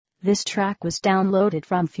This track was downloaded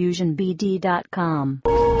from FusionBD.com.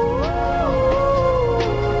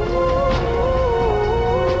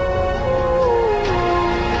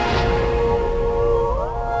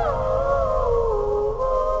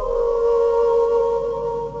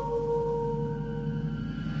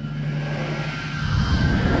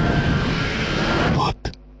 Booth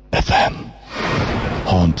FM,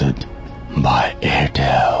 haunted by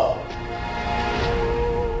Airtel.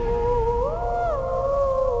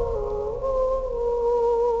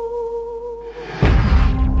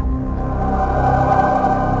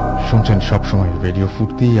 শুনছেন সবসময় radio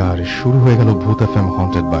ফুর্তি, আর শুরু হয়ে গেল ভূত এফএম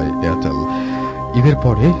হন্টেড বাই এয়ারটেল। ঈদের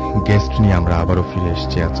পরে গেস্ট নিয়ে আমরা আবারও ফিরে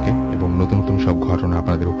এসেছি আজকে, এবং নতুন নতুন সব ঘটনা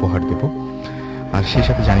আপনাদের উপহার দেব। আর সেই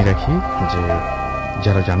সাথে জানিয়ে রাখি যে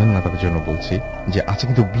যারা জানেন না তাদের জন্য বলছি যে আছে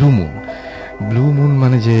কিন্তু ব্লু মুন। ব্লু মুন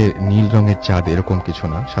মানে যে নীল রঙের চাঁদ এরকম কিছু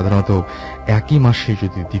না। সাধারণত একই মাসে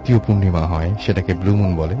যদি দ্বিতীয় পূর্ণিমা হয় সেটাকে ব্লু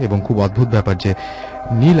মুন বলে। এবং খুব অদ্ভুত ব্যাপার যে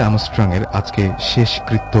নীল আর্মস্ট্রং এর আজকে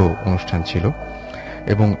শেষকৃত্য অনুষ্ঠান ছিল,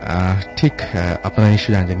 এবং ঠিক আপনারা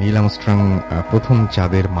নিশ্চয়ই জানেন যে নীল আর্মস্ট্রং প্রথম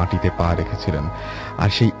চাঁদের মাটিতে পা রেখেছিলেন, আর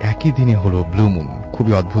সেই একই দিনে হলো ব্লু মুন।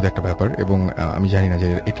 খুবই অদ্ভুত একটা ব্যাপার, এবং আমি জানি না যে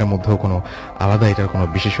এটার মধ্যেও কোনো আলাদা এটার কোনো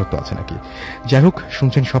বিশেষত্ব আছে নাকি। যাই হোক,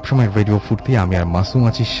 শুনছেন সবসময় রেডিও ফুর্তি, আমি আর মাসুম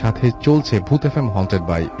আছির সাথে চলছে ভূত FM haunted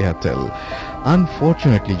by Airtel.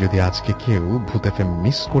 Unfortunately যদি আজকে কেউ ভূত এফএম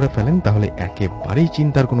মিস করে ফেলেন তাহলে একেবারেই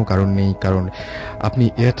চিন্তার কোনো কারণ নেই, কারণ আপনি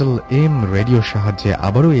এয়ারটেল এম রেডিওর সাহায্যে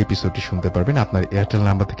আবারও এই এপিসোডটি শুনতে পারবেন। আপনার এয়ারটেল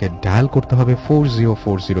নাম্বার থেকে ডায়াল করতে হবে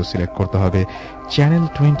 4040, সিলেক্ট করতে হবে চ্যানেল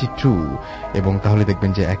 22, এবং তাহলে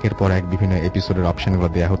দেখবেন যে একের পর এক বিভিন্ন এপিসোডের অপশনগুলো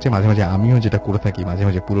দেওয়া হচ্ছে। মাঝে মাঝে আমিও যেটা করে থাকি, মাঝে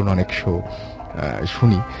মাঝে পুরনো অনেক শো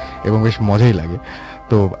শুনি এবং বেশ মজাই লাগে।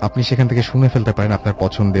 তো আপনি সেখান থেকে শুনে ফেলতে পারেন আপনার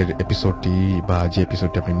পছন্দের এপিসোডটি বা যে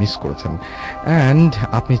এপিসোডটি আপনি মিস করেছেন। অ্যান্ড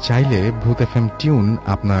আপনি চাইলে ভূত এফএম টিউন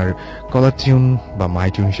আপনার কলার টিউন বা মাই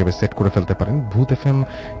টিউন হিসেবে সেট করে ফেলতে পারেন। ভূত এফএম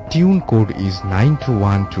টিউন কোড ইজ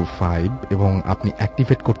 92125, এবং আপনি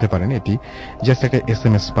অ্যাক্টিভেট করতে পারেন এটি জাস্ট একটা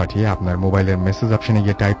SMS পাঠিয়ে আপনার মোবাইলের মেসেজ অপশনে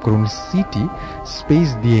গিয়ে টাইপ করুন সিটি স্পেস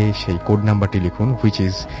দিয়ে সেই কোড নাম্বারটি লিখুন, হুইচ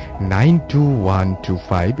ইজ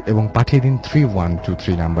 92125, এবং পাঠিয়ে দিন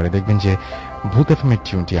 3123 নাম্বারে। দেখবেন যে ভূত এফএম এর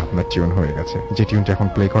টিউনটি আপনার টিউন হয়ে গেছে। যে টিউনটি এখন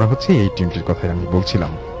প্লে করা হচ্ছে এই টিউনটির কথাই আমি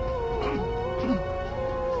বলছিলাম।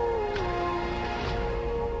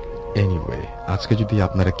 এনিওয়ে, আজকে যদি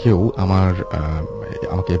আপনারা কেউ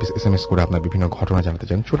আমাকে SMS করে আপনার বিভিন্ন ঘটনা জানাতে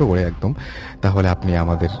চান, ছোট করে একদম, তাহলে আপনি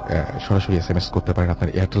আমাদের সরাসরি SMS করতে পারেন আপনার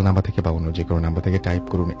এয়ারটেল নাম্বার থেকে বা অন্য যে কোনো নাম্বার থেকে। টাইপ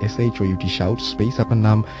করুন SHOUT শাউট স্পেস আপনার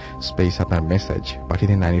নাম স্পেস আপনার মেসেজ, পাঠিয়ে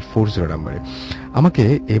দিন 9840 নাম্বারে। আমাকে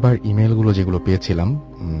এবার ইমেলগুলো যেগুলো পেয়েছিলাম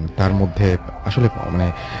তার মধ্যে আসলে মানে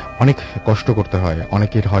অনেক কষ্ট করতে হয়।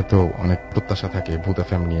 অনেকের হয়তো অনেক প্রত্যাশা থাকে ভূত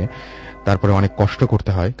এফএম নিয়ে, তারপরে অনেক কষ্ট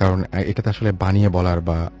করতে হয়, কারণ এটাতে আসলে বানিয়ে বলার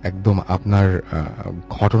বা একদম আপনার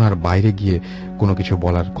ঘটনার বাইরে গিয়ে কোনো কিছু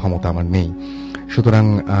বলার ক্ষমতা আমার নেই। সুতরাং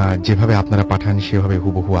যেভাবে আপনারা পাঠান সেভাবে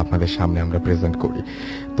হুবহু আপনাদের সামনে আমরা প্রেজেন্ট করি।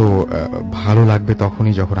 তো ভালো লাগবে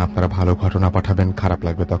তখনই যখন আপনারা ভালো ঘটনা পাঠাবেন, খারাপ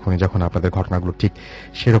লাগবে তখনই যখন আপনাদের ঘটনাগুলো ঠিক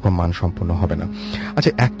সেরকম মানসম্পন্ন হবে না।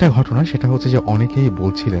 আচ্ছা, একটা ঘটনা সেটা হচ্ছে যে অনেকেই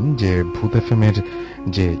বলছিলেন যে ভূত এফএম এর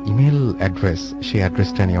যে ইমেল অ্যাড্রেস, সেই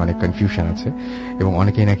অ্যাড্রেসটা নিয়ে অনেক কনফিউশন আছে, এবং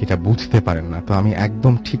অনেকেই নাকি এটা বুঝতে পারেন না। তো আমি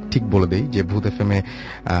একদম ঠিক বলে দেই যে ভূত এফএম এ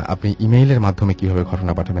আপনি ইমেইলের মাধ্যমে কিভাবে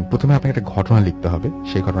ঘটনা পাঠাবেন। প্রথমে আপনাকে একটা ঘটনা লিখতে হবে।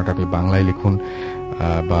 সেই ঘটনাটা আপনি বাংলায় লিখুন,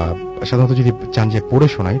 বা সাধারণত যদি চান যে পড়ে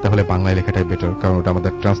শোনাই তাহলে বাংলায় লেখাটাই বেটার, কারণ ওটা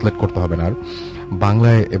আমাদের ট্রান্সলেট করতে হবে না। আর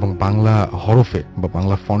বাংলায় এবং বাংলা হরফে বা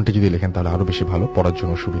বাংলা ফন্টে যদি লেখেন তাহলে আরো বেশি ভালো, পড়ার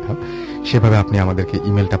জন্য সুবিধা। সেভাবে আপনি আমাদেরকে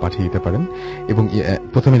ইমেলটা পাঠিয়ে দিতে পারেন। এবং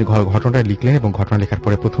প্রথমে ঘটনাটা লিখলেন, এবং ঘটনা লেখার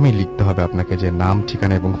পরে প্রথমেই লিখতে হবে আপনাকে যে নাম,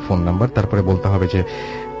 ঠিকানা এবং ফোন নাম্বার। তারপরে বলতে হবে যে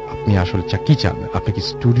আপনি আসলে কি চান, আপনি কি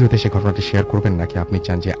স্টুডিওতে সে ঘটনাটি শেয়ার করবেন নাকি আপনি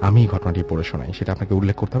চান যে আমি ঘটনাটি পড়ে শোনাই, সেটা আপনাকে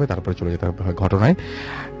উল্লেখ করতে হবে। তারপরে চলে যেতে হবে ঘটনায়,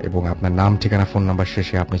 এবং আপনার নাম, ঠিকানা, ফোন নাম্বার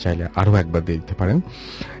শেষে আপনি চাইলে আরো একবার দিয়ে দিতে পারেন।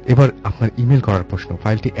 এবার আপনার ইমেল করার প্রশ্ন,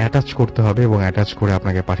 ফাইলটি অ্যাটাচ করতে হবে, এবং অ্যাটাচ করে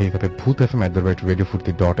আপনাকে পাঠিয়ে দিতে হবে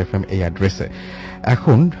bhootfm@radiofurti.fm এই অ্যাড্রেসে।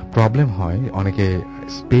 এখন প্রবলেম হয়, অনেকে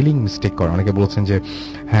স্পেলিং মিস্টেক করে। অনেকে বলছেন যে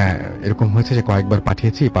হ্যাঁ এরকম হয়েছে যে কয়েকবার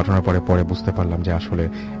পাঠানোর পরে বুঝতে পারলাম যে আসলে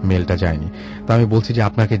মেলটা যায়নি। তো আমি বলছি যে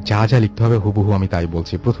আপনাকে যা যা লিখতে হবে হুবহু আমি তাই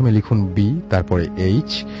বলছি। প্রথমে লিখুন বি, তারপরে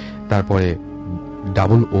এইচ, তারপরে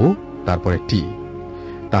O, তারপরে টি,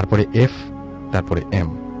 তারপরে এফ, তারপরে এম।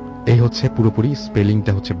 এই হচ্ছে পুরোপুরি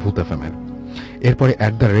স্পেলিংটা হচ্ছে ভূত এফএম এর। এরপরে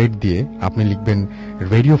 @ দিয়ে আপনি লিখবেন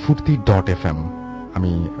radiofurti.fm।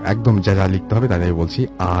 আমি একদম যা যা লিখতে হবে তাই বলছি,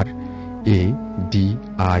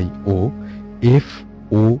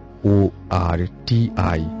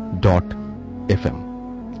 RADIOFURTI.FM।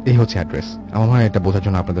 এই হচ্ছে অ্যাড্রেস। আমার মনে হয় এটা বোঝার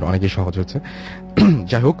জন্য আপনাদের অনেকেই সহজ হচ্ছে।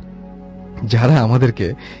 যাই হোক, যারা আমাদেরকে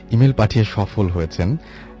ইমেল পাঠিয়ে সফল হয়েছেন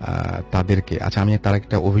তাদেরকে আচ্ছা আমি তার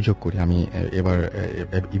একটা অভিযোগ করি। আমি এবার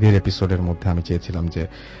ঈদের এপিসোডের মধ্যে আমি চেয়েছিলাম যে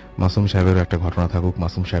মাসুম সাহেবেরও একটা ঘটনা থাকুক,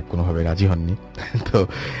 মাসুম সাহেব কোনোভাবে রাজি হননি। তো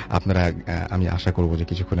আপনারা আমি আশা করব যে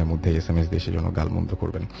কিছুক্ষণের মধ্যে SMS দিয়ে সেজন্য গালমন্দ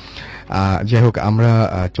করবেন। যাই হোক, আমরা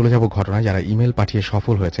চলে যাব ঘটনায়। যারা ইমেল পাঠিয়ে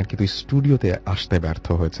সফল হয়েছেন কিন্তু স্টুডিওতে আসতে ব্যর্থ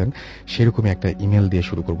হয়েছেন, সেরকমই একটা ইমেল দিয়ে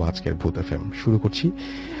শুরু করব আজকের ভূত এফএম। শুরু করছি।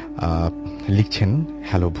 লিখছেন,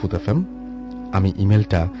 হ্যালো ভূত এফএম, আমি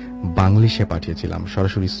ইমেলটা বাংলিশে পাঠিয়েছিলাম।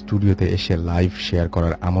 সরাসরি স্টুডিওতে এসে লাইভ শেয়ার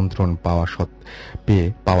করার আমন্ত্রণ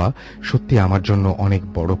পাওয়া সত্যি আমার জন্য অনেক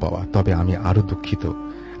বড় পাওয়া। তবে আমি আরো দুঃখিত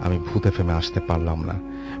আমি ভূত এফএমে আসতে পারলাম না।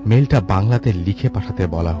 মেলটা বাংলাতে লিখে পাঠাতে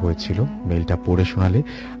বলা হয়েছিল। মেলটা পড়ে শোনালে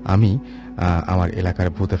আমি আমার এলাকার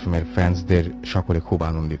ভূত এফএমের ফ্যান্সদের সকলে খুব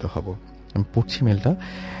আনন্দিত হব। আমি পড়ছি মেলটা।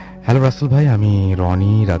 হ্যালো রাসেল ভাই, আমি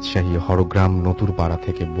রনি, রাজশাহী হরগ্রাম নতুরপাড়া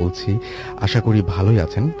থেকে বলছি। আশা করি ভালোই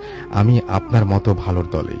আছেন। আমি আপনার মতো ভালোর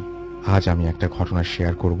দলেই। আজ আমি একটা ঘটনা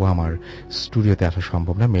শেয়ার করব। আমার স্টুডিওতে আসা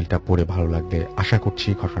সম্ভব না। মেলটা পড়ে ভালো লাগলে আশা করছি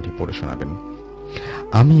ঘটনাটি পড়ে শোনাবেন।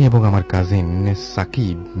 আমি এবং আমার কাজিন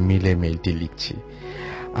সাকিব মিলে মেলটি লিখছি।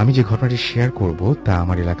 আমি যে ঘটনাটি শেয়ার করব তা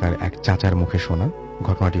আমার এলাকার এক চাচার মুখে শোনা।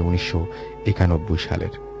 ঘটনাটি 1991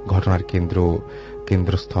 সালের। ঘটনার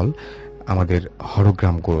কেন্দ্রস্থল আমাদের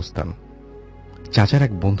হরগ্রাম গোরস্থান। চাচার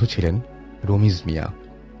এক বন্ধু ছিলেন রমিজ মিয়া।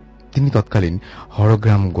 তিনি তৎকালীন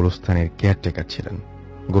হরগ্রাম গোরস্থানের কেয়ারটেকার ছিলেন।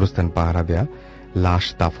 গোরস্থান পাহারা দেয়া, লাশ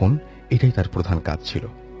দাফন, এটাই তার প্রধান কাজ ছিল।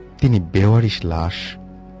 তিনি বেওয়ারিশ লাশ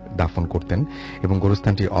দাফন করতেন এবং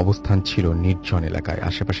গোরস্থানটির অবস্থান ছিল নির্জন এলাকায়।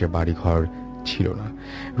 আশেপাশে বাড়িঘর ছিল না।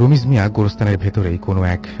 রমিজ মিয়া গোরস্থানের ভেতরেই কোনো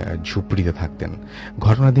এক ঝুপড়িতে থাকতেন।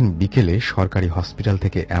 ঘটনার দিন বিকেলে সরকারি হসপিটাল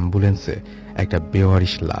থেকে অ্যাম্বুলেন্সে একটা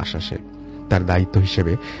বেওয়ারিশ লাশ আসে। তার দায়িত্ব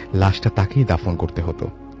হিসেবে লাশটা তাকেই দাফন করতে হতো।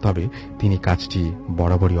 তবে তিনি কাজটি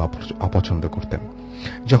বরাবরই অপছন্দ করতেন।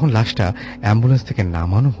 যখন লাশটা অ্যাম্বুলেন্স থেকে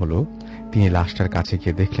নামানো হলো, তিনি লাশটার কাছে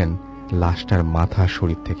গিয়ে দেখলেন লাশটার মাথা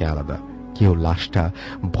শরীর থেকে আলাদা। কেউ লাশটা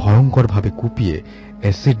ভয়ঙ্করভাবে কুপিয়ে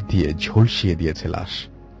অ্যাসিড দিয়ে ঝলসিয়ে দিয়েছে লাশ,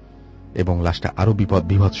 এবং লাশটা আরো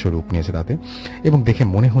বিভৎস রূপ নিয়েছে তাতে। এবং দেখে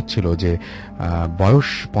মনে হচ্ছিল যে বয়স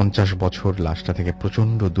 50 বছর। লাশটা থেকে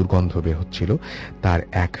প্রচন্ড দুর্গন্ধ বের হচ্ছিল। তার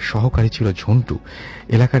এক সহকারী ছিল ঝন্টু।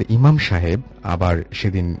 এলাকার ইমাম সাহেব আবার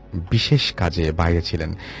সেদিন বিশেষ কাজে বাইরে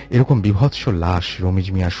ছিলেন। এরকম বিভৎস লাশ রমিজ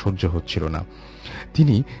মিয়া সহ্য হচ্ছিল না।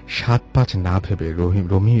 তিনি 7-5 না ভেবে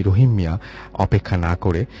রহিম মিয়া অপেক্ষা না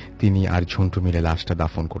করে তিনি আর ঝন্টু মিলে লাশটা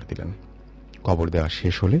দাফন করে দিলেন। কবর দেওয়া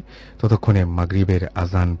শেষ হলে ততক্ষণে মাগরিবের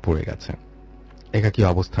আজান পড়ে গেছে। একাকী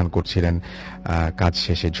অবস্থান করছিলেন। কাজ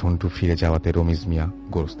শেষে ঝন্টু ফিরে যাওয়াতে রমিজ মিয়া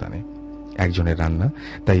গোরস্থানে। একজনের রান্না,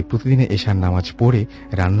 তাই প্রতিদিনে এশার নামাজ পড়ে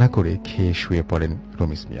রান্না করে খেয়ে শুয়ে পড়েন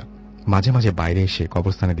রমিজ মিয়া। মাঝে মাঝে বাইরে এসে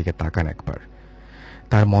কবরস্থানের দিকে তাকান একবার।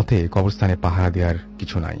 তার মতে কবরস্থানে পাহারা দেওয়ার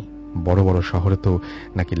কিছু নাই। বড় বড় শহরে তো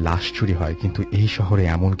নাকি লাশ চুরি হয়, কিন্তু এই শহরে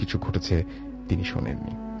এমন কিছু ঘটেছে তিনি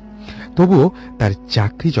শোনেননি। তবুও তার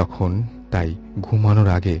চাকরি যখন, তাই ঘুমানোর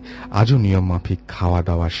আগে আজও নিয়ম মাফিক খাওয়া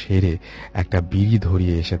দাওয়া সেরে একটা বিড়ি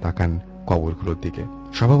ধরিয়ে এসে তাকান কবরগুলোর দিকে।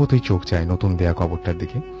 স্বভাবতই চোখ যায় নতুন দেয়া কবরটার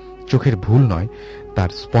দিকে। চোখের ভুল নয়, তার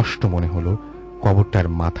স্পষ্ট মনে হলো কবরটার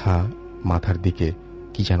মাথার দিকে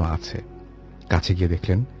কি যেন আছে। কাছে গিয়ে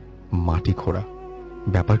দেখলেন মাটি খোঁড়া।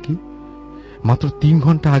 ব্যাপার কি? মাত্র 3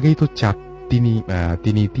 ঘন্টা আগেই তো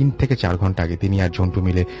তিনি 3 থেকে 4 ঘন্টা আগে তিনি আর ঝন্টু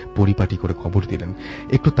মিলে পরিপাটি করে কবর দিলেন।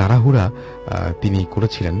 একটু তাড়াহুড়া তিনি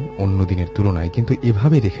করেছিলেন অন্য দিনের তুলনায়, কিন্তু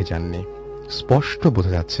এভাবে রেখে যাননি। স্পষ্ট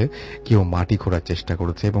বোঝা যাচ্ছে কেউ মাটি খোঁড়ার চেষ্টা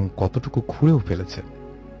করেছে এবং কতটুকু খুঁড়েও ফেলেছে।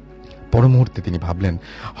 পর মুহূর্তে তিনি ভাবলেন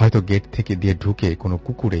হয়তো গেট থেকে দিয়ে ঢুকে কোনো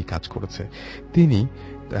কুকুর এই কাজ করেছে। তিনি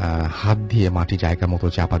হাত দিয়ে মাটি জায়গা মতো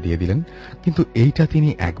চাপা দিয়ে দিলেন। কিন্তু এইটা তিনি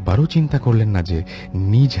একবারও চিন্তা করলেন না যে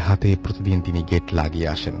নিজ হাতে প্রতিদিন তিনি গেট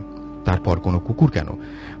লাগিয়ে আসেন। তারপর কোনো কুকুর কেন,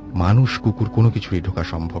 মানুষ কুকুর কোনো কিছুই ঢোকা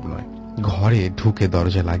সম্ভব নয়। ঘরে ঢুকে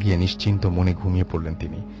দরজা লাগিয়ে নিশ্চিন্ত মনে ঘুমিয়ে পড়লেন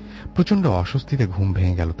তিনি। প্রচন্ড অস্বস্তিতে ঘুম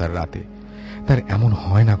ভেঙে গেল তার রাতে। তার এমন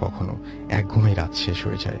হয় না কখনো, এক ঘুমেই রাত শেষ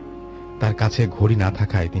হয়ে যায়। তার কাছে ঘড়ি না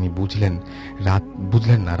থাকায় তিনি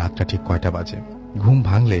বুঝলেন না রাতটা ঠিক কয়টা বাজে। ঘুম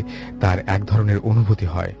ভাঙলে তার এক ধরনের অনুভূতি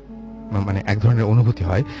হয়,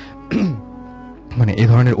 মানে এ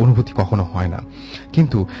ধরনের অনুভূতি কখনো হয় না।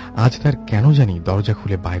 কিন্তু আজ তার কেন জানি দরজা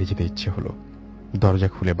খুলে বাইরে যেতে ইচ্ছে হলো। দরজা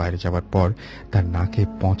খুলে বাইরে যাবার পর তার নাকে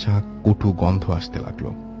পচা কটু গন্ধ আসতে লাগলো।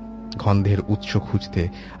 গন্ধের উৎস খুঁজতে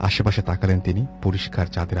আশেপাশে তাকালেন তিনি। পরিষ্কার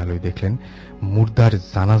চাঁদের আলোয় দেখলেন মুর্দার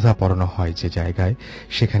জানাজা পড়ানো হয় যে জায়গায়,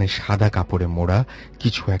 সেখানে সাদা কাপড়ে মোড়া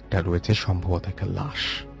কিছু একটা রয়েছে, সম্ভবত একটা লাশ।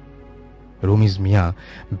 রমিজ মিয়া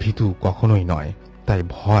ভীতু কখনোই নয়, তাই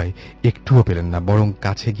ভয় একটুও পেলেন না, বরং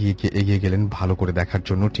কাছে গিয়ে এগিয়ে গেলেন ভালো করে দেখার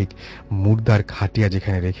জন্য। ঠিক মুর্দার খাটিয়া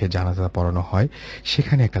যেখানে রেখে জানাজা পড়ানো হয়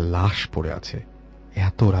সেখানে একটা লাশ পড়ে আছে।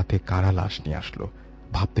 এত রাতে কারা লাশ নিয়ে আসলো?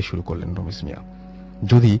 ভাবতে শুরু করলেন রমিজ মিয়া।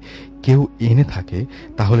 যদি কেউ এনে থাকে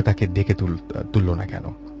তাহলে তাকে ডেকে তুলল না কেন?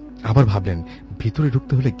 আবার ভাবলেন ভিতরে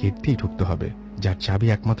ঢুকতে হলে গেট দিয়েই ঢুকতে হবে, যার চাবি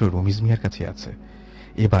একমাত্র রমিজ মিয়ার কাছে আছে।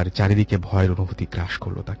 এবার চারিদিকে ভয়ের অনুভূতি গ্রাস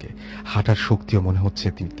করলো তাকে। হাঁটার শক্তিও মনে হচ্ছে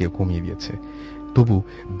তিনি কেউ কমিয়ে দিয়েছে। তবু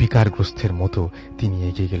বিকারগ্রস্তের মতো তিনি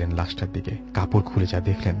এগিয়ে গেলেন লাশটার দিকে। কাপড় খুলে যা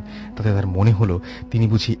দেখলেন তাতে তার মনে হলো তিনি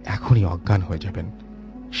বুঝি এখনই অজ্ঞান হয়ে যাবেন।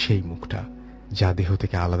 সেই মুখটা যা দেহ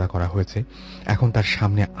থেকে আলাদা করা হয়েছে এখন তার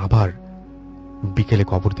সামনে, আবার বিকেলে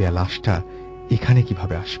কবর দেয়া লাশটা এখানে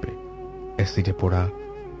কিভাবে আসবে? অ্যাসিডে পোড়া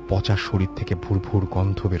পচা শরীর থেকে ভুরভুর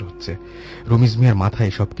গন্ধ বের হচ্ছে। রমিজ মিয়ার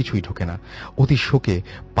মাথায় সবকিছুই ঢোকে না। অতি শোকে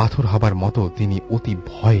পাথর হবার মতো তিনি অতি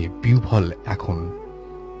ভয়ে বিহ্বল। এখন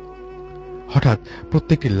হঠাৎ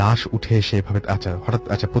প্রত্যেকটি লাশ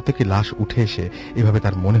উঠে এসে এভাবে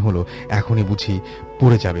তার মনে হলো এখনই বুঝি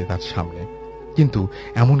পড়ে যাবে তার সামনে। কিন্তু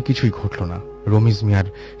এমন কিছুই ঘটল না। রমিজ মিয়ার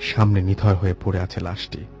সামনে নিথর হয়ে পড়ে আছে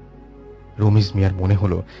লাশটি। রমিজ মিয়ার মনে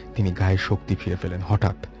হলো তিনি গায়ের শক্তি ফিরে পেলেন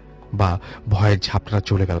হঠাৎ, বা ভয়ের ঝাপটা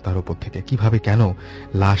চলে গেল তার উপর থেকে। কিভাবে কেন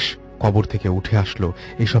লাশ কবর থেকে উঠে আসলো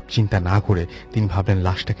এসব চিন্তা না করে তিনি ভাবলেন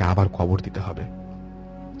লাশটাকে আবার কবর দিতে হবে।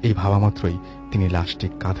 এই ভাবা মাত্রই তিনি লাশটি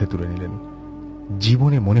কাঁধে তুলে নিলেন।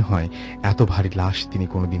 জীবনে মনে হয় এত ভারী লাশ তিনি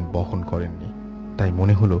কোনোদিন বহন করেননি। তাই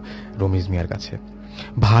মনে হলো রমিজ মিয়ার কাছে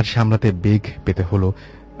ভার সামলাতে বেগ পেতে হলো,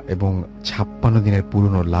 এবং 56 দিনের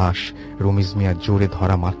পুরনো লাশ রমিজ মিয়া জোরে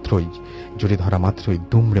ধরা মাত্রই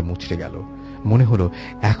দুমড়ে মুচড়ে গেল। মনে হলো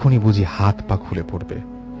এখনই বুঝি হাত পা খুলে পড়বে।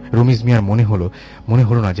 রমিজ মিয়ার মনে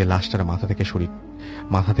হলো না যে লাশটার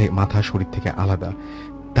মাথা শরীর থেকে আলাদা।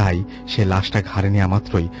 তাই সে লাশটা ঘাড়ে নেওয়া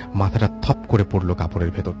মাত্রই মাথাটা থপ করে পড়ল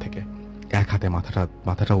কাপড়ের ভেতর থেকে। এক হাতে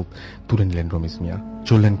মাথাটাও তুলে নিলেন রমিজ মিয়া।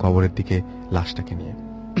 চললেন কবরের দিকে লাশটাকে নিয়ে।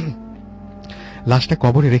 লাশটা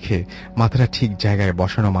কবরে রেখে মাথাটা ঠিক জায়গায়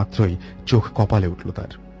বসানো মাত্রই চোখ কপালে উঠল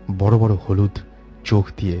তার। বড় বড় হলুদ চোখ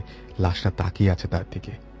দিয়ে লাশটা তাকিয়ে আছে তার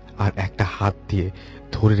দিকে, আর একটা হাত দিয়ে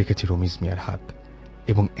ধরে রেখেছে রমিজ মিয়ার হাত,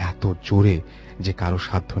 এবং এত জোরে যে কারো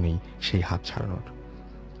সাধ্য নেই সেই হাত ছাড়ানোর।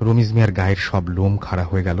 রমিজ মিয়ার গায়ের সব লোম খাড়া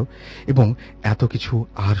হয়ে গেল, এবং এত কিছু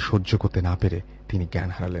আর সহ্য করতে না পেরে তিনি জ্ঞান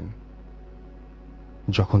হারালেন।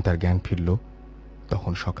 যখন তার জ্ঞান ফিরল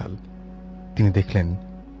তখন সকাল। তিনি দেখলেন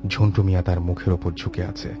ঝন্টু মিয়া তার মুখের ওপর ঝুঁকে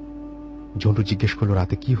আছে। ঝন্টু জিজ্ঞেস করল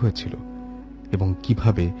রাতে কি হয়েছিল এবং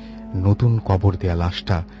কিভাবে নতুন কবর দেয়া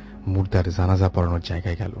লাশটা মুর্দার জানাজা পড়ানোর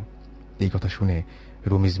জায়গায় গেল। এই কথা শুনে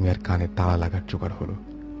রমিজ মিয়ার কানে তালা লাগার জোগাড় হলো।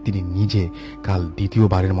 তিনি নিজে কাল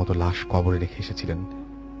দ্বিতীয়বারের মতো লাশ কবরে রেখে এসেছিলেন,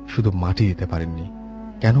 শুধু মাটি দিতে পারেননি।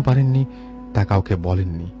 কেন পারেননি তা কাউকে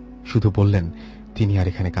বলেননি, শুধু বললেন তিনি আর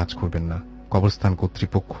এখানে কাজ করবেন না। কবরস্থান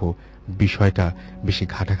কর্তৃপক্ষ বিষয়টা বেশি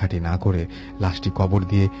ঘাটাঘাটি না করে লাশটি কবর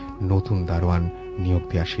দিয়ে নতুন দারোয়ান নিয়োগ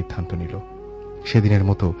দেওয়ার সিদ্ধান্ত নিল। সেদিনের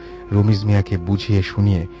মতো রমিজ মিয়াকে বুঝিয়ে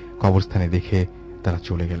শুনিয়ে কবরস্থানে দেখে তারা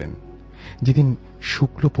চলে গেলেন। যেদিন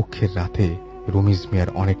শুক্লপক্ষের রাতে রমিজ মিয়ার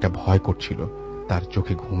অনেকটা ভয় করছিল, তার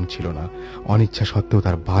চোখে ঘুম ছিল না। অনিচ্ছা সত্ত্বেও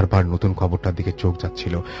তার বারবার নতুন কবরটার দিকে চোখ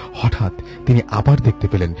যাচ্ছিল। হঠাৎ তিনি আবার দেখতে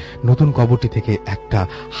পেলেন নতুন কবরটি থেকে একটা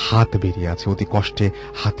হাত বেরিয়ে আছে। অতি কষ্টে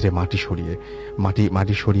হাতরে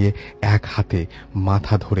মাটি সরিয়ে এক হাতে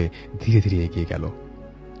মাথা ধরে ধীরে ধীরে এগিয়ে গেল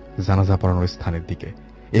জানাজা পড়ানোর স্থানের দিকে,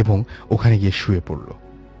 এবং ওখানে গিয়ে শুয়ে পড়ল।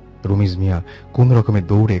 রমিজ মিয়া কোন রকমে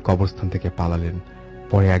দৌড়ে কবরস্থান থেকে পালালেন।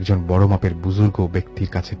 পরে একজন বড় মাপের বুজুর্গ ব্যক্তির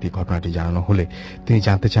কাছে ঘটনাটি জানানো হলে তিনি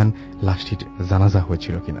জানতে চান লাশটির জানাজা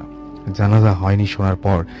হয়েছিল কিনা। জানাজা হয়নি শোনার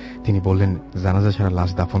পর তিনি বললেন জানাজা ছাড়া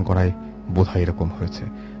লাশ দাফন করায় বোধহয় এরকম হয়েছে।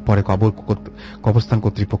 পরে কবরস্থান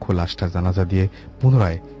কর্তৃপক্ষ লাশটা জানাজা দিয়ে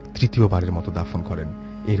পুনরায় তৃতীয়বারের মতো দাফন করেন।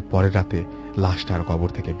 এর পরের রাতে লাশটা আর কবর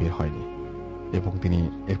থেকে বের হয়নি, এবং তিনি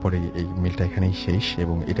এরপরে এই মিলটা এখানেই শেষ।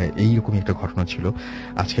 এবং এটা এইরকমই একটা ঘটনা ছিল।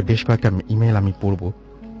 আজকে বেশ কয়েকটা ইমেল আমি পড়ব,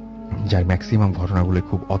 যার ম্যাক্সিমাম ঘটনাগুলো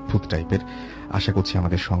খুব অদ্ভুত টাইপের। আশা করছি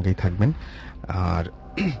আমাদের সঙ্গেই থাকবেন। আর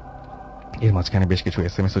এর মাঝখানে বেশ কিছু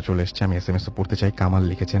এসএমএসও চলে এসছে, আমি এসএমএসও পড়তে চাই। কামাল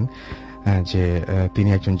লিখেছেন যে তিনি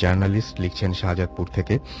একজন জার্নালিস্ট, লিখছেন শাহজাদপুর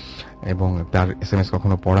থেকে, এবং তার এসএমএস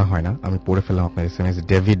কখনো পড়া হয় না, আমি পড়ে ফেললাম আপনার এসএমএস।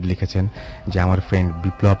 ডেভিড লিখেছেন যে আমার ফ্রেন্ড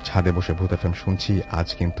বিপ্লব ছাদে বসে ভূত এফএম শুনছি, আজ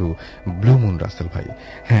কিন্তু ব্লু মুন রাসেল ভাই,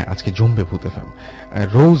 হ্যাঁ আজকে জমবে ভূত এফএম।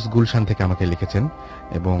 রোজ গুলশান থেকে আমাকে লিখেছেন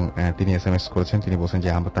এবং তিনি এসএমএস করেছেন। তিনি বলছেন যে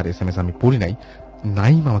তার এসএমএস আমি পড়ি নাই।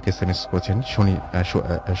 নাইম আমাকে এসএমএস করেছেন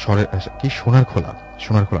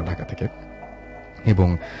সোনারখোলা ঢাকা থেকে, এবং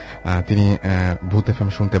তিনি ভূত এফএম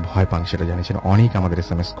শুনতে ভয় পান সেটা জানিয়েছেন। অনেক আমাদের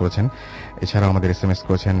এসএমএস করেছেন। এছাড়াও আমাদের এসএমএস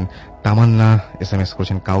করেছেন তামান্না, এসএমএস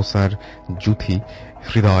করেছেন কাউসার, জুথি,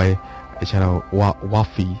 হৃদয়, এছাড়াও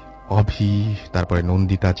ওয়াফি, অভি, তারপরে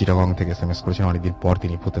নন্দিতা চিটাগং থেকে এসএমএস করেছেন। অনেকদিন পর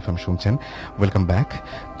তিনি ভূত এফএম শুনছেন, welcome back.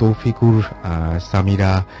 Toufiqur,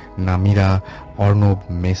 Samira, Namira, Arnab,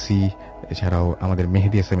 Messi, এছাড়াও আমাদের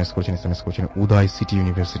মেহেদি এসএমএস করেছেন উদয় সিটি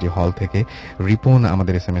ইউনিভার্সিটি হল থেকে। রিপন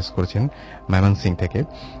আমাদের এসএমএস করেছেন ময়মনসিংহ থেকে।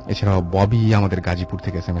 এছাড়াও ববি আমাদের গাজীপুর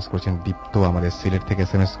থেকে এসএমএস করেছেন। দীপ্ত আমাদের সিলেট থেকে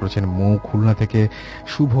এসএমএস করেছেন। মৌ খুলনা থেকে।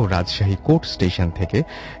 শুভ রাজশাহী কোর্ট স্টেশন থেকে,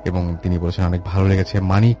 এবং তিনি বলেছেন অনেক ভালো লেগেছে।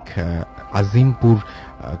 মানিক আজিমপুর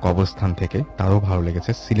কবরস্থান থেকে, তারও ভালো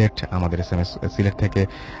লেগেছে। সিলেট থেকে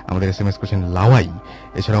আমাদের এসএমএস করেছেন লাওয়াই।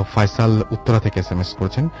 এছাড়াও ফয়সাল উত্তরা থেকে এসএমএস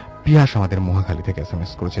করেছেন। পিয়াস আমাদের মহাখালী থেকে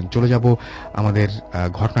এসএমএস করেছেন। চলে যাব আমাদের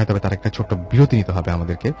ঘটনায়, তবে তার একটা ছোট্ট বিরতি নিতে হবে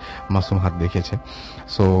আমাদেরকে, মাসুম হাত দেখিয়েছে।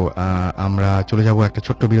 সো আমরা চলে যাব একটা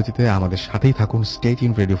ছোট্ট বিরতিতে। আমাদের সাথেই থাকুন। স্টে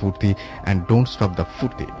টিউনড রেডিও ফুর্তি অ্যান্ড ডোন্ট স্টপ দ্য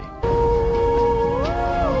ফুর্তি।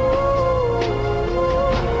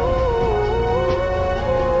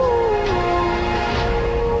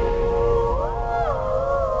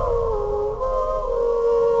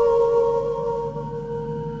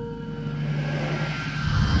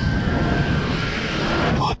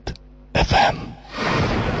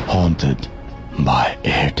 Haunted by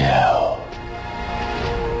Airtel.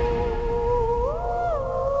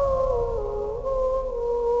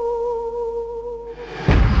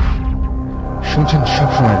 শুনছেন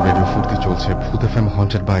সবসময় রেডিও ফুর্তি, চলছে ভূত এফএম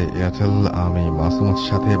হন্টেড বাই এয়ারটেল। আমি মাসুমের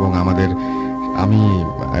সাথে, এবং আমি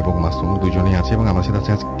এবং মাসুম দুজনেই আছি, এবং আমাদের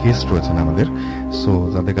সাথে আজ গেস্ট রয়েছেন আমাদের। সো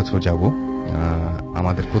যাদের কাছেও যাব।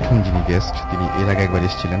 আমাদের প্রথম যিনি গেস্ট, তিনি এর আগে একবার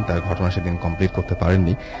এসেছিলেন, তার ঘটনা সেদিন কমপ্লিট করতে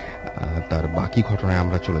পারেননি। তার বাকি ঘটনায়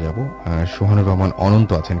আমরা চলে যাব। সোহানুর রহমান অনন্ত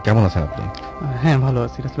আছেন। কেমন আছেন আপনি? হ্যাঁ, ভালো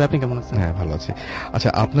আছি। আপনি কেমন আছেন? হ্যাঁ, ভালো আছি। আচ্ছা,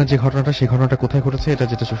 আপনার যে ঘটনাটা, সেই ঘটনাটা কোথায় ঘটেছে, এটা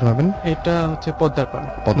যেটা শোনাবেন? এটা হচ্ছে পদ্মারপাড়।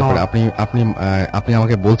 আপনি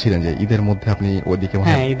আমাকে বলছিলেন যে ঈদের মধ্যে আপনি ওইদিকে।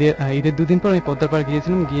 হ্যাঁ, ঈদের দুদিন পর আমি পদ্মারপাড়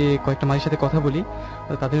গিয়েছিলাম। গিয়ে কয়েকটা মায়ের সাথে কথা বলি,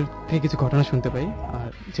 তাদের থেকে কিছু ঘটনা শুনতে পাই। আর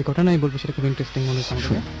যে ঘটনা আমি বলবো সেটা খুব ইন্টারেস্টিং মনে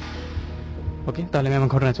হচ্ছে। ওকে, তাহলে আমি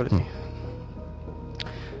আমার ঘটনা চলেছি।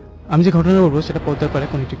 আমি যে ঘটনা বলবো সেটা পদ্মারপাড়ে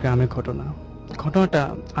কোন একটি গ্রামের ঘটনা। ঘটনাটা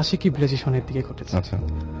আশিকি ভিলেজেশনের দিকে ঘটেছে। আচ্ছা।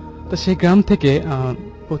 তো সেই গ্রাম থেকে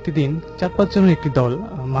প্রতিদিন 4-5 জনের একটি দল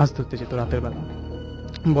মাছ ধরতে যেত রাতের বেলা।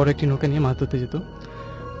 বড় একটি নৌকা নিয়ে মাছ ধরতে যেত।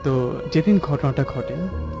 তো যেদিন ঘটনাটা ঘটে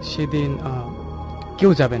সেদিন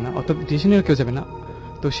কেউ যাবে না, অর্থাৎ ডিসিশনের কেউ যাবে না।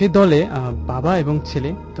 তো সেই দলে বাবা এবং ছেলে,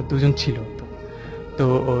 তার দুজন ছিল। তো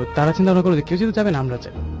তারা চিন্তা ভাবনা করলো যে কেউ যেহেতু যাবে না, আমরা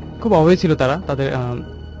যাই। খুব অভয় ছিল তারা, তাদের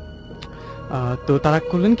তো তারা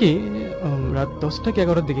করলেন কি, রাত 10টা কি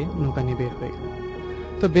 11টার দিকে নৌকা নিয়ে বের হয়ে গেল।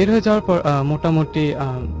 তো বের হয়ে যাওয়ার পর মোটামুটি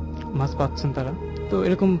মাছ পাচ্ছেন তারা। তো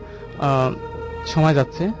এরকম সময়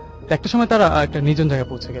যাচ্ছে। একটা সময় তারা একটা নির্জন জায়গায়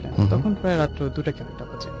পৌঁছে গেলেন। তখন প্রায় রাত্র 2টা কি 1টা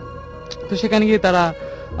বাজে। তো সেখানে গিয়ে তারা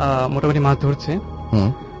মোটামুটি মাছ ধরছে।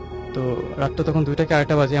 তো রাত্র তখন 2টা কি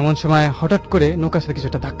 1টা বাজে। এমন সময় হঠাৎ করে নৌকার সাথে কিছু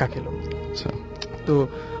একটা ধাক্কা খেলো। তো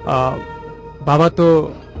বাবা তো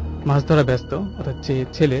মাছ ধরা ব্যস্ত, অর্থাৎ যে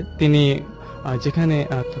ছেলে, তিনি যেখানে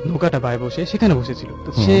নৌকাটা বায় বসে সেখানে বসেছিল। তো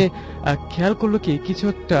সে খেয়াল করলো কি কিছু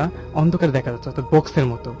একটা অন্ধকারে দেখা যাচ্ছে, অর্থাৎ বক্সের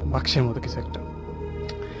মতো, বাক্সের মতো কিছু একটা।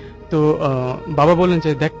 তো বাবা বললেন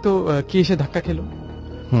যে দেখ তো কি এসে ধাক্কা খেলো।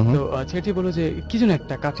 তো ছেলেটি বললো যে কি যেন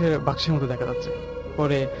একটা কাঠের বাক্সের মতো দেখা যাচ্ছে।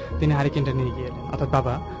 পরে তিনি হারিকেনটা নিয়ে গিয়ে এলেন, অর্থাৎ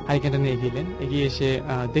বাবা হারিকেনটা নিয়ে গেলেন। এগিয়ে এসে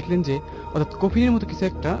দেখলেন যে অর্থাৎ কফিনের মতো কিছু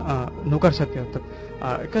একটা নৌকার সাথে, অর্থাৎ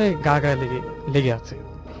গা গায়ে লেগে আছে।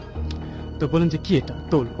 তো বললেন যে কি এটা,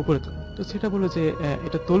 তোল, উপরে তোল। তো সেটা বললো যে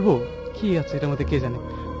এটা তোলবো, কি আছে এটার মধ্যে কে জানে।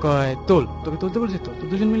 কয় তোল, তোকে তুলতে বলেছে। তো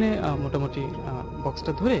দুজন মিলে মোটামুটি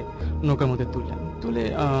বক্সটা ধরে নৌকার মধ্যে তুললেন। তুলে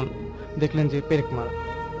দেখলেন যে পেরেক মারা।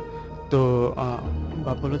 তো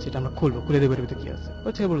বাপ বললো যে এটা আমরা খুলবো, খুলে দেবো এর ভিতরে কি আছে।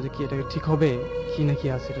 ছেলে বললো যে কি এটা ঠিক হবে, কি না কি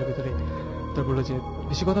আছে এটার ভিতরে। তো বললো যে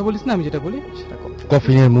বেশি কথা বলিস না, আমি যেটা বলি সেটা কর।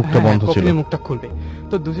 কফিনের মুখটা বন্ধ ছিল, কফিনের মুখটা খুলবে।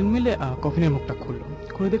 তো দুজন মিলে কফিনের মুখটা খুললো।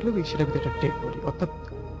 খুলে দেখলো কি সেটার ভিতরে একটা ডেড বডি, অর্থাৎ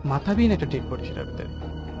মাথাবিহীন একটা ডেড বডি সেটার ভিতরে।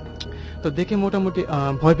 তো দেখে মোটামুটি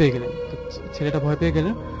ভয় পেয়ে গেলেন। তো ছেলেটা ভয় পেয়ে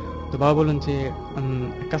গেলেন। তো বাবা বললেন যে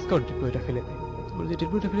কাজ কর, ডেড বডিটা ফেলে দে। বলে যে ডেড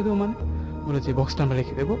বডিটা ফেলে দেবো মানে? বলে যে বক্সটা আমরা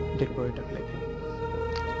রেখে দেবো, ডেড বডিটা ফেলে দেবো।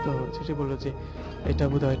 তো ছেলে বললো যে এটা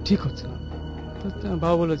বোধহয় ঠিক হচ্ছে না। তো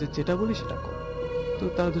বাবা বললো যে যেটা বলি সেটা কর। তো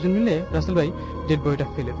তারা দুজন মিলে রাসেল ভাই ডেড বডিটা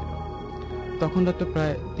ফেলে দিল। তখন রাত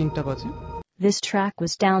প্রায় 3টা বাজে। This track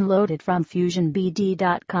was downloaded from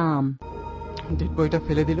FusionBD.com. Dead বডিটা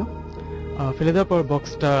ফেলে দিল। ফেলে দেওয়ার পর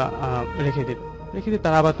বক্সটা রেখে দিয়ে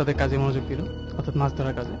তারা আবার তাদের কাজে মনোযোগ দিল, অর্থাৎ মাছ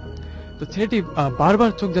ধরার কাজে। তো ছেলেটি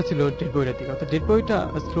বারবার চোখ যাচ্ছিল ডেড বডিটার দিকে, অর্থাৎ ডেড বডিটা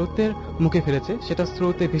স্রোতের মুখে ফেলেছে, সেটা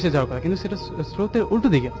স্রোতে ভেসে যাওয়ার কথা, কিন্তু সেটা স্রোতের উল্টো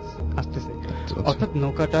দিকে আসতেছে। অর্থাৎ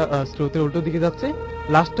নৌকাটা স্রোতের উল্টো দিকে যাচ্ছে,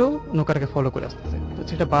 লাস্টেও নৌকাটাকে ফলো করে আসতেছে। তো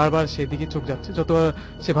সেটা বারবার সেদিকে চোখ যাচ্ছে, যত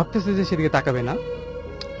সে ভাবতেছে যে সেদিকে তাকাবে না,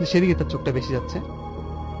 সেদিকে তার চোখটা বেশি যাচ্ছে।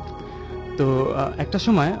 তো একটা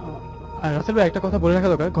সময় রাসেল ভাই একটা কথা বলে রাখা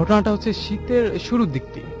দরকার, ঘটনাটা হচ্ছে শীতের শুরুর দিক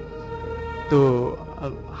দিয়ে। তো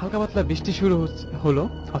হালকা পাতলা বৃষ্টি শুরু হলো,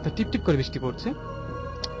 অর্থাৎ টিপটিপ করে বৃষ্টি পড়ছে।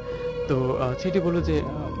 তো ছেলেটি বললো যে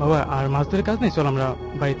বাবা আর মাছ ধরে কাজ নেই, চল আমরা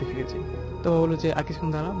বাড়িতে ফিরে যাই। তো বললো যে আর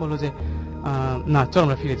কিছুক্ষণ দাঁড়া, বললো যে না চল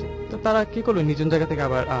আমরা ফিরে যাই। তো তারা কি করলো, নিজন জায়গা থেকে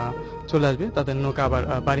আবার চলে আসবে, তাদের নৌকা আবার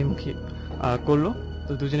বাড়িমুখী করলো।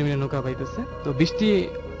 তো দুজনে মিলে নৌকা বাইতেছে, তো বৃষ্টি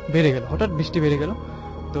বেড়ে গেল, হঠাৎ বৃষ্টি বেড়ে গেল।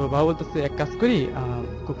 তো বাবা বলতেছে এক কাজ করি,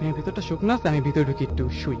 কফিনের ভিতরটা শুকনো আছে, আমি ভিতরে ঢুকি একটু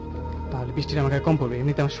শুই, তাহলে বৃষ্টিটা আমাকে কম পড়বে,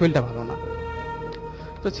 এমনিতে আমার শরীরটা ভালো না।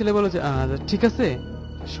 তো ছেলে বললো যে ঠিক আছে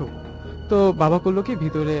শো। তো বাবা করলো কি,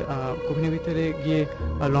 ভিতরে কফিনের ভিতরে গিয়ে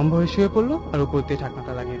লম্বা হয়ে শুয়ে পড়লো, আর উপর দিয়ে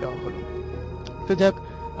ঢাকনাটা লাগিয়ে দেওয়া হলো। তো যাক,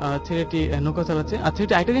 ছেলেটি নৌকা চালাচ্ছে। আর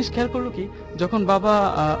ছেলেটি একটা জিনিস খেয়াল করলো কি, যখন বাবা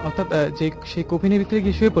অর্থাৎ যে সেই কফিনের ভিতরে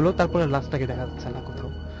গিয়ে শুয়ে পড়লো, তারপরে লাশটাকে দেখা যাচ্ছে না কোথাও।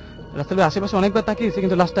 রাস্তার আশেপাশে অনেকবার তাকিয়েছে,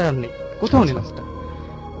 কিন্তু লাশটা আর নেই, কোথাও নেই লাশটা।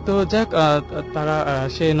 তো যাক, তারা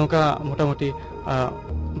সে নৌকা মোটামুটি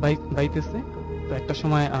বাইতেছে। তো একটা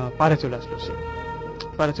সময় পাড়ে চলে আসলো। সে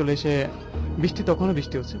পাড়ে চলে এসে, বৃষ্টি তখনও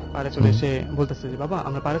বৃষ্টি হচ্ছে, পাড়ে চলে এসে বলতেছে যে বাবা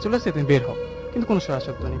আমরা পাড়ে চলে আসছি, তুমি বের হও। কিন্তু কোনো সাড়া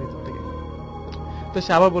শব্দ নেই ভিতর থেকে। তো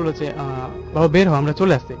সে আবার বললো যে বাবা বের হও, আমরা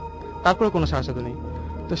চলে আসছি। তারপরে কোনো সাড়া শব্দ নেই।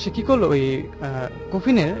 তো সে কি করলো, ওই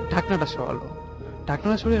কফিনের ঢাকনাটা সরালো।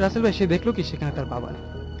 ঢাকনাটা সরিয়ে রাসেল ভাই সে দেখলো কি, সেখানে তার বাবা নেই।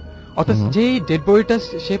 অর্থাৎ যেই ডেড বডিটা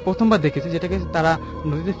সে প্রথমবার দেখেছে, যেটাকে তারা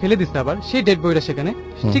নদীতে ফেলে দিচ্ছে, আবার সেই ডেড বডিটা সেখানে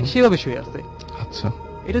ঠিক সেভাবে শুয়ে আছে। আচ্ছা,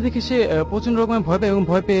 এটা দেখে সে প্রচন্ড রকমের ভয় পায়, এবং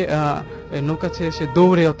ভয় পেয়ে নৌকা ছেড়ে সে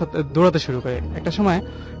দৌড়ে, অর্থাৎ দৌড়াতে শুরু করে। একটা সময়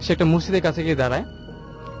সে একটা মসজিদের কাছে গিয়ে দাঁড়ায়।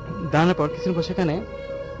 দাঁড়ানোর পর কিছুদিন পর সেখানে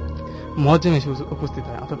মুয়াজ্জিম এসে উপস্থিত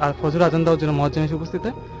হয়, অর্থাৎ আর ফজর আজান দেওয়ার জন্য মুয়াজ্জিম এসে উপস্থিত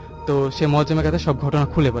হয়। তো সে মুয়াজ্জিমের কাছে সব ঘটনা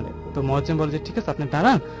খুলে বলে। তো মুয়াজ্জিম বলে যে ঠিক আছে আপনি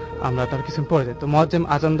দাঁড়ান, আমরা তার কিছুদিন পরে যাই। তো মুয়াজ্জিম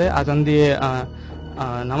আজান দেয়, আজান দিয়ে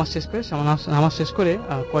নামাজ শেষ করে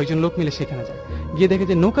কয়েকজন লোক মিলে সেখানে যায়। গিয়ে দেখে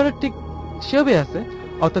যে নৌকাটা ঠিক সেভাবে আছে,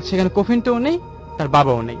 অর্থাৎ সেখানে কফিনটাও নেই, তার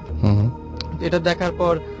বাবাও নেই। এটা দেখার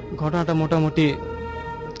পর ঘটনাটা মোটামুটি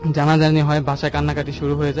জানাজানি হয়, বাসায় কান্নাকাটি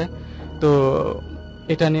শুরু হয়ে যায়। তো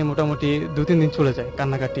এটা নিয়ে মোটামুটি 2-3 দিন চলে যায়,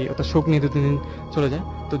 কান্নাকাটি অর্থাৎ শোক নিয়ে 2-3 দিন চলে যায়।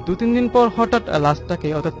 তো 2-3 দিন পর হঠাৎ লাশটাকে,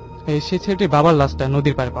 অর্থাৎ সেই ছেলেটির বাবার লাশটা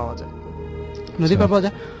নদীর পাড়ে পাওয়া যায়। নদীর পাড়ে পাওয়া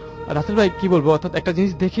যায়। রাসেল ভাই কি বলবো, অর্থাৎ একটা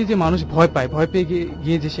জিনিস দেখি যে মানুষ ভয় পায়, ভয় পেয়ে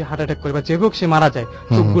গিয়ে যে সে হার্ট অ্যাটাক করে বা যে হোক সে মারা যায়,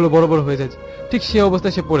 চোখগুলো বড় বড় হয়ে যায়, ঠিক সে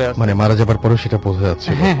অবস্থায় সে পড়ে আছে। মানে মারা যাবার পরেও সেটা বোঝা যাচ্ছে।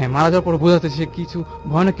 হ্যাঁ, মারা যাওয়ার পর বোঝা যাচ্ছে সে কিছু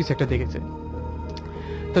ভয়ানক কিছু একটা দেখেছে।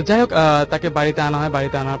 তো যাই হোক, তাকে বাড়িতে আনা হয়।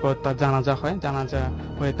 বাড়িতে আনার পর তার জানাজা হয়, জানাজা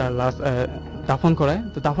হয়ে তার লাশ দাফন করায়।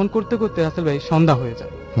 তো দাফন করতে করতে রাসেল ভাই সন্ধ্যা হয়ে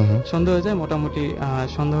যায়। মোটামুটি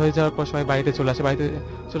সন্ধ্যা হয়ে যাওয়ার পর সবাই বাড়িতে চলে আসে। বাড়িতে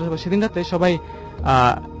চলে আসার পর সেদিন রাতে সবাই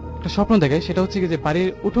একটা স্বপ্ন দেখে, সেটা হচ্ছে যে বাড়ির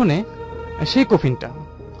উঠোনে সেই কফিনটা,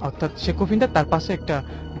 অর্থাৎ সে কফিনটা, তার পাশে একটা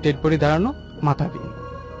ডেড বডি দাঁড়ানো, মাথাবিহীন।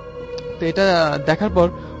 তো এটা দেখার পর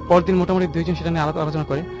পরদিন মোটামুটি দুইজন সেটা নিয়ে আলোচনা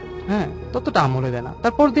করে। হ্যাঁ, ততটা আমলে দেয় না।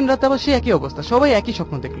 তারপর দিন রাতে আবার সেই একই অবস্থা, সবাই একই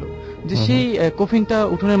স্বপ্ন দেখলো যে সেই কফিনটা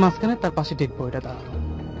উঠোনের মাঝখানে, তার পাশে ডেড বডিটা দাঁড়ানো।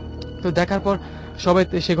 তো দেখার পর সবাই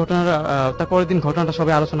সেই ঘটনাটা, তারপরের দিন ঘটনাটা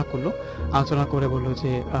সবাই আলোচনা করে বললো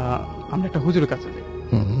যে আমরা একটা হুজুরের কাছে যাই।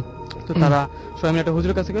 তো তারা সবাই মিলে একটা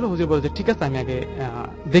হুজুরের কাছে গেল। হুজুর বলে যে ঠিক আছে, আমি আগে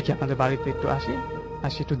দেখি আপনাদের বাড়িতে একটু আসি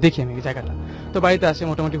একটু দেখি আমি জায়গাটা। তো বাড়িতে আসে,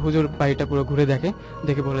 মোটামুটি হুজুর বাড়িটা পুরো ঘুরে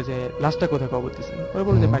দেখে বলে যে লাশটা কোথায় কবর দিয়েছেন। পরে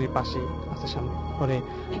বলে যে বাড়ির পাশেই আছে, সামনে। পরে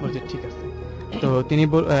বলে যে ঠিক আছে। তো তিনি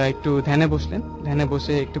একটু ধ্যানে বসলেন। ধ্যানে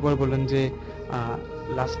বসে একটু পর বললেন যে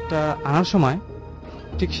লাশটা আনার সময়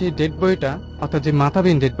ঠিক সেই ডেড বডিটা, অর্থাৎ যে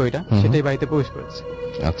মাথাবিহীন ডেড বডিটা, সেটাই বাড়িতে প্রবেশ করেছে।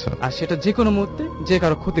 আচ্ছা। আর সেটা যে কোনো মুহূর্তে যে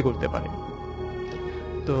কারো ক্ষতি করতে পারে।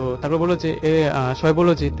 তো তারপর বললো যে সবাই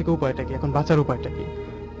বললো যে এর থেকে উপায়টা কি, এখন বাঁচার উপায়টা কি।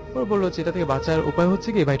 ওরা বললো যে এটা থেকে বাঁচার উপায় হচ্ছে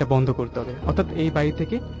কি, এই বাড়িটা বন্ধ করতে হবে, অর্থাৎ এই বাড়ি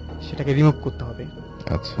থেকে সেটাকে রিমুভ করতে হবে।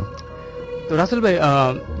 আচ্ছা। তো রাসেল ভাই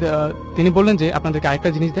তিনি বললেন যে আপনাদেরকে আরেকটা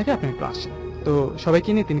জিনিস দেখে আপনি একটু আসেন। তো সবাইকে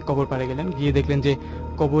নিয়ে তিনি কবর পাড়ে গেলেন। গিয়ে দেখলেন যে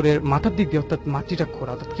কবরের মাথার দিক দিয়ে, অর্থাৎ মাটিটা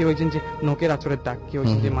খোঁড়া, অর্থাৎ কেউ একজন যে নখের আঁচড়ের দাগ, কেউ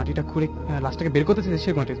যে মাটিটা খুঁড়ে লাশটাকে বের করতে চেয়েছে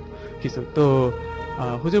সেরকম কিছু। তো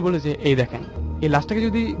হুজুর বলে যে এই দেখেন, এই লাশটাকে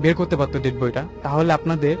যদি বের করতে পারতো ডেড বডিটা, তাহলে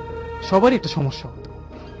আপনাদের সবারই একটা সমস্যা হতো।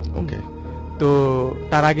 ওকে। তো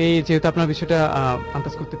তার আগে যেহেতু আপনার বিষয়টা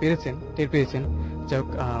আন্দাজ করতে পেরেছেন, টের পেয়েছেন, যাই হোক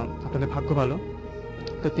আপনাদের ভাগ্য ভালো।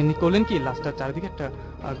 তো তিনি করলেন কি, লাস্টটার চারিদিকে একটা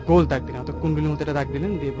গোল দাগ দিলেন, অর্থাৎ কুণ্ডলীর মতো একটা দাগ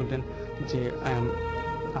দিলেন, দিয়ে বললেন যে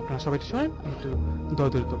আপনারা সবাই শোনেন, আমি একটু দোয়া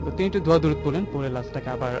দূরত করবো। তিনি একটু দোয়া দূরত করলেন, পরে লাশটাকে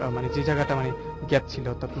আবার মানে যে জায়গাটা মানে গ্যাপ ছিল,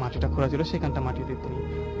 অর্থাৎ মাটিটা খোঁড়া ছিল, সেখানটা মাটি দিয়ে তিনি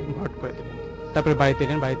ভর্ট করে দিলেন। তারপরে বাড়িতে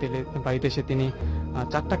এলেন। বাড়িতে এসে তিনি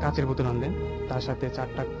 4টা কাচের বোতল আনলেন, তার সাথে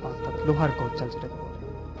 4টা লোহার কচ্ছাল যেটাকে বলে,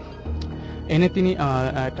 এনে তিনি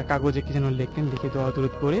একটা কাগজে কি যেন লিখলেন, লিখে দোয়া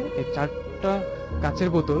দূরত করে এই 4টা কাচের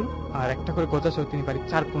বোতল আর একটা করে গজা সহ তিনি বাড়ির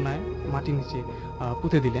 4 কোণায় মাটির নিচে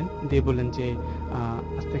পুঁতে দিলেন, দিয়ে বললেন যে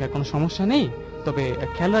আজ থেকে আর কোনো সমস্যা নেই, তবে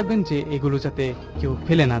খেয়াল রাখবেন যে এগুলো যাতে কেউ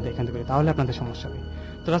ফেলে না দেয় এখান থেকে, তাহলে আপনাদের সমস্যা হবে।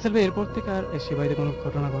 তো রাসেল ভাই এরপর থেকে আর সে বাড়িতে কোনো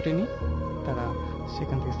ঘটনা ঘটেনি, তারা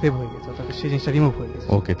সেখান থেকে সেভ হয়ে গেছে, অর্থাৎ সেই জিনিসটা রিমুভ হয়ে গেছে।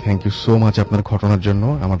 ওকে, থ্যাংক ইউ সো মাচ আপনার ঘটনার জন্য।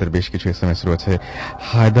 আমাদের বেশ কিছু এসএমএস রয়েছে।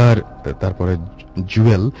 হায়দার, তারপরে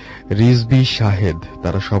জুয়েল, রিজবি, শাহেদ,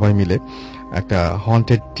 তারা সবাই মিলে একটা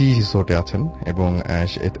হন্টেড টি রিসোর্টে আছেন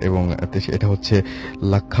এবং এটা হচ্ছে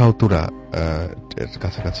লাখাউতুরা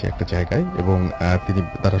কাছাকাছি একটা জায়গায়, এবং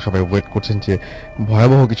তারা সবাই ওয়েট করছেন যে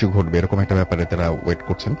ভয়াবহ কিছু ঘটবে এরকম একটা ব্যাপারে তারা ওয়েট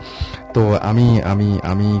করছেন। তো আমি আমি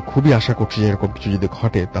আমি খুবই আশা করছি যে এরকম কিছু যদি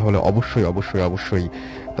ঘটে তাহলে অবশ্যই অবশ্যই অবশ্যই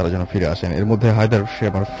তারা যেন ফিরে আসেন। এর মধ্যে হায়দার, সে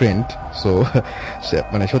আমার ফ্রেন্ড, সো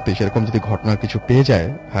মানে সত্যি সেরকম যদি ঘটনার কিছু পেয়ে যায়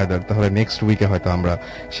হায়দার, তাহলে নেক্সট উইকে হয়তো আমরা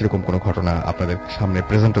সেরকম কোনো ঘটনা আপনাদের সামনে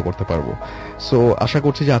প্রেজেন্টও করতে পারবো। সো আশা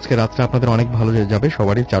করছি যে আজকে রাতটা আপনাদের অনেক ভালো যাবে,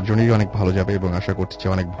 সবারই, চারজনেরই অনেক ভালো যাবে, এবং আশা করছি যে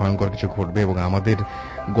অনেক ভয়ঙ্কর কিছু ঘটবে এবং আমাদের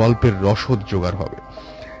গল্পের রসদ জোগাড় হবে।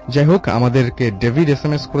 যাই হোক, আমাদেরকে ডেভিড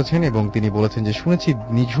এসএমএস করেছেন এবং তিনি বলেছেন যে শুনেছি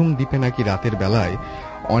নিঝুম দ্বীপে নাকি রাতের বেলায়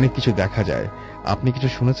অনেক কিছু দেখা যায়। আপনি কিছু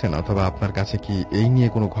শুনেছেন অথবা আপনার কাছে কি এই নিয়ে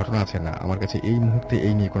কোনো ঘটনা আছে? না, আমার কাছে এই মুহূর্তে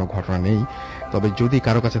এই নিয়ে কোনো ঘটনা নেই, তবে যদি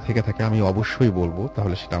কারো কাছে থেকে থাকে আমি অবশ্যই বলবো,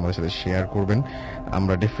 তাহলে সেটা আমাদের সাথে শেয়ার করবেন।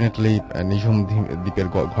 আমরা ডেফিনেটলি নিঝুম দ্বীপের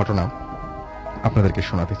ঘটনা আপনাদেরকে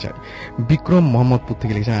শোনাতে চাই। বিক্রম মোহাম্মদপুর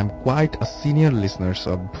থেকে লিখেছেন, I am quite a senior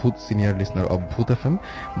listener of ভূত FM.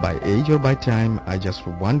 By age or by time I just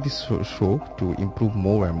want this show to improve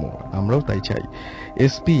more and more. আমরাও তাই চাই।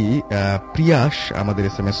 এসপি প্রিয়াস আমাদের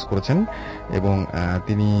এসএমএস করেছেন এবং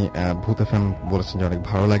তিনি ভূত এফএম বলেছেন যে অনেক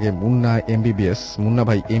ভালো লাগে। মুন্না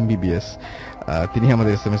ভাই এমবিবিএস, তিনি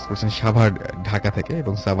আমাদের এসএমএস করেছেন সাভার, ঢাকা থেকে,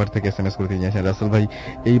 এবং সাভার থেকে এসএমএস করে তিনি জানিয়েছেন, রাসেল ভাই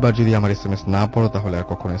এইবার যদি আমার এসএমএস না পড়ো তাহলে আর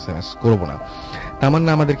কখনো এসএমএস করবো না।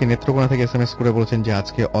 তামান্না আমাদেরকে নেত্রকোনা থেকে এসএমএস করে বলেছেন যে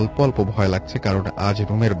আজকে অল্প অল্প ভয় লাগছে, কারণ আজ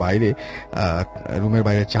রুমের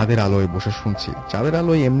বাইরে চাঁদের আলোয় বসে শুনছি। চাঁদের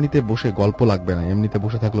আলোয় এমনিতে বসে গল্প লাগবে না, এমনিতে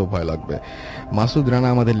বসে থাকলেও ভয় লাগবে। মাসুদ রানা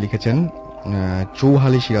আমাদের লিখেছেন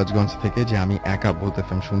চৌহালি, সিরাজগঞ্জ থেকে, যে আমি একা ভূত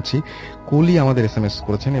এফএম শুনছি। কলি আমাদের এসএমএস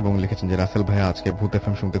করেছেন এবং লিখেছেন যে রাসেল ভাইয়া আজকে ভূত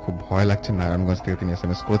এফএম শুনতে খুব ভয় লাগছে। নারায়ণগঞ্জ থেকে তিনি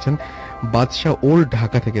এসএমএস করেছেন। বাদশাহ ওল্ড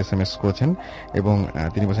ঢাকা থেকে এসএমএস করেছেন এবং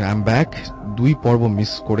তিনি বলেছেন আই এম ব্যাক, 2 পর্ব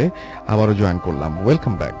মিস করে আবারও জয়েন করলাম,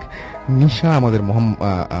 ওয়েলকাম ব্যাক। নিশা আমাদের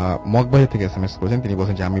মগবাজার থেকে এসএমএস করেছেন, তিনি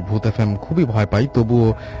বলেছেন যে আমি ভূত এফএম খুবই ভয় পাই, তবুও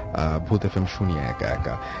ভূত এফএম শুনি একা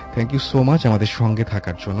একা। থ্যাংক ইউ সো মাচ আমাদের সঙ্গে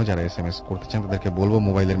থাকার জন্য। যারা এসএমএস করতে চান তাদেরকে বলবো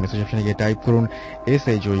মোবাইলের মেসেজ অপশনে গিয়ে টাইপ করুন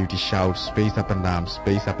SHOUT শাউট স্পেস আপনার নাম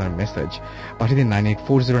স্পেস আপনার মেসেজ, পাঠিয়ে দিন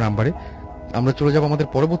 9840 নাম্বারে। আমরা চলে যাব আমাদের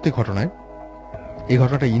পরবর্তী ঘটনায়। এই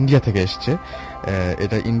ঘটনাটা ইন্ডিয়া থেকে এসছে,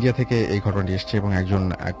 এই ঘটনাটি এসছে এবং একজন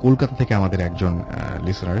কলকাতা থেকে আমাদের একজন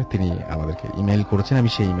লিসনার তিনি আমাদেরকে ইমেইল করেছেন। আমি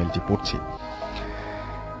সেই ইমেইলটি পড়ছি।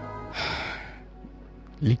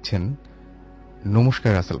 লিখছেন,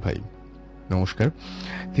 নমস্কার রাসেল ভাই। নমস্কার।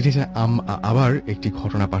 তিনি আবার একটি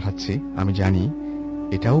ঘটনা পাঠাচ্ছি, আমি জানি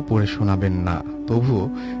এটাও পড়ে শোনাবেন না, তবুও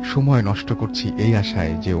সময় নষ্ট করছি এই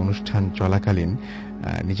আশায় যে অনুষ্ঠান চলাকালীন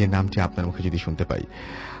নিজের নামটি আপনার মুখে যদি শুনতে পাই।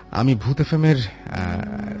 আমি ভূত এফএমের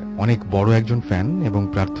অনেক বড় একজন ফ্যান এবং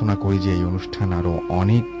প্রার্থনা করি যে এই অনুষ্ঠান আরো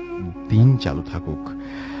অনেক দিন চালু থাকুক।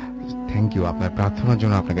 থ্যাংক ইউ, আপনার প্রার্থনার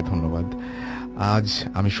জন্য আপনাকে ধন্যবাদ। আজ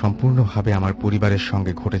আমি সম্পূর্ণভাবে আমার পরিবারের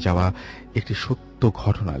সঙ্গে ঘটে যাওয়া একটি সত্য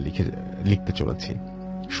ঘটনা লিখতে চলেছি।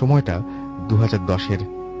 সময়টা 2010-এর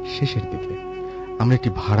শেষের দিকে। আমরা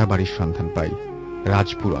একটি ভাড়া বাড়ির সন্ধান পাই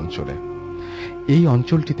রাজপুর অঞ্চলে। এই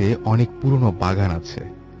অঞ্চলটিতে অনেক পুরনো বাগান আছে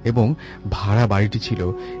এবং ভাড়া বাড়িটি ছিল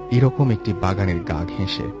এরকম একটি বাগানের গা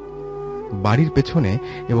ঘেঁষে। বাড়ির পেছনে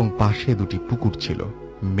এবং পাশে 2টি পুকুর ছিল।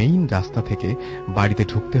 মেইন রাস্তা থেকে বাড়িতে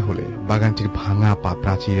ঢুকতে হলে বাগানটির ভাঙা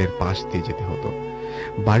প্রাচীরের পাশ দিয়ে যেতে হতো।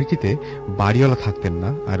 বাড়িটিতে বাড়িওয়ালা থাকতেন না,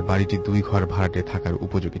 আর বাড়িটি 2 ঘর ভাড়াটে থাকার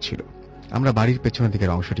উপযোগী ছিল। আমরা বাড়ির পেছনের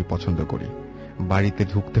দিকের অংশটি পছন্দ করি। বাড়িতে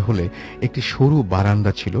ঢুকতে হলে একটি সরু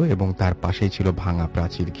বারান্দা ছিল এবং তার পাশেই ছিল ভাঙা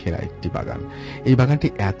প্রাচীর ঘেরা একটি বাগান। এই বাগানটি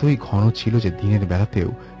এতই ঘন ছিল যে দিনের বেলাতেও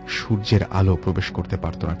সূর্যের আলো প্রবেশ করতে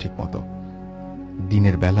পারত না ঠিক মতো।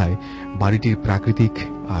 দিনের বেলায় বাড়িটির প্রাকৃতিক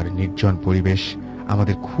আর নির্জন পরিবেশ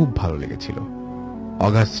আমাদের খুব ভালো লেগেছিল।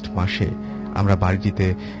 অগাস্ট মাসে আমরা বাড়িটিতে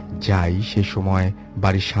যাই, সে সময়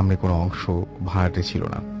বাড়ির সামনে কোনো অংশ ভাড়াটে ছিল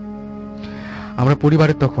না। আমাদের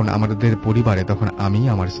পরিবারে তখন আমি,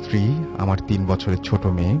 আমার স্ত্রী, আমার 3 বছরের ছোট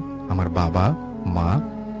মেয়ে, আমার বাবা, মা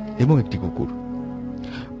এবং একটি কুকুর।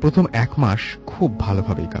 প্রথম 1 মাস খুব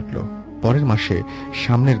ভালোভাবেই কাটলো। পরের মাসে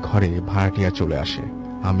সামনের ঘরে ভাড়াটিয়া চলে আসে।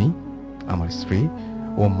 আমি, আমার স্ত্রী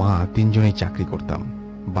ও মা 3 জনেই চাকরি করতাম।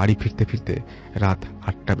 বাড়ি ফিরতে ফিরতে রাত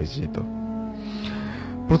 8টা বেজে যেত।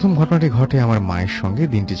 প্রথম ঘটনাটি ঘটে আমার মায়ের সঙ্গে।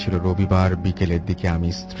 দিনটি ছিল রবিবার। বিকেলের দিকে আমি,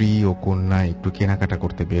 স্ত্রী ও কন্যা একটু কেনাকাটা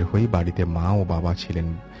করতে বের হই। বাড়িতে মা ও বাবা ছিলেন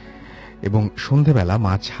এবং সন্ধেবেলা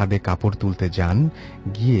মা ছাদে কাপড় তুলতে যান।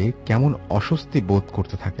 গিয়ে কেমন অস্বস্তি বোধ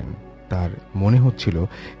করতে থাকেন। তার মনে হচ্ছিল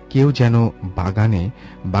কেউ যেন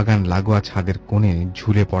বাগান লাগোয়া ছাদের কোণে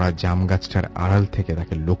ঝুলে পড়া জাম গাছটার আড়াল থেকে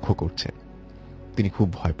তাকে লক্ষ্য করছে। তিনি খুব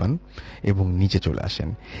ভয় পান এবং নিচে চলে আসেন।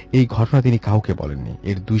 এই ঘটনা তিনি কাউকে বলেননি।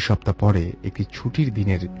 এর 2 সপ্তাহ পরে একটি ছুটির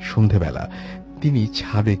দিনের সন্ধেবেলা তিনি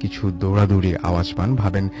ছাদে কিছু দৌড়াদৌড়ির আওয়াজ পান।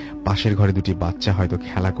 ভাবেন পাশের ঘরে দুটি বাচ্চা হয়তো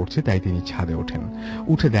খেলা করছে, তাই তিনি ছাদে ওঠেন।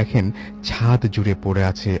 উঠে দেখেন ছাদ জুড়ে পড়ে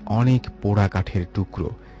আছে অনেক পোড়া কাঠের টুকরো,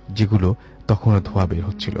 যেগুলো তখনও ধোঁয়া বের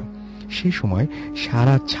হচ্ছিল। সেই সময়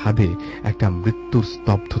সারা ছাদে একটা মৃত্যুর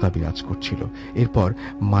স্তব্ধতা বিরাজ করছিল। এরপর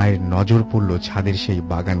মায়ের নজর পড়ল ছাদের সেই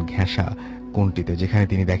বাগান ঘেঁষা কোণটিতে, যেখানে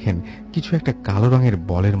তিনি দেখেন কিছু একটা কালো রঙের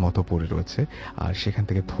বলের মতো পড়ে রয়েছে আর সেখান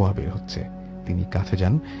থেকে ধোঁয়া বের হচ্ছে। তিনি কাছে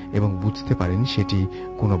যান এবং বুঝতে পারেন সেটি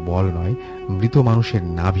কোনো বল নয়, মৃত মানুষের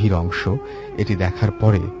নাভির অংশ। এটি দেখার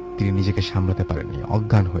পরে তিনি নিজেকে সামলাতে পারেননি,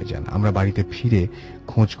 অজ্ঞান হয়ে যান। আমরা বাড়িতে ফিরে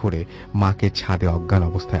খোঁজ করে মাকে ছাদে অজ্ঞান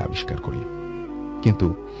অবস্থায় আবিষ্কার করি, কিন্তু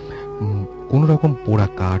কোন রকম পোড়া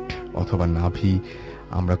কাঠ অথবা নাভি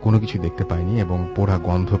আমরা কোনো কিছু দেখতে পাইনি এবং পোড়া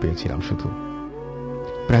গন্ধ পেয়েছিলাম শুধু।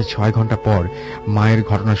 প্রায় 6 ঘন্টা পর মায়ের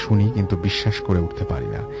ঘটনা শুনি, কিন্তু বিশ্বাস করে উঠতে পারি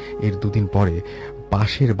না। এর 2 দিন পরে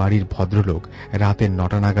পাশের বাড়ির ভদ্রলোক রাতে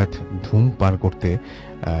 9টা নাগাদ ধূমপান করতে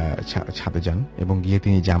ছাদে যান এবং গিয়ে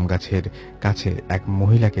তিনি জাম গাছের কাছে এক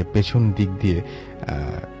মহিলাকে পেছন দিক দিয়ে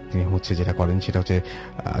তিনি যেটা করেন সেটা হচ্ছে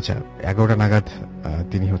 11টা নাগাদ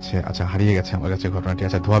তিনি হারিয়ে গেছে আমার কাছে ঘটনাটি।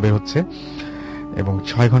 ধোঁয়া বের হচ্ছে এবং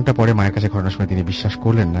 6 ঘন্টা পরে মায়ের কাছে ঘটনা শুনে তিনি বিশ্বাস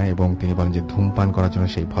করলেন না এবং তিনি বলেন যে ধূমপান করার জন্য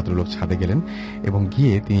সেই ভদ্রলোক ছাদে গেলেন এবং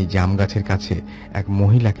গিয়ে তিনি জাম গাছের কাছে এক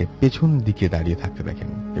মহিলাকে পেছন দিকে দাঁড়িয়ে থাকতে দেখেন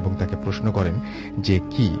এবং তাকে প্রশ্ন করেন যে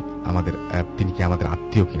তিনি কি আমাদের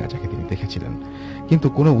আত্মীয় কিনা, যাকে তিনি দেখেছিলেন। কিন্তু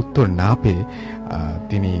কোনো উত্তর না পেয়ে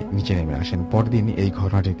তিনি নিচে নেমে আসেন। পরদিন এই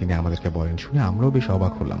ঘটনাটি তিনি আমাদেরকে বলেন, শুনে আমরাও বেশ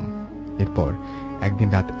অবাক হলাম। এরপর একদিন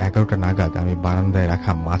রাত 11টা নাগাদ আমি বারান্দায়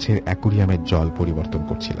রাখা মাছের অ্যাকুরিয়ামের জল পরিবর্তন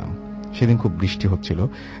করছিলাম। সেদিন খুব বৃষ্টি হচ্ছিল,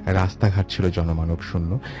 রাস্তাঘাট ছিল জনমানব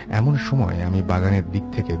শূন্য। এমন সময় আমি বাগানের দিক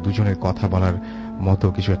থেকে দুজনের কথা বলার মতো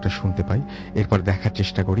কিছু একটা শুনতে পাই। এরপর দেখার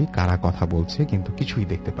চেষ্টা করি কারা কথা বলছে, কিন্তু কিছুই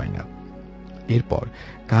দেখতে পাই না। এরপর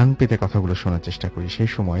কান পেতে কথাগুলো শোনার চেষ্টা করি। সেই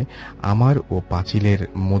সময় আমার ও পাঁচিলের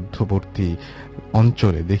মধ্যবর্তী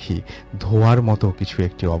অঞ্চলে দেখি ধোঁয়ার মতো কিছু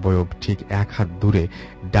একটি অবয়ব ঠিক 1 হাত দূরে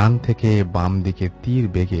ডান থেকে বাম দিকে তীর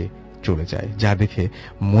বেগে চলে যায়, যা দেখে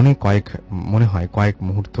মনে হয় কয়েক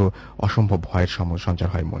মুহূর্ত অসম্ভব ভয়ের সঞ্চার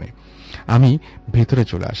হয় মনে। আমি ভেতরে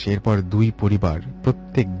চলে আসি। এরপর 2 পরিবার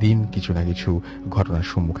প্রত্যেক দিন কিছু না কিছু ঘটনার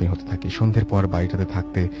সম্মুখীন হতে থাকে। সন্ধ্যের পর বাড়িটাতে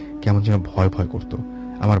থাকতে কেমন যেন ভয় করত।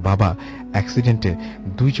 আমার বাবা অ্যাক্সিডেন্টে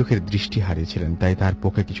 2 চোখের দৃষ্টি হারিয়েছিলেন, তাই তার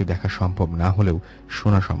পক্ষে কিছু দেখা সম্ভব না হলেও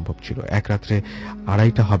শোনা সম্ভব ছিল। এক রাত্রে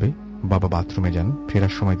 2:30 হবে বাবা বাথরুমে যান।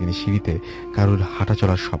 ফেরার সময় তিনি সিঁড়িতে কারুর হাঁটা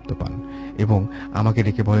চলার শব্দ পান এবং আমাকে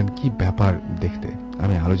ডেকে বলেন কি ব্যাপার দেখতে।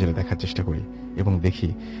 আমি আলো জ্বেলে দেখার চেষ্টা করি এবং দেখি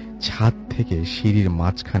ছাদ থেকে সিঁড়ির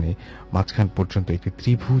মাঝখান পর্যন্ত একটি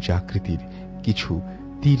ত্রিভুজ আকৃতির কিছু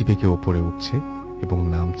তীর বেগে ওপরে উঠছে এবং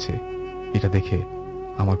নামছে। এটা দেখে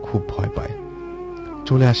আমার খুব ভয় পায়।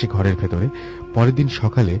 চলে আসি ঘরের ভেতরে। পরের দিন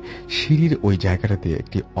সকালে সিঁড়ির ওই জায়গাটাতে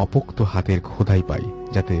একটি অপোক্ত হাতের খোদাই পাই,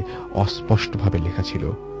 যাতে অস্পষ্টভাবে লেখা ছিল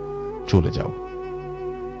চলে যাও।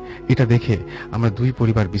 এটা দেখে আমরা 2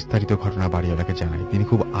 পরিবার বিস্তারিত ঘটনা বাড়িওয়ালাকে জানাই। তিনি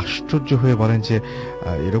খুব আশ্চর্য হয়ে বলেন যে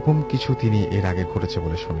এরকম কিছু তিনি এর আগে ঘটেছে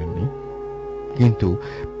বলে শোনেননি, কিন্তু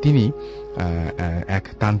তিনি এক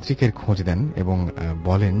তান্ত্রিকের খোঁজ দেন এবং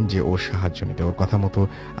বলেন যে ওর সাহায্য নিতে। ওর কথা মতো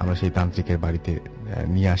আমরা সেই তান্ত্রিকের বাড়িতে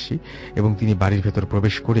নিয়ে আসি এবং তিনি বাড়ির ভেতর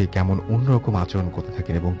প্রবেশ করে কেমন অন্যরকম আচরণ করতে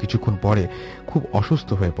থাকেন এবং কিছুক্ষণ পরে খুব অসুস্থ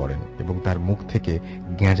হয়ে পড়েন এবং তার মুখ থেকে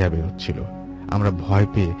গেঁজা বের হচ্ছিল। আমরা ভয়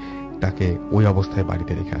পেয়ে তাকে ওই অবস্থায়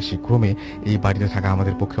বাড়িতে রেখে আসি। ক্রমে এই বাড়িতে থাকা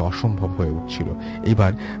আমাদের পক্ষে অসম্ভব হয়ে উঠছিল।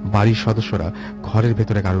 এইবার বাড়ির সদস্যরা ঘরের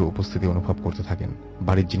ভেতরে কারোর উপস্থিতি অনুভব করতে থাকেন।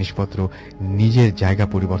 বাড়ির জিনিসপত্র নিজের জায়গা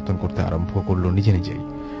পরিবর্তন করতে আরম্ভ করলো নিজেই।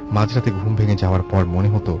 মাঝরাতে ঘুম ভেঙে যাওয়ার পর মনে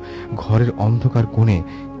হতো ঘরের অন্ধকার কোণে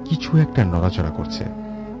কিছু একটা নড়াচড়া করছে।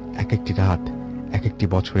 এক একটি রাত এক একটি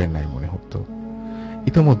বছরের ন্যায় মনে হতো।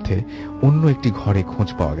 ইতোমধ্যে অন্য একটি ঘরে খোঁজ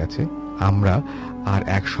পাওয়া গেছে। আমরা আর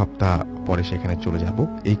 1 সপ্তাহ পরে সেখানে চলে যাব।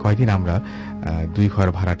 এই কয়দিন আমরা 2 ঘর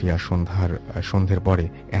ভাড়াটিয়া সন্ধ্যের পরে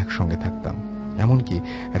একসঙ্গে থাকতাম। এমনকি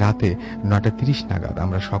রাতে 9:30 নাগাদ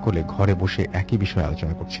আমরা সকলে ঘরে বসে একই বিষয়ে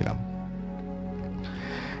আলোচনা করছিলাম।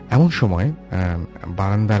 এমন সময়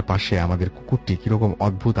বারান্দার পাশে আমাদের কুকুরটি কিরকম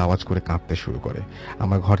অদ্ভুত আওয়াজ করে কাঁদতে শুরু করে।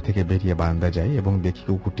 আমরা ঘর থেকে বেরিয়ে বারান্দা যাই এবং দেখি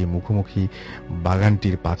কুকুরটি মুখোমুখি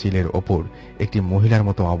বাগানটির পাঁচিলের ওপর একটি মহিলার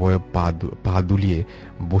মতো অবয়ব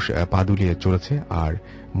পা দুলিয়ে চলেছে, আর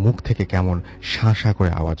মুখ থেকে কেমন শাঁ শাঁ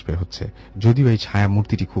করে আওয়াজ বের হচ্ছে। যদিও এই ছায়া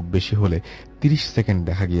মূর্তিটি খুব বেশি হলে 30 সেকেন্ড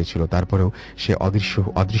দেখা গিয়েছিল, তারপরেও সে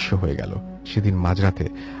অদৃশ্য হয়ে গেল। সেদিন মাঝরাতে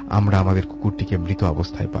আমরা আমাদের কুকুরটিকে মৃত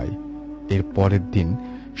অবস্থায় পাই। এর পরের দিন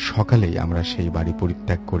সকালেই আমরা সেই বাড়ি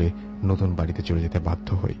পরিত্যাগ করে নতুন বাড়িতে চলে যেতে বাধ্য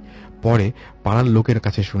হই। পরে পাড়ার লোকের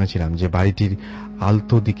কাছে শুনেছিলাম যে বাড়িটির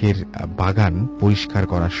আলতো দিকের বাগান পরিষ্কার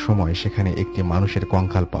করার সময় সেখানে একটি মানুষের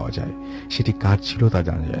কঙ্কাল পাওয়া যায়। সেটি কার ছিল তা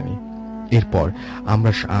জানা যায়নি। এরপর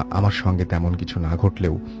আমার সঙ্গে তেমন কিছু না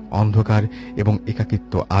ঘটলেও অন্ধকার এবং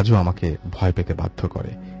একাকিত্ব আজও আমাকে ভয় পেতে বাধ্য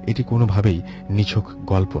করে। এটি কোনোভাবেই নিছক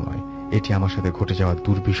গল্প নয়, এটি আমার সাথে ঘটে যাওয়া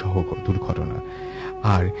দুর্বিষহ দুর্ঘটনা।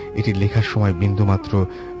 আর এটি লেখার সময় বিন্দুমাত্র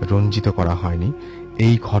রঞ্জিত করা হয়নি।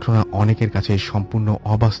 এই ঘটনা অনেকের কাছে সম্পূর্ণ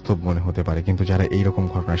অবাস্তব মনে হতে পারে, কিন্তু যারা এই রকম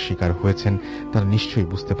ঘটনার শিকার হয়েছেন তারা নিশ্চয়ই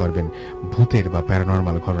বুঝতে পারবেন ভূতের বা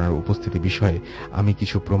প্যারানর্মাল ঘটনার উপস্থিতি বিষয়ে আমি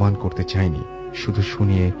কিছু প্রমাণ করতে চাইনি, শুধু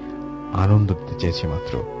শুনিয়ে আনন্দ দিতে চেয়েছি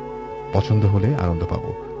মাত্র। পছন্দ হলে আনন্দ পাবো।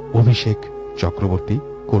 অভিষেক চক্রবর্তী,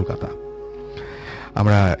 কলকাতা।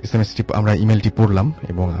 আমরা ইমেলটি পড়লাম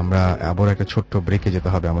এবং আমরা আবার একটা ছোট্ট ব্রেকে যেতে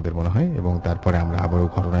হবে আমাদের মনে হয়, এবং তারপরে আমরা আবারও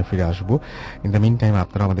ঘটনায় ফিরে আসবো। ইন দ্য মিন টাইম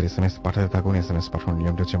আপনারা আমাদের SMS পাঠাতে থাকুন। SMS পাঠানোর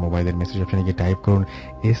নিয়মটা হচ্ছে মোবাইলের মেসেজ অপশনে গিয়ে টাইপ করুন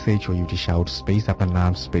SHOUT শাউট স্পেস আপনার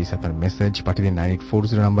নাম স্পেস আপনার মেসেজ পাঠিয়ে দিন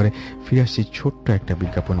 9840 নম্বরে। ফিরে আসছি ছোট্ট একটা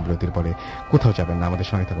বিজ্ঞাপন বিরতির পরে। কোথাও যাবেন না, আমাদের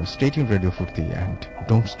সঙ্গে থাকুন। স্টে টিউনড রেডিও ফুর্তি এন্ড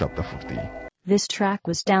ডোন্ট স্টপ দ্য ফুর্তি। This track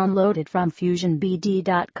was downloaded from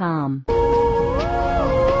FusionBD.com.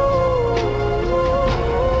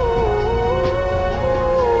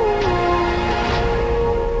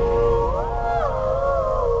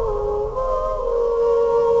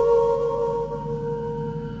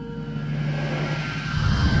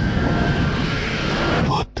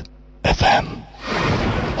 FM,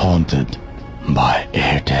 haunted by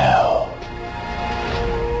Airtel.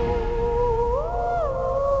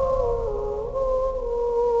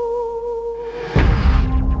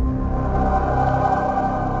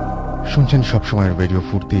 শুনছেন সবসময়ের রেডিও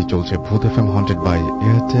ফুর্তি, চলছে ভূত FM হন্টেড বাই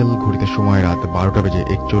এয়ারটেল। ঘড়িতে সময় রাত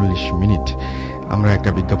 12:41। আমরা একটা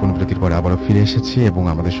বিজ্ঞাপন বিরতির পরে আবারও ফিরে এসেছি এবং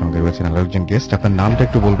আমাদের সঙ্গে রয়েছেন আরো একজন গেস্ট। আপনার নামটা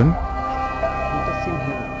একটু বলবেন?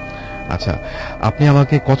 আচ্ছা, আপনি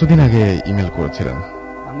আমাকে কতদিন আগে ইমেল করেছিলেন?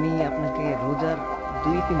 আমি আপনাকে রোজার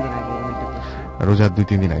 2-3 দিন আগে ইমেলটা করেছি। রোজার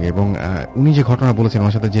 2-3 দিন আগে। এবং উনি যে ঘটনা বলেছেন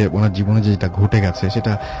ওনার সাথে, যে ওনার জীবনে যেটা ঘটে গেছে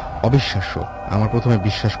সেটা অবিশ্বাস্য। আমার প্রথমে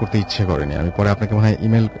বিশ্বাস করতে ইচ্ছে করেনি। আমি পরে আপনাকে মনে হয়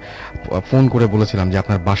ফোন করে বলেছিলাম যে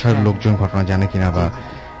আপনার বাসার লোকজন ঘটনা জানে কিনা বা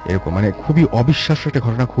এরকম, মানে খুবই অবিশ্বাস্য একটা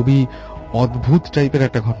ঘটনা, খুবই অদ্ভুত টাইপের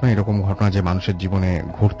একটা ঘটনা। এরকম ঘটনা যে মানুষের জীবনে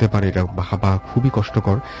ঘটতে পারে এটা ভাবা খুবই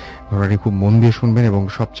কষ্টকর। ঘটনাটি খুব মন দিয়ে শুনবেন। এবং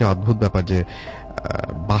সবচেয়ে অদ্ভুত ব্যাপার যে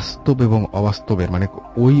বাস্তব এবং অবাস্তবের, মানে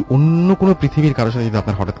ওই অন্য কোনো পৃথিবীর কারোর সাথে যদি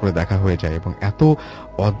আপনার হঠাৎ করে দেখা হয়ে যায় এবং এত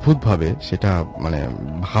অদ্ভুত ভাবে, সেটা মানে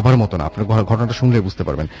ভাবার মতো না। আপনার ঘটনাটা শুনলে বুঝতে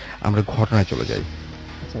পারবেন। আমরা ঘটনায় চলে যাই।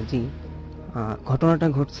 আচ্ছা জি, ঘটনাটা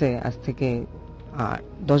ঘটছে আজ থেকে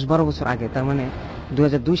 10-12 বছর আগে, তার মানে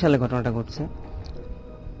 2002 সালে ঘটনাটা ঘটছে।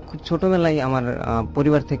 খুব ছোটবেলায় আমার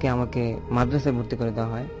পরিবার থেকে আমাকে মাদ্রাসায় ভর্তি করে দেওয়া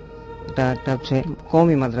হয়। এটা একটা হচ্ছে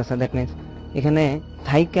কওমি মাদ্রাসা, দ্যাট মিনস এখানে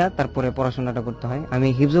থাইকা তারপরে পড়াশোনাটা করতে হয়। আমি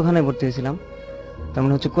হিফজোখানায় ভর্তি হয়েছিলাম, তার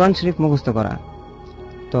মানে হচ্ছে কোরআন শরীফ মুখস্থ করা।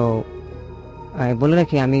 তো বলে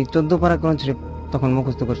রাখি, আমি 14 পারা কোরআন শরীফ তখন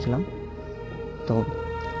মুখস্থ করছিলাম। তো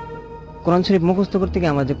কোরআন শরীফ মুখস্থ করতে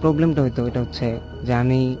গিয়ে আমার যে প্রবলেমটা হইতো এটা হচ্ছে যে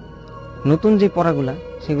আমি নতুন যে পড়াগুলা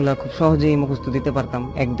সেগুলা খুব সহজেই মুখস্থ দিতে পারতাম,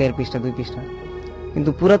 1-1.5 পৃষ্ঠা 2 পৃষ্ঠা, কিন্তু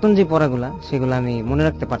পুরাতন যে পড়াগুলা সেগুলো আমি মনে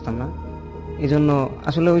রাখতে পারতাম না। এজন্য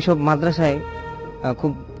আসলে ওইসব মাদ্রাসায়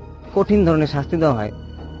খুব কঠিন ধরনের শাস্তি দেওয়া হয়,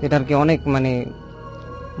 যেটা আর কি অনেক মানে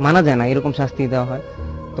মানা যায় না, এরকম শাস্তি দেওয়া হয়।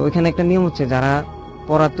 তো ওইখানে একটা নিয়ম হচ্ছে, যারা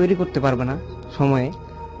পড়া তৈরি করতে পারবে না সময়ে,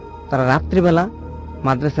 তারা রাত্রিবেলা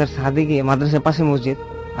মাদ্রাসার ছাদে গিয়ে, মাদ্রাসার পাশে মসজিদ,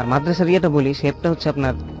 আর মাদ্রাসার ইয়েটা বলি, শেপটা হচ্ছে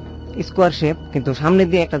আপনার স্কোয়ার শেপ, কিন্তু সামনে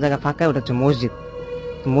দিয়ে একটা জায়গা ফাঁকা, ওটা হচ্ছে মসজিদ।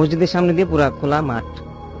 তো মসজিদের সামনে দিয়ে পুরা খোলা মাঠ।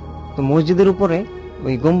 তো মসজিদের উপরে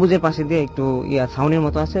ওই গম্বুজের পাশে দিয়ে একটু ছাউনির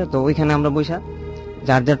মতো আছে, তো ওইখানে আমরা বৈশা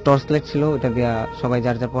যার যার টর্চ লাইট ছিল ওইটা দিয়া সবাই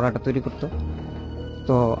যার যার পড়াটা তৈরি করতো।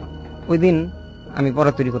 তো ওই দিন আমি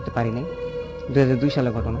পড়া তৈরি করতে পারিনি, 2002 সালে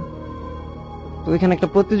ঘটনা। তো ওইখানে একটা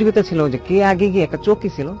প্রতিযোগিতা ছিল যে কে আগে গিয়ে, একটা চৌকি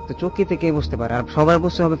ছিল, তো চৌকিতে কে বসতে পারে, আর সবার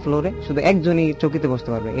বসতে হবে ফ্লোরে, শুধু একজনই চৌকিতে বসতে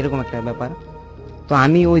পারবে, এরকম একটা ব্যাপার। তো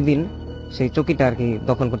আমি ওই দিন সেই চৌকিটা আর কি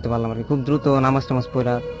দখল করতে পারলাম আর কি। খুব দ্রুত নামাজ টামাজ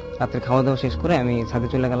পড়া, রাত্রে খাওয়া দাওয়া শেষ করে আমি ছাদে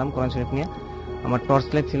চলে গেলাম কোরআন শরীফ নিয়ে। আমার টর্চ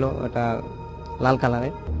লাইট ছিল, ওটা লাল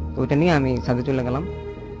কালারের, তো ওইটা নিয়ে আমি ছাদে চলে গেলাম।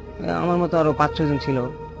 আমার মতো আরো 5-6 জন ছিল।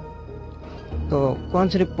 তো কোরআন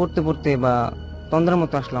শরীফ পড়তে পড়তে বা তন্দ্রার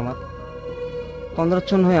মতো আসলো আমার।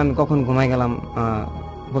 তন্দ্রাচ্ছন্ন হয়ে আমি কখন ঘুমাই গেলাম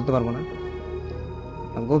বলতে পারবো না।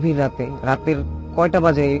 গভীর রাতের কয়টা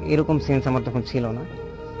বাজে এরকম সেন্স আমার তখন ছিল না।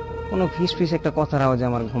 কোনো ফিস ফিস একটা কথার আওয়াজে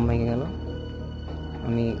আমার ঘুম ভেঙে গেল।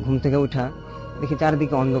 আমি ঘুম থেকে উঠা দেখি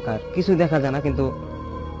চারদিকে অন্ধকার, কিছু দেখা যায় না, কিন্তু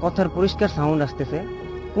কথার পরিষ্কার সাউন্ড আসতেছে।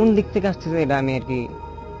 কোন দিক থেকে আসতেছে এটা আমি আর কি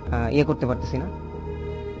ইয়ে করতে পারতেছি না।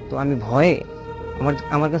 তো আমি ভয়ে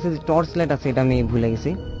আমার কাছে যে টর্চ লাইট আছে এটা আমি ভুলে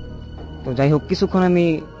গেছি। তো যাই হোক, কিছুক্ষণ আমি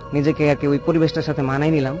নিজেকে আর কি ওই পরিবেশটার সাথে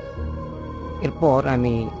মানাই নিলাম। এরপর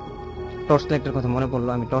আমি টর্চ লাইটের কথা মনে পড়লো,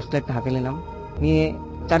 আমি টর্চ লাইটটা হাতে নিলাম, নিয়ে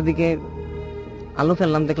চারদিকে আলো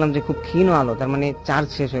ফেললাম। দেখলাম যে খুব ক্ষীণ আলো, তার মানে চার্জ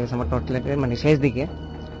শেষ হয়ে গেছে আমার টর্চ লাইটের, মানে শেষ দিকে।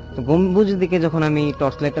 তো গম্বুজের দিকে যখন আমি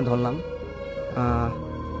টর্চ লাইটটা ধরলাম,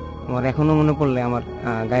 আমার এখনো মনে পড়লে আমার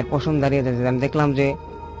গায়ের পশম দাঁড়িয়ে যাচ্ছে। আমি দেখলাম যে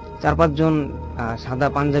 4-5 জন সাদা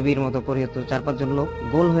পাঞ্জাবির মতো পরিহিত 4-5 জন লোক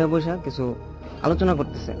গোল হয়ে বসে কিছু আলোচনা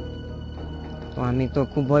করতেছে। তো আমি তো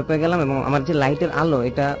খুব ভয় পেয়ে গেলাম, এবং আমার যে লাইটের আলো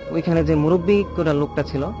এটা ওইখানে যে মুরব্বী করে লোকটা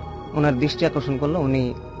ছিল ওনার দৃষ্টি আকর্ষণ করলো। উনি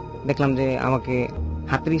দেখলাম যে আমাকে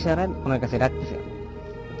হাতের ইশারায় ওনার কাছে ডাকতেছে।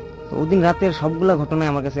 তো ওদিন রাতের সবগুলা ঘটনায়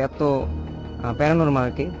আমার কাছে এত প্যারানরমাল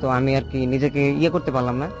আর কি। তো আমি আর কি নিজেকে ইয়ে করতে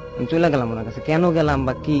পারলাম না, আমি চলে গেলাম ওনার কাছে। কেন গেলাম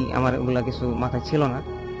বা কি, আমার ওগুলা কিছু মাথায় ছিল না।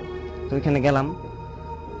 তো ওইখানে গেলাম,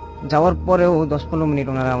 যাওয়ার পরেও 10-15 মিনিট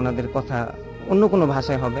ওনারা ওনাদের কথা অন্য কোনো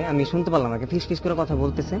ভাষায় হবে আমি শুনতে পারলাম না, ফিস ফিস করে কথা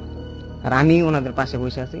বলতেছে, আর আমি ওনাদের পাশে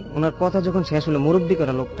বসে আছি। ওনার কথা যখন শেষ হলো, মুরব্বী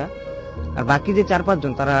করা লোকটা আর বাকি যে 4-5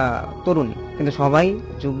 জন তারা তরুণী, কিন্তু সবাই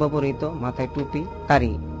জুব্বা পরিহিত, মাথায় টুপি,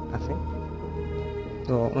 কারি আছে।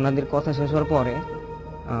 তো ওনাদের কথা শেষ হওয়ার পরে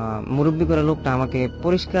মুরব্বী করে লোকটা আমাকে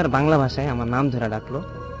পরিষ্কার বাংলা ভাষায় আমার নাম ধরে ডাকলো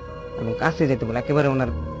এবং কাছে যেতে বলে, একেবারে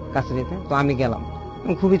ওনার কাছে যেতে। তো আমি গেলাম,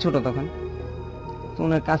 খুবই ছোট তখন। তো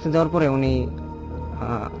ওনার কাছে যাওয়ার পরে উনি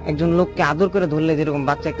একজন লোককে আদর করে ধরলে যেরকম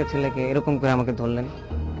বাচ্চা একটা ছেলেকে, এরকম করে আমাকে ধরলেন।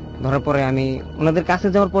 ধরার পরে আমি ওনাদের কাছে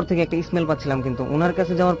যাওয়ার পর থেকে একটা স্মেল পাচ্ছিলাম, কিন্তু ওনার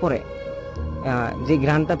কাছে যাওয়ার পরে যে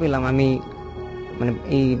ঘ্রাণটা পেলাম আমি, মানে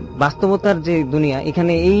এই বাস্তবতার যে দুনিয়া,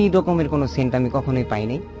 এখানে এই রকমের কোনো সেন্ট আমি কখনোই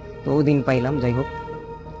পাইনি। তো ওই দিন পাইলাম। যাই হোক,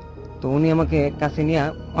 তো উনি আমাকে কাছে নিয়ে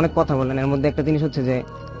অনেক কথা বললেন। এর মধ্যে একটা জিনিস হচ্ছে যে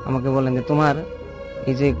আমাকে বললেন যে তোমার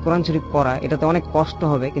এই যে কোরআন শরীফ পড়া, এটাতে অনেক কষ্ট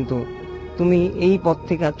হবে, কিন্তু তুমি এই পথ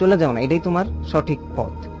থেকে চলে যাও না, এটাই তোমার সঠিক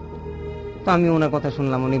পথ। তো আমি ওনার কথা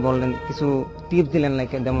শুনলাম। উনি বললেন, কিছু টিপস দিলেন,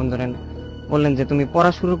 লাইক যেমন ধরেন বললেন যে তুমি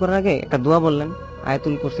পড়া শুরু করার আগে একটা দোয়া বললেন,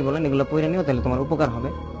 আয়াতুল কুরসি বললেন, এগুলো পড়ে নিও, তাহলে তোমার উপকার হবে।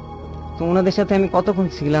 তো ওনাদের সাথে আমি কতক্ষণ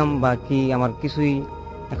ছিলাম বা কি আমার কিছুই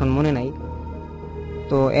এখন মনে নাই।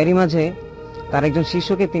 তো এরই মাঝে তার একজন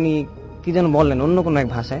শিষ্যকে তিনি কি যেন বললেন অন্য কোনো এক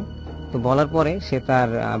ভাষায়। তো বলার পরে সে তার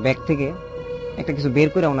ব্যাগ থেকে একটা কিছু বের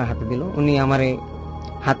করে ওনার হাতে দিল। উনি আমার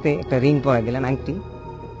হাতে একটা রিং পরাই দিলেন, আংটি।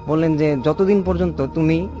 বললেন যে যতদিন পর্যন্ত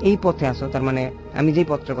তুমি এই পথে আসো, তার মানে আমি যেই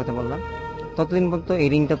পথটার কথা বললাম, ততদিন পর্যন্ত এই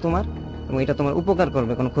রিংটা তোমার এবং এটা তোমার উপকার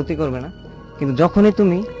করবে, কোনো ক্ষতি করবে না। কিন্তু যখনই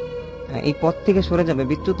তুমি এই পথ থেকে সরে যাবে,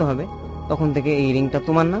 বিচ্যুত হবে, তখন থেকে এই রিংটা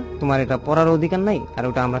তোমার না, তোমার এটা পরার অধিকার নাই, আর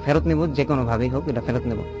ওটা আমরা ফেরত নেব, যে কোনো ভাবেই হোক এটা ফেরত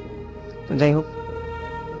নেব। তো যাই হোক,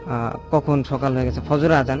 কখন সকাল হয়ে গেছে,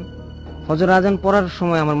 ফজর আজান পড়ার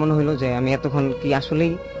সময় আমার মনে হলো যে আমি এতক্ষণ কি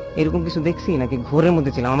আসলেই এরকম কিছু দেখছি নাকি ঘোরের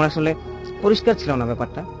মধ্যে ছিলাম। আমার আসলে পরিষ্কার ছিল না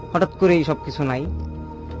ব্যাপারটা, হঠাৎ করেই সবকিছু নাই।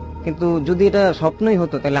 কিন্তু যদি এটা স্বপ্নই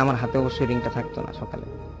হতো তাহলে আমার হাতে অবশ্যই রিংটা থাকতো না সকালে।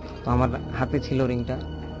 তো আমার হাতে ছিল রিংটা।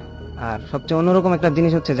 আর সবচেয়ে অন্যরকম একটা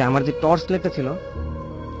জিনিস হচ্ছে যে আমার যে টর্চ লাইটটা ছিল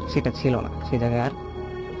সেটা ছিল না সেই জায়গায় আর।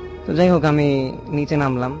 তো যাই হোক, আমি নিচে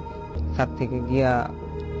নামলাম, ছাদ থেকে গিয়া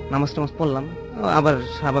নামাজ টামাজ পড়লাম, আবার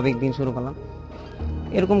স্বাভাবিক দিন শুরু করলাম।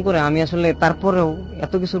 এরকম করে আমি আসলে তারপরেও,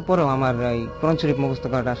 এত কিছুর পরেও আমার এই কোরআন শরীফ মুখস্থ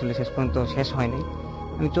করাটা আসলে শেষ পর্যন্ত শেষ হয়নি।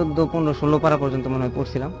 আমি 14, 15, 16 পারা পর্যন্ত মনে হয়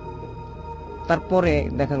পড়ছিলাম। তারপরে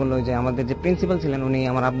দেখা গেল যে আমাদের যে প্রিন্সিপাল ছিলেন উনি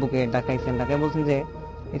আমার আব্বুকে ডাকাইছেন, ডাকাই বলছেন যে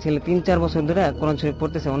এই ছেলে 3-4 বছর ধরে কোরআন শরীফ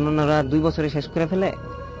পড়তেছে, অন্যরা 2 বছরে শেষ করে ফেলে,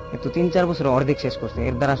 কিন্তু 3-4 বছরে অর্ধেক শেষ করছে,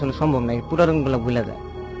 এর দ্বারা আসলে সম্ভব নয়, পুরো রঙগুলো ভুলে যায়।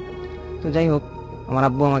 তো যাই হোক, আমার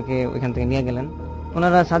আব্বু আমাকে ওইখান থেকে নিয়ে গেলেন।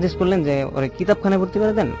 ওনারা সাজেস্ট করলেন যে ওরে কিতাবখানায় ভর্তি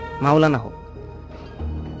করে দেন, মাওলানা হোক।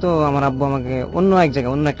 তো আমার আব্বু আমাকে অন্য এক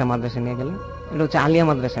জায়গায়, অন্য একটা মাদ্রাসা নিয়ে গেলেন, এটা হচ্ছে আলিয়া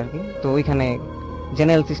মাদ্রাসা আর কি। তো ওইখানে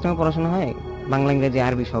জেনারেল সিস্টেমে পড়াশোনা হয়, বাংলা, ইংরেজি,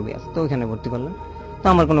 আরবি সবই আছে। তো ওইখানে ভর্তি করলেন। তো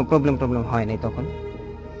আমার কোনো প্রবলেম হয় নাই তখন।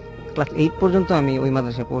 ক্লাস 8 পর্যন্ত আমি ওই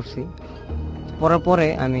মাদ্রাসায় পড়ছি। পড়ার পরে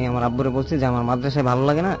আমি আমার আব্বুরে বলছি যে আমার মাদ্রাসায় ভালো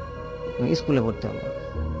লাগে না, আমি স্কুলে ভর্তি হবো।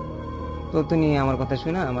 তো তিনি আমার কথা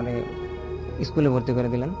শুনে আমার স্কুলে ভর্তি করে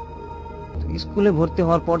দিলেন। স্কুলে ভর্তি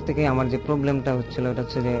হওয়ার পর থেকে আমার যে প্রবলেমটা হচ্ছিল এটা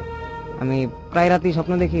হচ্ছে যে আমি প্রায় রাতেই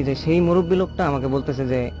স্বপ্ন দেখি যে সেই মুরব্বী লোকটা আমাকে বলতেছে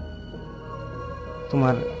যে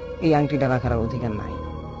তোমার এই আংটিটা রাখার অধিকার নাই,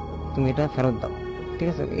 তুমি এটা ফেরত দাও। ঠিক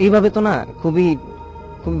আছে, এইভাবে তো না, খুবই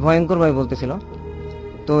খুবই ভয়ঙ্কর ভাবে বলতেছিল।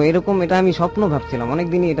 তো এরকম এটা আমি স্বপ্ন ভাবছিলাম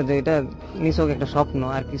অনেকদিনই, এটা যে এটা নিছক একটা স্বপ্ন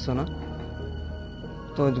আর কিছু না।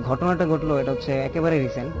 তো ঘটনাটা ঘটলো, এটা হচ্ছে একেবারে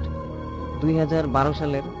রিসেন্ট 2012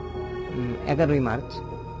 সালের 11ই মার্চ।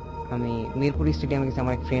 আমি মিরপুর স্টেডিয়ামে গেছি,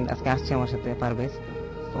 আমার এক ফ্রেন্ড আজকে আসছে আমার সাথে, পারভেজ।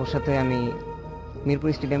 তো ওর সাথে আমি মিরপুর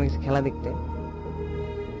স্টেডিয়ামে গেছি খেলা দেখতে।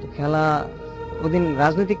 তো খেলা ওদিন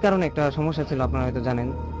রাজনৈতিক কারণে একটা সমস্যা ছিল, আপনারা হয়তো জানেন,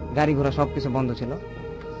 গাড়ি ঘোড়া সবকিছু বন্ধ ছিল।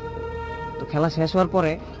 তো খেলা শেষ হওয়ার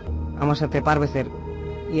পরে আমার সাথে পারভেজের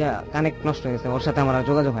কানেক্ট নষ্ট হয়ে গেছে, ওর সাথে আমার আর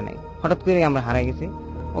যোগাযোগ হয় নাই। হঠাৎ করে আমরা হারাই গেছি,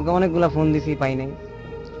 ওকে অনেকগুলা ফোন দিছি, পাই নাই।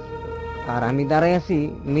 আর আমি দাঁড়াই আছি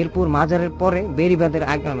মিরপুর মাজারের পরে বেরিবাদের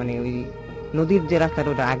আগে, মানে ওই নদীর যে রাস্তাটা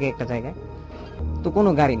ওটা আগে একটা জায়গায়। তো কোনো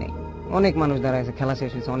গাড়ি নাই, অনেক মানুষ দাঁড়ায় আছে, খেলা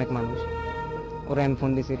শেষ হয়েছে, অনেক মানুষ। ওরা আমি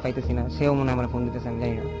ফোন দিছি, পাইতেছি না, সেও মনে হয় আমার ফোন দিতেছে, আমি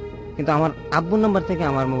জানি না। কিন্তু আমার আব্বুর নাম্বার থেকে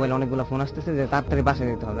আমার মোবাইলে অনেকগুলো ফোন আসতেছে যে তাড়াতাড়ি বাসায়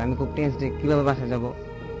যেতে হবে। আমি খুব টেন্স যে কিভাবে বাসায় যাব।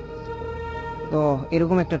 তো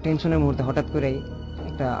এরকম একটা টেনশনের মুহূর্তে হঠাৎ করেই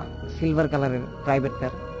একটা সিলভার কালারের প্রাইভেট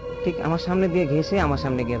কার ঠিক আমার সামনে দিয়ে ঘেসে আমার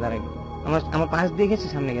সামনে গিয়ে দাঁড়াইলো, আমার পাশ দিয়ে ঘেসে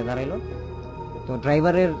সামনে গিয়ে দাঁড়াইলো। তো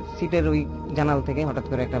ড্রাইভারের সিটের ওই জানাল থেকে হঠাৎ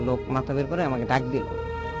করে একটা লোক মাথা বের করে আমাকে ডাক দিল।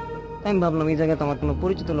 তাই আমি ভাবলাম এই জায়গায় তো আমার কোনো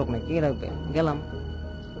পরিচিত লোক নাই, কে রাখবে। গেলাম,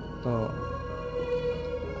 তো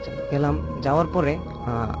গেলাম, যাওয়ার পরে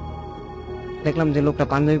দেখলাম যে লোকটা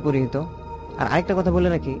পাঞ্জাবি পরিহিত। আর আরেকটা কথা বলে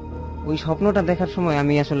রাখি, ওই স্বপ্নটা দেখার সময়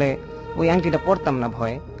আমি আসলে ওই আংটিটা পরতাম না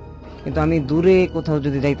ভয়ে, কিন্তু আমি দূরে কোথাও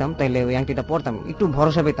যদি যাইতাম তাইলে ওই আংটিটা পরতাম, একটু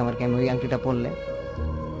ভরসা পেতাম আর কি। আমি ওই আংটিটা পরলে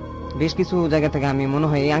বেশ কিছু জায়গা থেকে আমি মনে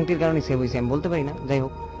হয় এই আংটির কারণে সেভ হয়েছি, আমি বলতে পারি না, যাই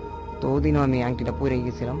হোক। তো ওদিনও আমি আংটিটা পরে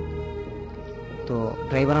গেছিলাম। তো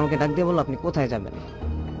ড্রাইভার আমাকে ডাক দিয়ে বললো আপনি কোথায় যাবেন।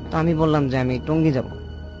 তো আমি বললাম যে আমি টঙ্গী যাব।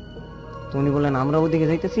 তো উনি বললেন আমরা ওদিকে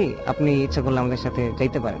যাইতেছি, আপনি ইচ্ছা করলে আমাদের সাথে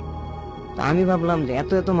যাইতে পারেন। তো আমি ভাবলাম যে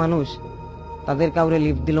এত এত মানুষ, তাদের কাউরে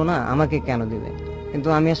লিফট দিল না, আমাকে কেন দিবে। কিন্তু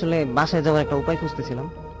আমি আসলে বাসায় যাওয়ার একটা উপায় খুঁজতেছিলাম।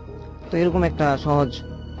 তো এরকম একটা সহজ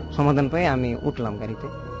সমাধান পেয়ে আমি উঠলাম গাড়িতে।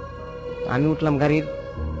 আমি উঠলাম গাড়ির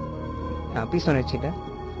পিছনের সিটে।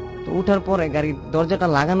 তো উঠার পরে গাড়ির দরজাটা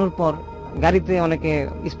লাগানোর পর গাড়িতে অনেকে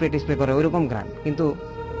স্প্রে করে ওইরকম ঘ্রাণ, কিন্তু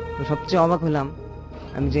সবচেয়ে অবাক হইলাম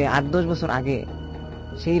আমি যে 8-10 বছর আগে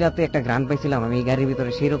সেই রাতে একটা ঘ্রাণ পাইছিলাম আমি এই গাড়ির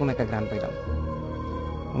ভিতরে, সেই রকম একটা ঘ্রাণ পাইলাম।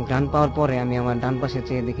 ঘ্রাণ পাওয়ার পরে আমি আমার ডান পাশে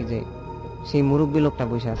চেয়ে দেখি যে সেই মুরব্বী লোকটা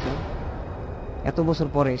বসে আছে। এত বছর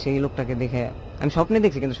পরে সেই লোকটাকে দেখে, আমি স্বপ্নে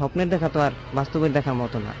দেখছি কিন্তু স্বপ্নের দেখা তো আর বাস্তবের দেখার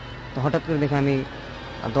মতো না। তো হঠাৎ করে দেখে আমি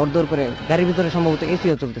দরদর করে, গাড়ির ভিতরে সম্ভবত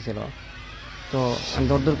এসিও চলতেছিল, তো আমি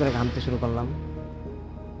দরদর করে ঘামতে শুরু করলাম।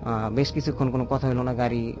 বেশ কিছুক্ষণ কোনো কথা হলো না।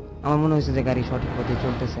 গাড়ি, আমার মনে হয়েছে যে গাড়ি সঠিক পথে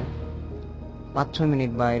চলতেছে। 5-6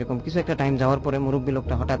 মিনিট বা এরকম কিছু একটা টাইম যাওয়ার পরে মুরব্বী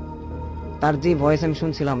লোকটা হঠাৎ, তার যে ভয়েস আমি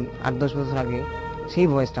শুনছিলাম 8-10 বছর আগে, সেই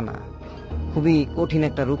ভয়েসটা না, খুবই কঠিন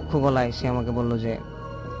একটা রুক্ষ গলায় সে আমাকে বলল যে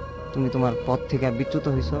তুমি তোমার পথ থেকে বিচ্যুত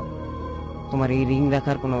হয়েছ, তোমার এই রিং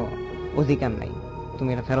রাখার কোনো অধিকার নাই, তুমি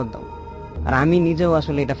এটা ফেরত দাও। আর আমি নিজেও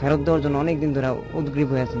আসলে এটা ফেরত দেওয়ার জন্য অনেকদিন ধরে উদ্গ্রীব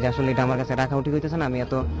হয়ে আছি যে আসলে এটা আমার কাছে রাখা উঠিক হইতেছে না, আমি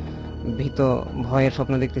এত ভীত ভয়ের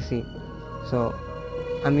স্বপ্ন দেখতেছি। সো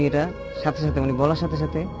আমি এটা সাথে সাথে, উনি বলার সাথে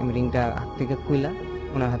সাথে আমি রিংটা হাত থেকে খুইলা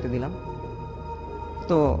ওনার হাতে দিলাম।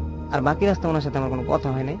 তো আর বাকি রাস্তা ওনার সাথে আমার কোনো কথা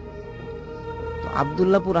হয় নাই। তো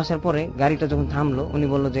আবদুল্লাপুর আসার পরে গাড়িটা যখন থামলো, উনি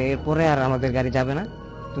বললো যে এরপরে আর আমাদের গাড়ি যাবে না,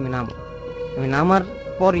 তুমি নামো। আমি নামার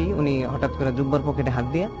পরই উনি হঠাৎ করে জুব্বার পকেটে হাত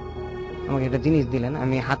দিয়ে আমাকে একটা জিনিস দিলেন।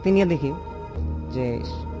 আমি হাতে নিয়ে দেখি যে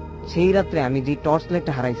সেই রাত্রে আমি যে টর্চ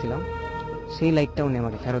লাইটটা হারাইছিলাম সেই লাইটটা উনি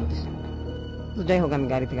আমাকে ফেরত দিছে। তো যাই হোক, আমি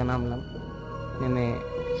গাড়ি থেকে নামলাম, নেমে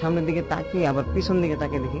সামনের দিকে তাকিয়ে আবার পিছন দিকে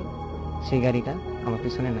তাকিয়ে দেখি সেই গাড়িটা আমার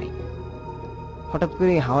পিছনে নাই। হঠাৎ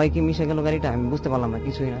করে হাওয়ায় কি মিশে গেল গাড়িটা, আমি বুঝতে পারলাম না,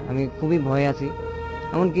 কিছুই না। আমি খুবই ভয়ে আছি।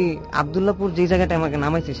 এমনকি আবদুল্লাপুর যে জায়গাটা আমাকে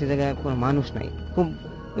নামাইছে সে জায়গায় কোনো মানুষ নাই, খুব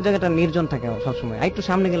ওই জায়গাটা নির্জন থাকে সবসময়, একটু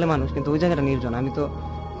সামনে গেলে মানুষ, কিন্তু ওই জায়গাটা নির্জন। আমি তো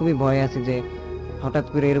খুবই ভয়ে আছি যে হঠাৎ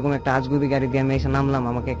করে এরকম একটা আজগুবি গাড়ি দিয়ে আমি এসে নামলাম,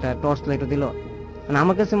 আমাকে একটা টর্চ লাইটও দিল। মানে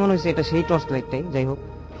আমার কাছে মনে হয়েছে এটা সেই টর্চ লাইটটাই। যাই হোক,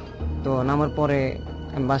 তো নামার পরে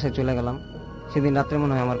আমি বাসায় চলে গেলাম। সেদিন রাত্রে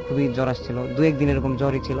মনে হয় আমার খুবই জ্বর আসছিল, 2-1 দিন এরকম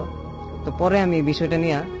জ্বরই ছিল। তো পরে আমি এই বিষয়টা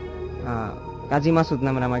নিয়ে কাজী মাসুদ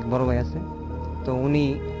নামের আমার এক বড় ভাই আছে, তো উনি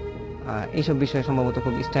এইসব বিষয়ে সম্ভবত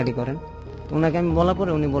খুব স্টাডি করেন। তো ওনাকে আমি বলার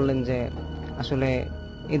পরে উনি বললেন যে আসলে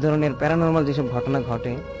এই ধরনের প্যারানর্মাল যেসব ঘটনা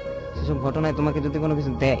ঘটে, সেসব ঘটনায় তোমাকে যদি কোনো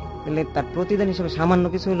কিছু দেয় তাহলে তার প্রতিদান হিসেবে সামান্য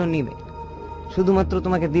কিছু হলেও নিবে, শুধুমাত্র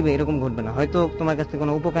তোমাকে দিবে এরকম ঘটবে না। হয়তো তোমার কাছ থেকে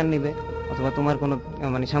কোনো উপকার নিবে অথবা তোমার কোনো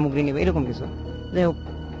মানে সামগ্রী নিবে, এরকম কিছু। যাই হোক,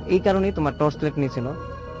 এই কারণেই তোমার টর্চ লাইট নিয়েছিল।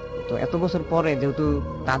 তো এত বছর পরে যেহেতু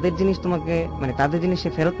তাদের জিনিস তোমাকে, মানে তাদের জিনিস সে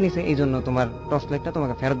ফেরত নিছে, এই জন্য তোমার টর্চ লাইটটা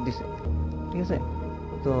তোমাকে ফেরত দিছে, ঠিক আছে।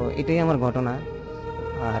 তো এটাই আমার ঘটনা।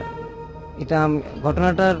 আর এটা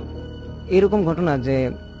ঘটনাটার এরকম ঘটনা যে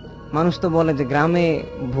মানুষ তো বলে যে গ্রামে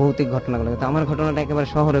ভৌতিক ঘটনাগুলো, তো আমার ঘটনাটা একেবারে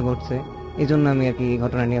শহরে ঘটছে, এই জন্য আমি আর কি এই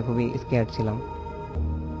ঘটনা নিয়ে খুবই স্কেয়ার্ড ছিলাম।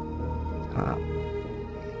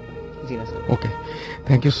 জি Rasel. Okay,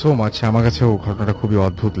 thank you so much. আমার কাছেও ঘটনাটা খুবই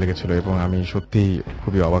অদ্ভুত লেগেছিল এবং আমি সত্যিই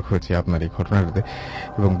খুবই অবাক হয়েছি আপনার এই ঘটনাটাতে,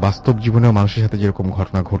 এবং বাস্তব জীবনেও মানুষের সাথে যেরকম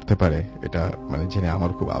ঘটনা ঘটতে পারে এটা মানে জেনে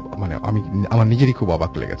আমার খুব আমি আমার নিজেরই খুব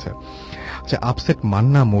অবাক লেগেছে। আচ্ছা, আপসেট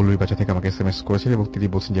মান্না মৌলভীবাজার থেকে আমাকে এসএমএস করেছেন এবং তিনি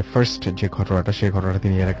বলছেন যে ফার্স্ট যে ঘটনাটা, সেই ঘটনাটা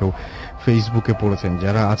তিনি এর আগেও ফেসবুকে পড়েছেন।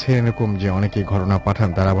 যারা আছেন এরকম যে অনেকে ঘটনা পাঠান,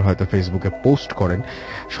 তারা আবার হয়তো ফেসবুকে পোস্ট করেন।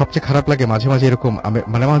 সবচেয়ে খারাপ লাগে মাঝে মাঝে এরকম,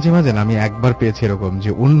 মাঝে মাঝে না, আমি একবার পেয়েছি এরকম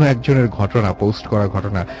যে অন্য একজনের ঘটনা, পোস্ট করা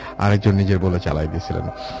ঘটনা আরেকজন নিজের বলে চালাই দিয়েছিলেন।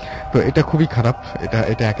 তো এটা খুবই খারাপ,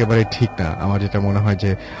 এটা একেবারে ঠিক না। আমার যেটা মনে হয়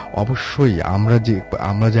যে অবশ্যই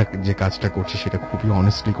আমরা যে কাজটা করছি সেটা খুবই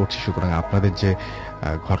অনেস্টলি করছি, সুতরাং আপনাদের যে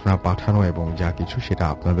ঘটনা পাঠানো এবং যা কিছু সেটা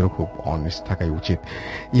আপনাদেরও খুব অনেস্ট থাকাই উচিত।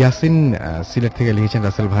 ইয়াসিন সিলেট থেকে লিখেছেন,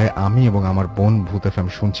 রাসেল ভাই আমি এবং আমার বোন ভূত এফএম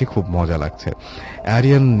শুনছি, খুব মজা লাগছে।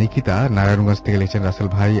 আরিয়ান নিকিতা নারায়ণগঞ্জ থেকে লিখেছেন, রাসেল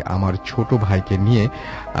ভাই আমার ছোট ভাইকে নিয়ে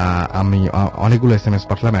আমি অনেকগুলো এসএমএস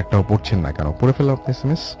পাঠালাম, একটাও পড়ছেন না কেন? পড়ে ফেললাম আপনি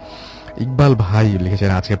এসএমএস। ইকবাল ভাই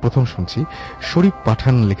লিখেছেন, আজকে প্রথম শুনছি। শরীফ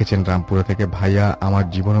পাঠান লিখেছেন রামপুরা থেকে, ভাইয়া আমার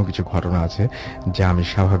জীবনেও কিছু ঘটনা আছে যা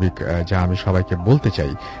আমি সবাইকে বলতে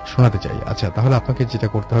চাই, শোনাতে চাই। আচ্ছা, তাহলে আপনাকে যেটা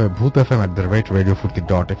করতে হবে,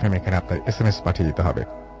 bhootfm@radiofurti.fm এখানে আপনার এসএমএস পাঠিয়ে দিতে হবে।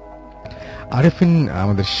 আরেফিন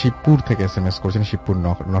আমাদের শিবপুর থেকে এসএমএস করেছেন, শিবপুর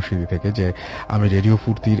নরসিংদী থেকে, যে আমি রেডিও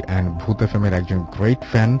ফুর্তির অ্যান্ড ভূত এফএম এর একজন great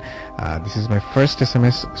fan. This is my first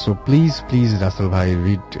SMS, so please Rasel ভাই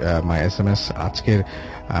রিড মাই এসএমএস। আজকের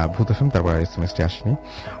ভূত এফএম, তারপর এসএমএসটি আসেনি।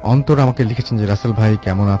 অন্তর আমাকে লিখেছেন যে, রাসেল ভাই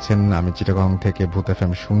কেমন আছেন? আমি চিটাগং থেকে ভূত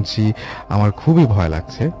এফএম শুনছি, আমার খুবই ভয়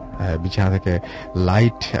লাগছে। বিছানা থেকে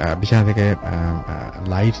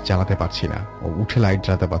লাইট জ্বালাতে পারছি না, উঠে লাইট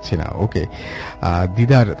জ্বালাতে পারছি না। ওকে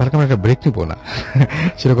দিদার, তার কারণে একটা ব্রেক নিব না,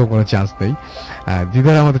 সেরকম কোনো চান্স নেই।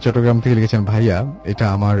 দিদার আমাদের চট্টগ্রাম থেকে লিখেছেন, ভাইয়া এটা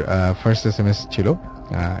আমার ফার্স্ট এসএমএস ছিল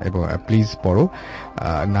এবং প্লিজ পড়ো,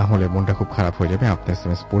 না হলে মনটা খুব খারাপ হয়ে যাবে। আপনার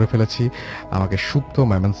এসএমএস পড়ে ফেলেছি। আমাকে সুপ্ত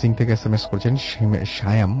ময়মনসিং থেকে এসএমএস করেছেন,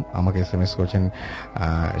 সায়াম আমাকে এসএমএস করেছেন,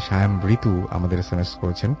 সায়াম ঋতু আমাদের এসএমএস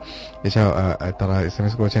করেছেন। এছাড়াও তারা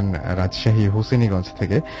এসএমএস করেছেন রাজশাহী হোসেনীগঞ্জ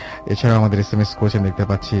থেকে। এছাড়াও আমাদের এসএমএস করেছেন দেখতে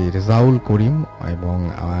পাচ্ছি রেজাউল করিম, এবং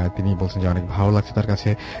তিনি বলছেন যে অনেক ভালো লাগছে তার কাছে।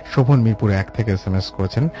 শোভন মিরপুর 1 থেকে এসএমএস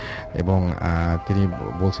করেছেন এবং তিনি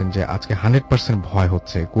বলছেন যে আজকে 100% ভয়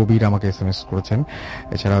হচ্ছে। কবির আমাকে এসএমএস করেছেন।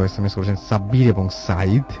 এছাড়াও এসএমএস করেছেন সাব্বির এবং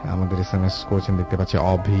সাইদ আমাদের এসএমএস করেছেন দেখতে পাচ্ছি।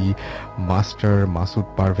 অভি মাস্টার মাসুদ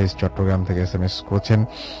পারভেজ চট্টগ্রাম থেকে এসএমএস করেছেন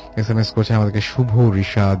আমাদেরকে শুভ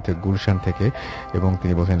রিশাদ গুলশান থেকে, এবং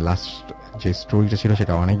তিনি বলছেন লাস্ট যে স্টোরিটা ছিল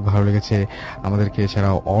সেটা অনেক ভালো লেগেছে আমাদেরকে।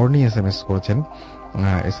 এছাড়াও অর্নি এসএমএস করেছেন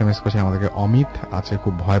আমাদেরকে। অমিত আছে,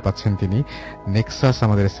 খুব ভয় পাচ্ছেন তিনি। নেক্সাস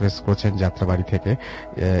আমাদের এসএমএস করেছেন যাত্রাবাড়ি থেকে।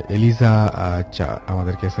 এলিজা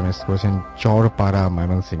আমাদেরকে এসএমএস করেছেন চরপাড়া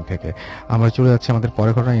ময়মনসিং থেকে। আমরা চলে যাচ্ছি আমাদের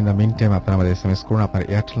পরের ঘটনা। ইন দ্য মিন টাইম আপনারা আমাদের এসএমএস করুন, আপনার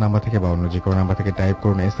এয়ারটেল নাম্বার থেকে বা অন্য যে কোনো নাম্বার থেকে টাইপ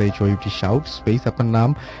করুন SHOUT শাউট স্পেস আপনার নাম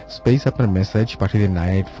স্পেস আপনার মেসেজ পাঠিয়ে দিন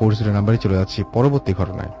 9840 নাম্বারে। চলে যাচ্ছি পরবর্তী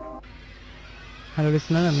ঘটনায়। হ্যালো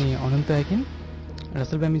লিসনার, আমি অনন্ত আকিন।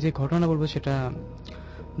 রাসেল ভাই, আমি যে ঘটনা বলবো সেটা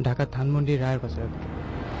ঢাকা ধানমন্ডি রায়ের বাজারে।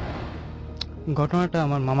 ঘটনাটা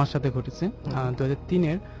আমার মামার সাথে ঘটেছে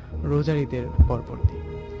 2003-এর রোজার ঈদের পরপর।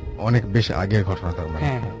 অনেক বেশ আগের ঘটনা তার মানে?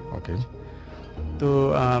 হ্যাঁ। ওকে। তো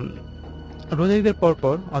রোজার ঈদের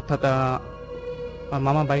পরপর, অর্থাৎ আমার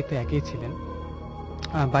মামা বাড়িতে একাই ছিলেন।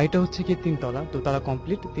 বাড়িটা হচ্ছে কি 3 তলা, দোতলা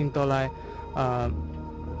কমপ্লিট। 3 তলায়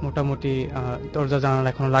মোটামুটি দরজা জানালা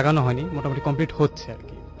এখনো লাগানো হয়নি, মোটামুটি কমপ্লিট হচ্ছে আর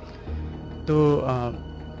কি। তো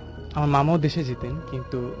আমার মামাও দেশে যেতেন,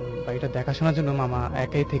 কিন্তু বাড়িটা দেখাশোনার জন্য মামা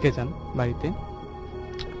একাই থেকে যান বাড়িতে।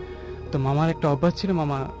 তো মামার একটা অভ্যাস ছিল,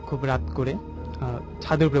 মামা খুব রাত করে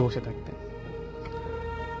ছাদের উপরে বসে থাকতেন।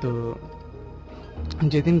 তো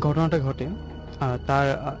যেদিন ঘটনাটা ঘটে তার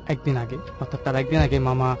একদিন আগে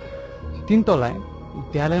মামা 3 তলায়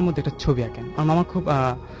দেয়ালের মধ্যে একটা ছবি আঁকেন। আর মামা খুব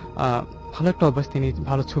ভালো একটা অভ্যাস, তিনি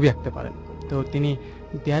ভালো ছবি আঁকতে পারেন। তো তিনি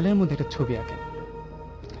দেয়ালের মধ্যে একটা ছবি আঁকেন।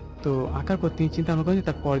 তো আঁকার পর তিনি চিন্তা ভাবনা করেন যে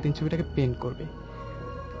তার পরের দিন ছবিটাকে পেন্ট করবে।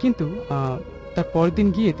 কিন্তু তার পরের দিন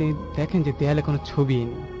গিয়ে তিনি দেখেন যে দেয়ালে কোনো ছবি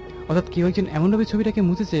নেই, অর্থাৎ কেউ একজন এমনভাবে ছবিটাকে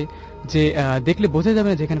মুছেছে যে দেখলে বোঝা যাবে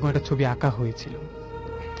না যে এখানে কোনো একটা ছবি আঁকা হয়েছিল।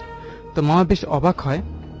 তো মামা বেশ অবাক হয়।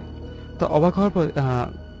 তো অবাক হওয়ার পর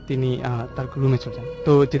তিনি তার রুমে চলে যান।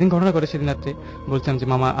 তো যেদিন ঘটনা ঘটে সেদিন রাত্রে বলছিলাম যে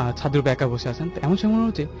মামা ছাদের উপরে একা বসে আছেন। তো এমন সময় মনে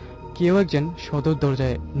হচ্ছে কেউ একজন সদর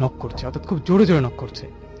দরজায় নক করছে, অর্থাৎ খুব জোরে জোরে নক করছে।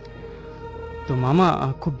 তো মামা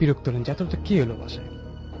খুব বিরক্ত হলেন যে এত কে এলো বাসায়।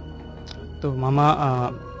 তো মামা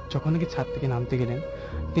যখন নাকি ছাদ থেকে নামতে গেলেন,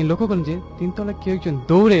 তিনি লক্ষ্য করলেন যে তিনতলা কেউ একজন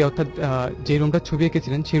দৌড়ে, অর্থাৎ যে রুমটা ছবি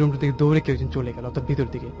এঁকেছিলেন সেই রুমটা থেকে দৌড়ে কেউ একজন চলে গেল, অর্থাৎ ভিতর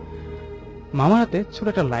দিকে। মামার হাতে ছোট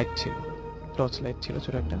একটা লাইট ছিল, টর্চ লাইট ছিল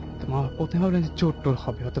ছোট একটা। তো মামা প্রথমে ভাবলেন যে চোর টোর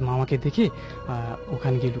হবে, অর্থাৎ মামাকে দেখে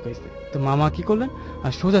ওখানে গিয়ে লুকাইছে। তো মামা কি করলেন,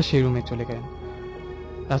 সোজা সেই রুমে চলে গেলেন।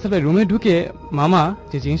 রাসেল ভাই রুমে ঢুকে মামা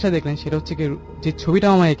যে জিনিসটা দেখলেন সেটা হচ্ছে কি, যে ছবিটা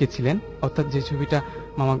মামা এঁকেছিলেন, অর্থাৎ যে ছবিটা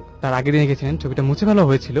মামা তার আগের দিন এঁকেছিলেন, ছবিটা মুছে ফেলা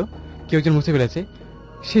হয়েছিল, কেউ একজন মুছে ফেলেছে,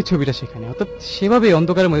 সেই ছবিটা সেখানে, অর্থাৎ সেভাবে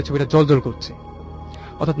অন্ধকারের মধ্যে ছবিটা জ্বলজ্বল করছে।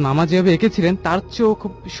 অর্থাৎ মামা যেভাবে এঁকেছিলেন তার চেয়েও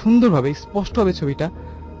খুব সুন্দরভাবে স্পষ্টভাবে ছবিটা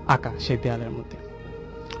আঁকা সেই দেয়ালের মধ্যে।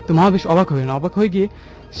 তো মামা বেশ অবাক হলেন, অবাক হয়ে গিয়ে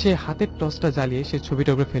সে হাতের টর্চটা জ্বালিয়ে সে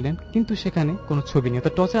ছবিটার উপরে ফেলেন, কিন্তু সেখানে কোনো ছবি নেই,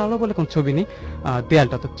 অর্থাৎ টর্চের আলো বলে কোনো ছবি নেই।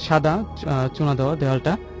 দেয়ালটা অর্থাৎ সাদা চুনা দেওয়া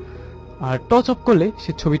দেয়ালটা, আর টর্চ অফ করলে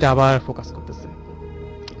সে ছবিটা আবার ফোকাস করতেছে।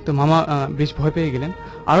 তো মামা বেশ ভয় পেয়ে গেলেন।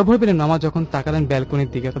 আরো ভয় পেলেন মামা যখন তাকালেন ব্যালকনির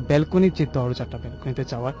দিকে, অর্থাৎ ব্যালকনির যে দরজাটা, ব্যালকনিতে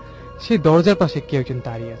যাওয়ার সেই দরজার পাশে কেউ একজন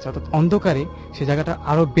দাঁড়িয়ে আছে, অর্থাৎ অন্ধকারে সে জায়গাটা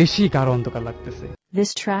আরো বেশি গাঢ় অন্ধকার লাগতেছে।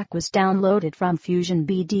 This track was downloaded from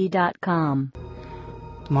FusionBD.com.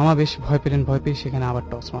 মামা বেশ ভয় পেলেন, ভয় পেয়ে সেখানে আবার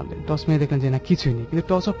টর্চ মারলেন, টর্চ মেরে দেখলেন যে না কিছুই নেই, কিন্তু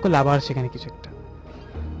টর্চ অফ করলে আবার সেখানে কিছু একটা।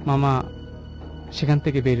 মামা সেখান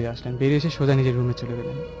থেকে বেরিয়ে আসলেন, বেরিয়ে এসে সোজা নিজের রুমে চলে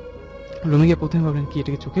গেলেন। রুমে গিয়ে প্রথমে ভাবলেন কি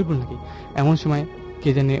এটা কি চোখের ভুল নাকি। এমন সময় কে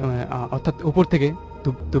জানি অর্থাৎ উপর থেকে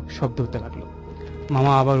ধুপ ধুপ শব্দ হতে লাগলো।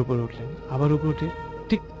 মামা আবার উপরে উঠলেন, আবার উপরে উঠে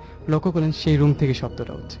ঠিক লক্ষ্য করলেন সেই রুম থেকে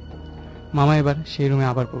শব্দটা হচ্ছে। মামা এবার সেই রুমে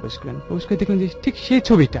আবার প্রবেশ করলেন, প্রবেশ করে দেখলেন যে ঠিক সেই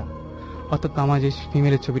ছবিটা, অর্থাৎ মামা যে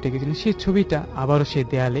ফিমেলের ছবিটা গেছিলেন সেই ছবিটা আবারও সেই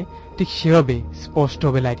দেয়ালে ঠিক সেভাবে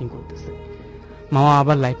স্পষ্টভাবে লাইটিং করতেছে। মামা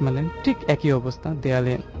আবার লাইট মারলেন, ঠিক একই অবস্থা,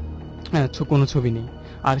 দেয়ালে কোনো ছবি নেই।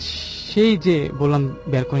 আর সেই যে বললাম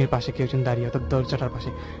ব্যালকনির পাশে কেউ একজন দাঁড়িয়ে, অর্থাৎ দরজাটার পাশে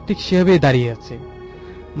ঠিক সেভাবে দাঁড়িয়ে আছে।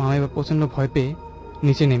 মামা এবার প্রচন্ড ভয় পেয়ে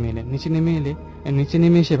নিচে নেমে এলেন। নিচে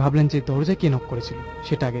নেমে এসে ভাবলেন যে দরজা কে নক করেছিল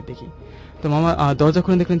সেটা আগে দেখি। তো মামা দরজা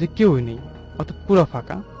খুলে দেখলেন যে কেউই নেই, অর্থাৎ পুরো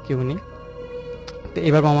ফাঁকা, কেউ নেই। তো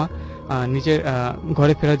এবার মামা নিজের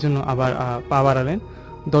ঘরে ফেরার জন্য আবার পা বাড়ালেন।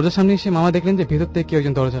 দরজার সামনে এসে মামা দেখলেন যে ভেতর থেকে কেউ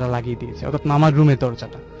একজন দরজাটা লাগিয়ে দিয়েছে, অর্থাৎ মামার রুমের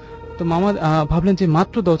দরজাটা। তো মামা ভাবলেন যে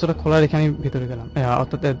মাত্র দরজাটা খোলা রেখে আমি ভেতরে গেলাম,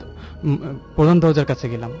 অর্থাৎ প্রধান দরজার কাছে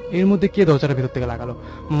গেলাম, এর মধ্যে কে দরজাটা ভেতর থেকে লাগালো।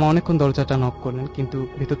 মামা অনেকক্ষণ দরজাটা নক করলেন, কিন্তু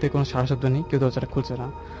ভেতর থেকে কোনো সারা শব্দ নেই, কেউ দরজাটা খুলছে না।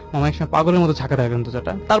 মামা একসময় পাগলের মতো ঝাঁকা রাখলেন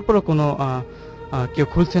দরজাটা, তারপরও কোনো কেউ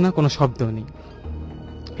খুলছে না, কোনো শব্দ নেই।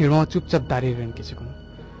 এর মামা চুপচাপ দাঁড়িয়ে রইলেন কিছুক্ষণ।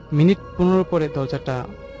 মিনিট 15 পরে দরজাটা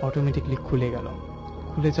অটোমেটিকলি খুলে গেল।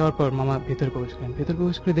 খুলে যাওয়ার পর মামা ভেতরে প্রবেশ করলেন। ভেতরে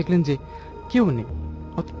প্রবেশ করে দেখলেন যে কেউ নেই,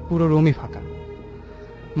 পুরো রুমই ফাঁকা।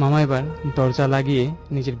 মামা এবার দরজা লাগিয়ে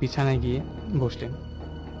নিজের বিছানায় গিয়ে বসলেন,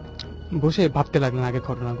 বসে ভাবতে লাগলেন আগের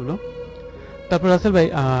ঘটনাগুলো। তারপর রাসেল ভাই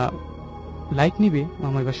লাইট নিবে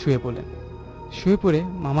মামা এবার শুয়ে পড়লেন। শুয়ে পড়ে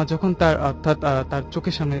মামা যখন অর্থাৎ তার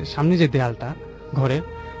চোখের সামনে যে দেয়ালটা ঘরের,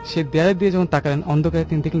 সেই দেয়ালের দিয়ে যখন তাকালেন অন্ধকারে,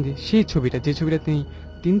 তিনি দেখলেন যে সেই ছবিটা, যে ছবিটা তিনি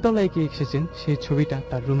 3 তলায় গিয়ে এসেছেন, সেই ছবিটা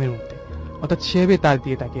তার রুমের মধ্যে, অর্থাৎ সেভাবে তার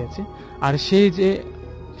দিকে তাকিয়ে আছে। আর সেই যে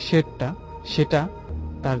শেডটা, সেটা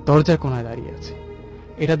তার দরজার কোনায় দাঁড়িয়ে আছে।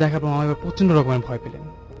 এটা দেখার পর মামা এবার প্রচন্ড রকমের ভয় পেলেন।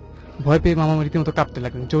 ভয় পেয়ে মামা রীতিমতো কাঁপতে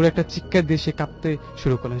লাগলেন, জোরে একটা চিৎকার দিয়ে সে কাঁপতে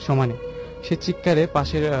শুরু করলেন সমানে। সে চিৎকারে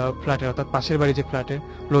পাশের ফ্ল্যাটের, অর্থাৎ পাশের বাড়ির যে ফ্ল্যাটের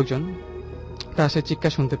লোকজন, তারা সে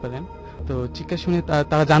চিৎকার শুনতে পেলেন। তো চিৎকার শুনে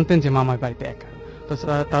তারা জানতেন যে মামার বাড়িতে একা। তো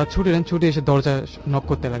তারা ছুটে এসে দরজা নক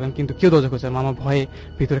করতে লাগলেন, কিন্তু কেউ দরজা খুলছে না। মামা ভয়ে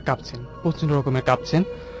ভিতরে কাঁপছেন, প্রচন্ড রকমের কাঁপছেন।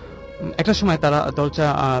 একটা সময় তারা দরজা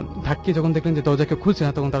ধাক্কিয়ে যখন দেখলেন যে দরজা কেউ খুলছে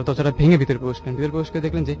না, তখন তারা দরজাটা ভেঙে ভিতরে প্রবেশ করলেন। ভিতরে প্রবেশ করে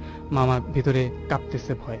দেখলেন যে মামা ভিতরে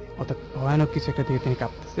কাঁপতেছে ভয়ে, অর্থাৎ ভয়ানক কিছু একটা দিকে তিনি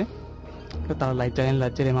কাঁপতেছে। তো তারা লাইট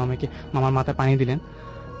জ্বালিয়ে মামার মাথায় পানি দিলেন।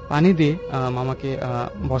 পানি দিয়ে মামাকে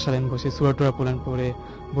বসালেন, বসে সূরা টুরা পড়লেন, পরে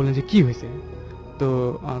বললেন যে কি হয়েছে। তো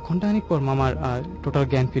ঘন্টাখানিক পর মামার টোটাল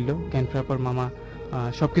জ্ঞান ফিরল। জ্ঞান ফেরার পর মামা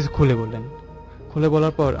সবকিছু খুলে বললেন। খুলে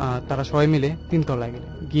বলার পর তারা সবাই মিলে 3 তলায়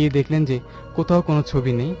গেলেন। গিয়ে দেখলেন যে কোথাও কোনো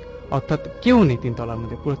ছবি নেই, অর্থাৎ কেউ নেই 3 তলার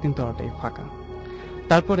মধ্যে, পুরো 3 তলাটাই ফাঁকা।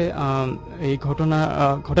 তারপরে এই ঘটনা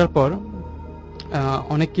ঘটার পর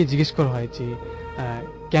অনেককে জিজ্ঞেস করা হয় যে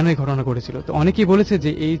কেন এই ঘটনা ঘটেছিল। তো অনেকেই বলেছে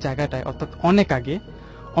যে এই জায়গাটায়, অর্থাৎ অনেক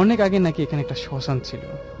আগে নাকি এখানে একটা শ্মশান ছিল।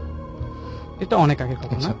 এটা অনেক আগের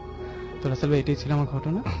ঘটনা। তো রাসেল ভাই, এটাই ছিল আমার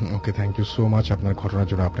ঘটনা। Okay, thank you so much আপনার ঘটনার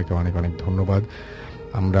জন্য। আপনাকে অনেক অনেক ধন্যবাদ।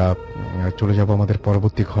 আমরা চলে যাব আমাদের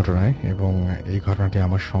পরবর্তী ঘটনায়, এবং এই ঘটনাটি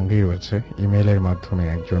আমার সঙ্গেই রয়েছে। ইমেইলের মাধ্যমে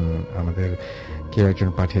কেউ একজন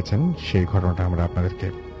পাঠিয়েছেন, সেই ঘটনাটা আমরা আপনাদেরকে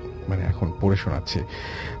এখন পড়ে শোনাচ্ছি।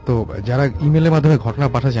 তো যারা ইমেইলের মাধ্যমে ঘটনা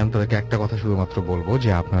পাঠাচ্ছেন তাদেরকে একটা কথা শুধুমাত্র বলবো যে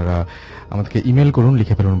আপনারা আমাদেরকে ইমেইল করুন,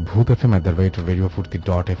 লিখে ফেলুন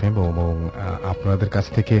bhootfm@radiofurti.fm, এবং আপনাদের কাছ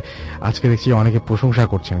থেকে আজকে দেখছি অনেকে প্রশংসা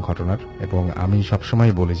করছেন ঘটনার, এবং আমি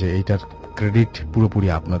সবসময় বলি যে এইটার ক্রেডিট পুরোপুরি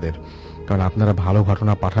আপনাদের। কারণ আপনারা ভালো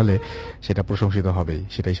ঘটনা পাঠালে সেটা প্রশংসিত হবেই,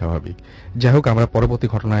 সেটাই স্বাভাবিক। যাই হোক, আমরা পরবর্তী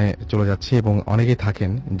ঘটনায় চলে যাচ্ছি। এবং অনেকেই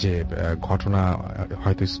থাকেন যে ঘটনা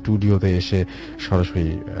হয়তো স্টুডিওতে এসে সরাসরি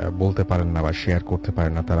বলতে পারেন না বা শেয়ার করতে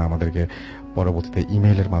পারেন না, তারা আমাদেরকে পরবর্তীতে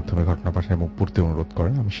ইমেইলের মাধ্যমে ঘটনা পাঠান এবং পড়তে অনুরোধ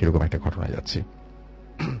করেন। আমি সেরকম একটা ঘটনায় যাচ্ছি।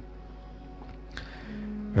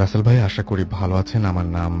 রাসেল ভাই, আশা করি ভালো আছেন। আমার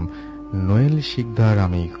নাম নোয়েল শিকদার,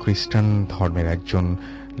 আমি খ্রিস্টান ধর্মের একজন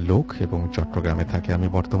লোক এবং চট্টগ্রামে থাকি। আমি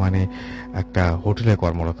বর্তমানে একটা হোটেলে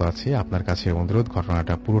কর্মরত আছি। আপনার কাছে অনুরোধ,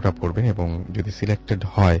 ঘটনাটা পুরোটা পড়বেন এবং যদি সিলেক্টেড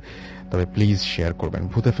হয় তবে প্লিজ শেয়ার করবেন।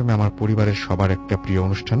 ভূত এফএমে আমার পরিবারের সবার একটা প্রিয়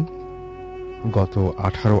অনুষ্ঠান। গত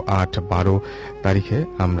 18/8/12 তারিখে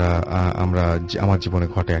আমার জীবনে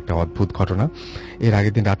ঘটে একটা অদ্ভুত ঘটনা। এর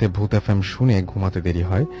আগের দিন রাতে ভূত এফএম শুনে ঘুমাতে দেরি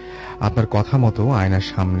হয়। আপনার কথা মতো আয়নার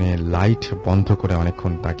সামনে লাইট বন্ধ করে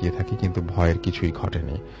অনেকক্ষণ তাকিয়ে থাকি, কিন্তু ভয়ের কিছুই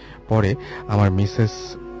ঘটেনি। পরে আমার মিসেস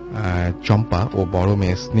চম্পা ও বড়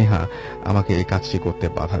মেয়ে স্নেহা আমাকে এই কাজটি করতে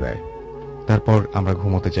বাধা দেয়। তারপর আমরা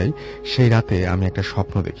ঘুমোতে যাই। সেই রাতে আমি একটা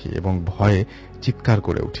স্বপ্ন দেখি এবং ভয়ে চিৎকার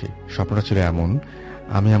করে উঠি। স্বপ্নটা ছিল এমন,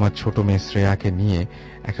 আমি আমার ছোট মেয়ে শ্রেয়াকে নিয়ে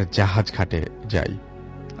একটা জাহাজ ঘাটে যাই।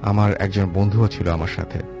 আমার একজন বন্ধুও ছিল আমার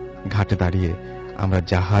সাথে। ঘাটে দাঁড়িয়ে আমরা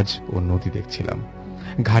জাহাজ ও নদী দেখছিলাম।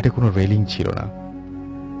 ঘাটে কোনো রেলিং ছিল না।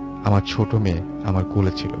 আমার ছোট মেয়ে আমার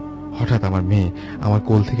কোলে ছিল। হঠাৎ আমার মেয়ে আমার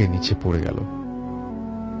কোল থেকে নিচে পড়ে গেল।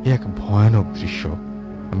 এক ভয়ানক দৃশ্য।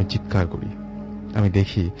 আমি চিৎকার করি। আমি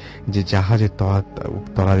দেখি যে জাহাজের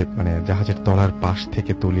তলার পাশ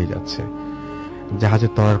থেকে তলিয়ে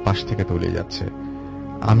যাচ্ছে।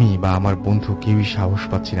 আমি বা আমার বন্ধু কেউই সাহস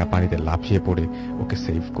পাচ্ছি না পানিতে লাফিয়ে পড়ে ওকে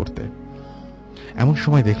সেভ করতে। এমন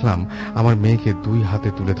সময় দেখলাম আমার মেয়েকে 2 হাতে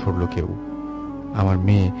তুলে ধরল কেউ। আমার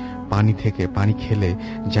মেয়ে পানি খেলে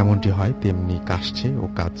যেমনটি হয় তেমনি কাশছে ও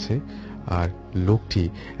কাঁদছে, আর লোকটি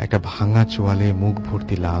একটা ভাঙা চোয়ালে মুখ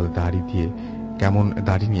ভর্তি লাল দাড়ি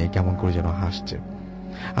নিয়ে কেমন করে যেন হাসছে।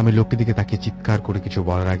 আমি লোকটির দিকে তাকিয়ে চিৎকার করে কিছু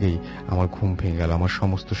বলার আগেই আমার ঘুম ভেঙে গেল। আমার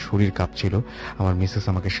সমস্ত শরীর কাঁপছিল। আমার মিসেস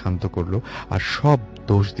আমাকে শান্ত করলো আর সব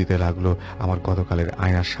দোষ দিতে লাগলো আমার গতকালের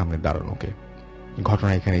আয়নার সামনে দাঁড়ানোকে।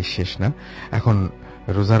 ঘটনা এখানেই শেষ না। এখন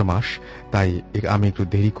রোজার মাস, তাই আমি একটু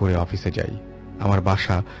দেরি করে অফিসে যাই। আমার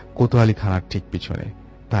বাসা কোতোয়ালি থানার ঠিক পিছনে।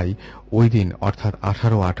 তাই ওই দিন অর্থাৎ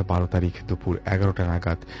 18/8/12 তারিখ দুপুর 11টা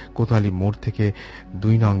নাগাদ কোতোয়ালি মোড় থেকে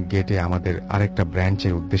 2 নং গেটে আমাদের আরেকটা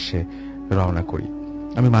ব্রাঞ্চের উদ্দেশ্যে রওনা করি।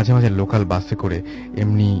 আমি মাঝে মাঝে লোকাল বাসে করে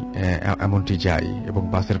এমনটি যাই এবং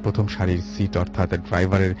বাসের প্রথম সারির সিট অর্থাৎ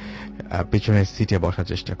ড্রাইভারের পেছনের সিটে বসার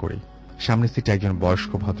চেষ্টা করি। সামনের সিটে একজন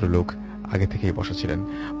বয়স্ক ভদ্রলোক আগে থেকেই বসা ছিলেন।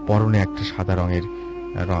 পরনে একটা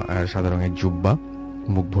সাদা রঙের জুব্বা,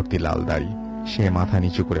 মুখ ভর্তি লাল দাড়ি। সে মাথা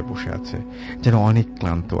নিচু করে বসে আছে, যেন অনেক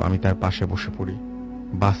ক্লান্ত। আমি তার পাশে বসে পড়ি।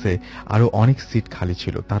 বাসে আরো অনেক সিট খালি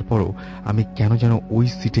ছিল, তারপরও আমি কেন যেন ওই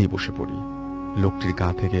সিটেই বসে পড়ি। লোকটির গা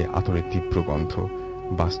থেকে আতরের তীব্র গন্ধ।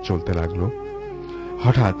 বাস চলতে লাগলো।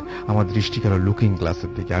 হঠাৎ আমার দৃষ্টি গেল লুকিং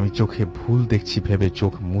গ্লাসের দিকে। আমি চোখে ভুল দেখছি ভেবে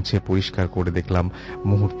চোখ মুছে পরিষ্কার করে দেখলাম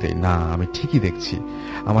মুহূর্তে, না, আমি ঠিকই দেখছি।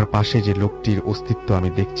 আমার পাশে যে লোকটির অস্তিত্ব আমি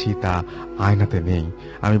দেখছি তা আয়নাতে নেই।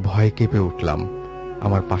 আমি ভয়ে কেঁপে উঠলাম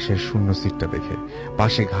আমার পাশের শূন্য সিটটা দেখে।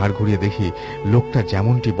 পাশে ঘাড় ঘুরিয়ে দেখি লোকটা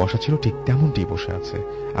যেমনটি বসা ছিল ঠিক তেমনটি বসে আছে।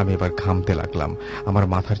 আমি এবার ঘামতে লাগলাম। আমার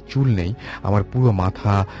মাথার চুল নেই, আমার পুরো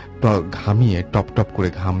মাথা ঘামিয়ে টপ টপ করে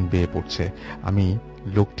ঘাম বেয়ে পড়ছে। আমি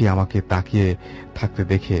লোকটি আমাকে তাকিয়ে থাকতে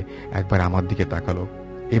দেখে একবার আমার দিকে তাকালো।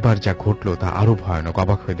 এবার যা ঘটলো তা আরো ভয়ানক।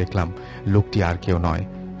 অবাক হয়ে দেখলাম লোকটি আর কেউ নয়,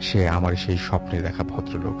 সে আমার সেই স্বপ্নে দেখা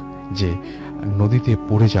ভদ্রলোক যে নদীতে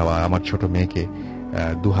পড়ে যাওয়া আমার ছোট মেয়েকে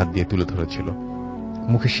 2 হাত দিয়ে তুলে ধরেছিল।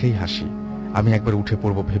 মুখে সেই হাসি। আমি একবার উঠে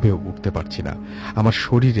পড়বো ভেবেও উঠতে পারছি না। আমার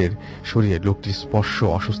শরীরে লোকটির স্পর্শ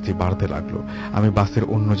অস্বস্তি বাড়তে লাগলো। আমি বাসের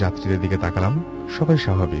অন্য যাত্রীদের দিকে তাকালাম। সবাই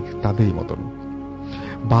স্বাভাবিক, তাদেরই মতন।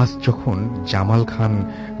 বাস যখন জামাল খান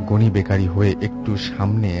গনি বেকারি হয়ে একটু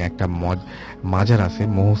সামনে একটা মাজার আছে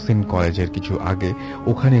মহসিন কলেজের কিছু আগে,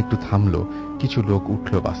 ওখানে একটু থামলো। কিছু লোক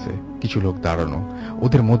উঠলো বাসে, কিছু লোক দাঁড়ানো।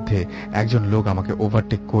 ওদের মধ্যে একজন লোক আমাকে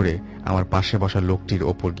ওভারটেক করে আমার পাশে বসা লোকটির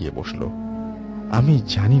ওপর গিয়ে বসলো। আমি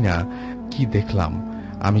জানি না কি দেখলাম।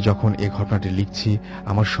 আমি যখন এই ঘটনাটি লিখছি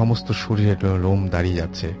আমার সমস্ত শরীরের লোম দাঁড়িয়ে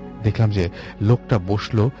যাচ্ছে। দেখলাম যে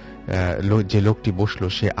লোকটি বসলো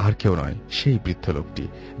সে আর কেউ নয়, সেই বৃদ্ধ লোকটি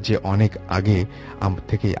যে অনেক আগে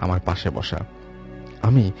থেকেই আমার পাশে বসা।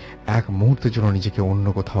 আমি এক মুহূর্তের জন্য নিজেকে অন্য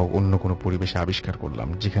কোথাও, অন্য কোনো পরিবেশে আবিষ্কার করলাম,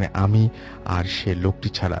 যেখানে আমি আর সে লোকটি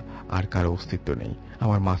ছাড়া আর কারো অস্তিত্ব নেই।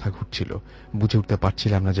 আমার মাথা ঘুরছিল। বুঝে উঠতে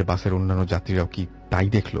পারছিলাম না যে বাসের অন্যান্য যাত্রীরাও কি তাই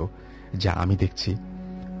দেখলো যা আমি দেখছি।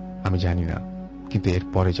 আমি জানি না, কিন্তু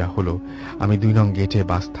এরপরে যা হলো, আমি 2 নং গেটে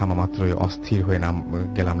বাস থামা মাত্রই অস্থির হয়ে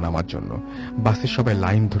গেলাম নামার জন্য। বাসের সবাই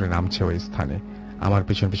লাইন ধরে নামছে ওই স্থানে। আমার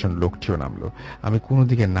পিছন পিছন লোকটিও নামলো। আমি কোনো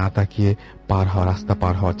দিকে না তাকিয়ে রাস্তা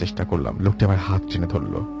পার হওয়ার চেষ্টা করলাম। লোকটি আমার হাত টেনে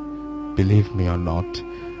ধরল। বিলিভ মি অর নট,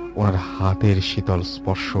 ওনার হাতের শীতল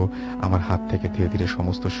স্পর্শ আমার হাত থেকে ধীরে ধীরে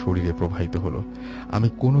সমস্ত শরীরে প্রবাহিত হলো। আমি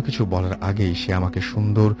কোনো কিছু বলার আগেই সে আমাকে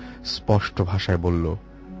সুন্দর স্পষ্ট ভাষায় বলল,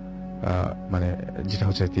 মানে যেটা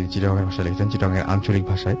হচ্ছে তিনি চিটাগংয়ের ভাষায় লিখেছেন, চিটাগংয়ের আঞ্চলিক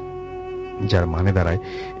ভাষায়, যার মানে দাঁড়ায়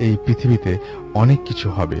এই পৃথিবীতে অনেক কিছু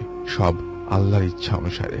হবে, সব আল্লাহর ইচ্ছা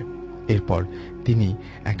অনুসারে। এরপর তিনি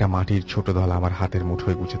একটা মাটির ছোট দল আমার হাতের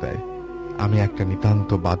মুঠোয় গুছে দেয়। আমি একটা নিতান্ত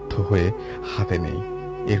বাধ্য হয়ে হাতে নেই।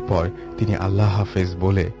 এরপর তিনি আল্লাহ হাফেজ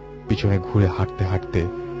বলে পিছনে ঘুরে হাঁটতে হাঁটতে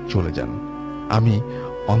চলে যান। আমি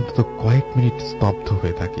অন্তত কয়েক মিনিট স্তব্ধ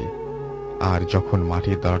হয়ে থাকি, আর যখন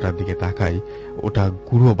মাটির দলাটার দিকে তাকাই ওটা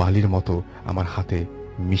গুঁড়ো বালির মতো আমার হাতে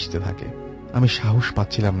মিশতে থাকে। আমি সাহস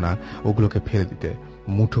পাচ্ছিলাম না ওগুলোকে ফেলে দিতে।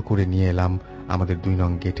 মুঠো করে নিয়ে এলাম আমাদের 2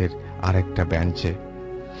 নং গেটের আরেকটা বেঞ্চে।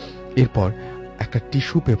 এরপর একটা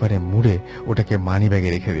টিস্যু পেপারে মুড়ে ওটাকে মানি ব্যাগে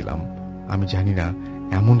রেখে দিলাম। আমি জানি না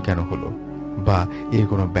এমন কেন হলো বা এর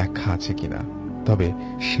কোনো ব্যাখ্যা আছে কিনা, তবে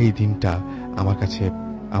সেই দিনটা আমার কাছে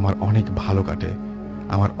আমার অনেক ভালো কাটে।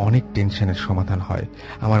 আমার অনেক টেনশনের সমাধান হয়।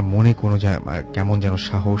 আমার মনে কোনো কেমন যেন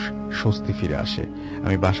সাহস, স্বস্তি ফিরে আসে।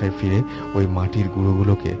 আমি বাসায় ফিরে ওই মাটির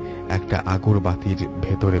গুঁড়োগুলোকে একটা আগরবাতির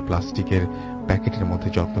ভেতরে প্লাস্টিকের প্যাকেটের মধ্যে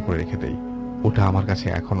যত্ন করে রেখে দেই। ওটা আমার কাছে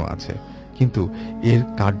এখনো আছে, কিন্তু এর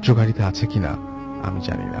কার্যকারিতা আছে কিনা আমি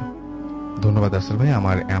জানি না। ধন্যবাদ রাসেল ভাই।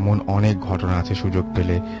 আমার এমন অনেক ঘটনা আছে, সুযোগ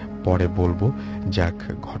পেলে পরে বলবো। যাক,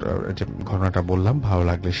 ঘটনাটা বললাম, ভালো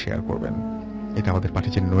লাগলে শেয়ার করবেন। এটা আমাদের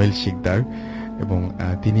পাঠিয়েছেন নোয়েল শিকদার, এবং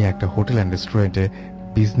তিনি একটা হোটেল অ্যান্ড রেস্টুরেন্টে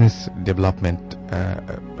বিজনেস ডেভেলপমেন্ট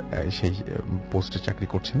সেই পোস্টে চাকরি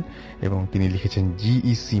করছেন, এবং তিনি লিখেছেন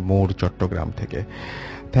জিইসি মোড়, চট্টগ্রাম থেকে।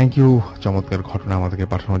 থ্যাংক ইউ চমৎকার ঘটনা আমাদেরকে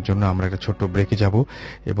পাঠানোর জন্য। আমরা একটা ছোট্ট ব্রেকে যাব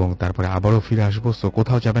এবং তারপরে আবারও ফিরে আসবো। সো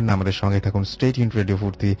কোথাও যাবেন না, আমাদের সঙ্গে থাকুন। স্টে টিউনড রেডিও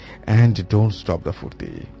ফুর্তি অ্যান্ড ডোন্ট স্টপ দ্য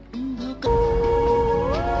ফুর্তি।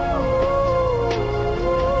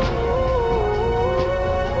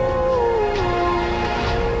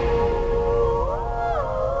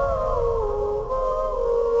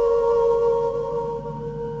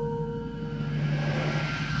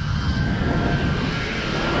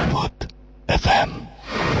 FM,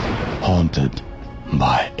 haunted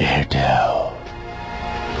by Airtel.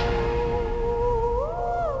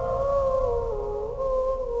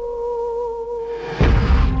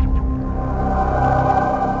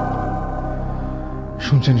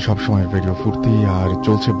 শুনছেন সবসময় রেডিও ফুর্তি, আর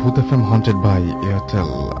চলছে ভূত এফএম হন্টেড বাই এয়ারটেল।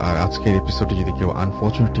 আর আজকের এপিসোডে যদি কেউ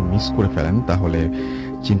আনফরচুনেটলি মিস করে ফেলেন, তাহলে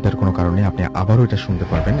চিন্তার কোনো কারণে আপনি আবারও এটা শুনতে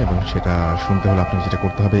পারবেন। এবং সেটা শুনতে হলে আপনি যেটা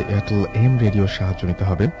করতে হবে, এয়ারটেল এম রেডিওর সাহায্য নিতে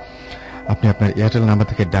হবে। আপনি আপনার এয়ারটেল নাম্বার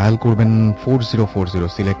থেকে ডায়াল করবেন 4040,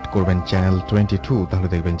 সিলেক্ট করবেন চ্যানেল 22, তাহলে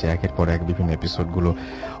দেখবেন যে একের পর এক বিভিন্ন এপিসোডগুলো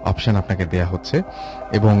অপশন আপনাকে দেয়া হচ্ছে,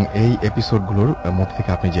 এবং এই এপিসোডগুলোর মধ্যে থেকে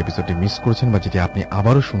আপনি যে এপিসোডটি মিস করেছেন বা যেটি আপনি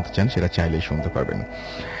আবারও শুনতে চান, সেটা চাইলেই শুনতে পারবেন।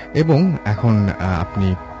 এবং এখন আপনি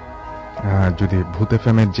যদি ভূত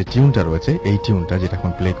এফএম এর যে টিউনটা রয়েছে, এই টিউনটা যেটা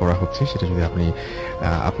এখন প্লে করা হচ্ছে, সেটা যদি আপনি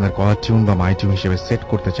আপনার কলার টিউন বা মাই টিউন হিসেবে সেট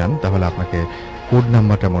করতে চান, তাহলে আপনাকে কোড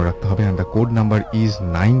নাম্বারটা মনে রাখতে হবে। And the code number is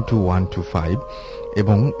 92125,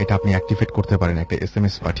 এবং এটা আপনি অ্যাক্টিভেট করতে পারেন একটা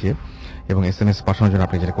SMS পাঠিয়ে। এবং SMS পাঠানোর জন্য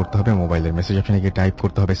আপনি যেটা করতে হবে, মোবাইলের মেসেজ অপশনে গিয়ে টাইপ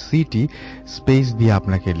করতে হবে সিটি, স্পেস দিয়ে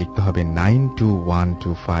আপনাকে লিখতে হবে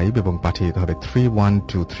 92125 এবং পাঠিয়ে দিতে হবে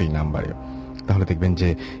 3123 নাম্বারে। তাহলে দেখবেন যে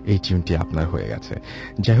এই টিউনটি আপনার হয়ে গেছে।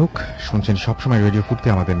 যাই হোক, শুনছেন সবসময় রেডিও ফুর্তি।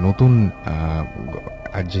 আমাদের নতুন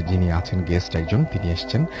যে যিনি আছেন গেস্ট একজন, তিনি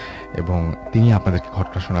এসছেন এবং তিনি আপনাদেরকে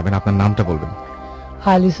ঘটনা শোনাবেন। আপনার নামটা বলবেন।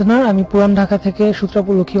 হাই লিসেনার, আমি পুরান ঢাকা থেকে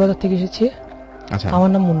সূত্রাপুর লক্ষ্মীবাজার থেকে এসেছি। আচ্ছা, আমার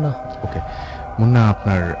নাম মুন্না। ওকে মুন্না,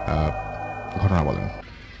 আপনার ঘটনা বলেন।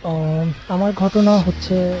 আমার ঘটনা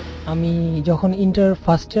হচ্ছে, আমি যখন ইন্টার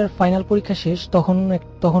ফার্স্ট ইয়ার ফাইনাল পরীক্ষা শেষ,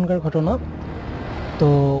 তখনকার ঘটনা। তো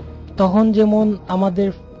তখন যেমন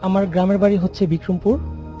আমার গ্রামের বাড়ি হচ্ছে বিক্রমপুর।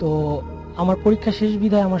 তো আমার পরীক্ষা শেষ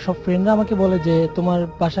বিধায় আমার সব ফ্রেন্ডরা আমাকে বলে যে তোমার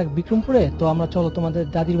বাসা বিক্রমপুরে, তো আমরা চলো তোমাদের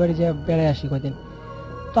দাদির বাড়ি যা বেড়ায় আসি কয়দিন।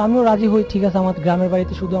 তো আমিও রাজি হই, ঠিক আছে। আমার গ্রামের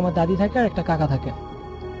বাড়িতে শুধু আমার দাদি থাকে আর একটা কাকা থাকে।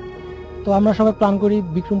 তো আমরা সবাই প্ল্যান করি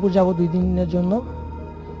বিক্রমপুর যাব 2 দিনের জন্য।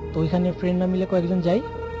 তো ওইখানে ফ্রেন্ডরা মিলে কয়েকজন যাই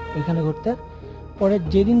ওইখানে ঘুরতে। পরে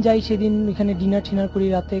যেদিন যাই সেদিন এখানে ডিনার টিনার করি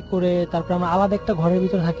রাতে করে, তারপর আমরা আলাদা একটা ঘরের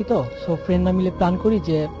ভিতরে থাকি। তো সো ফ্রেন্ডরা মিলে প্ল্যান করি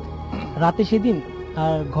যে রাতে সেদিন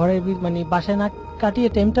আর ঘরে মানে বাসায় না কাটিয়ে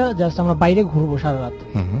টাইমটা জাস্ট আমরা বাইরে ঘুরবো সারা রাত।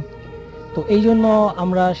 তো এই জন্য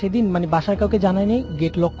আমরা সেদিন মানে বাসার কাউকে জানাইনি,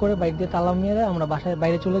 গেট লক করে বাইক দিয়ে তালা মেরে আমরা বাসায়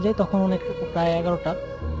বাইরে চলে যাই। তখন অনেক প্রায় 11টা।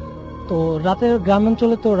 তো রাতের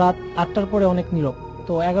গ্রামাঞ্চলে তো রাত 8টার পরে অনেক নীরব।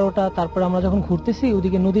 তো 11টা, তারপরে আমরা যখন ঘুরতেছি,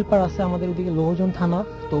 ওদিকে নদীর পাড় আছে আমাদের, ওদিকে লোহজন থানা,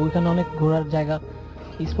 তো ওইখানে অনেক ঘোরার জায়গা।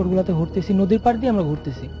 এই স্পটগুলোতে ঘুরতেছি, নদীর পাড় দিয়ে আমরা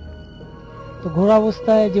ঘুরতেছি। তো ঘোরা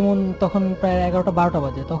অবস্থায় যেমন তখন প্রায় 11টা-12টা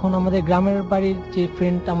বাজে, তখন আমাদের গ্রামের বাড়ির যে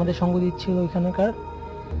ফ্রেন্ড আমাদের সঙ্গ দিচ্ছিল ওইখানকার,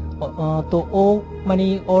 তো ও মানে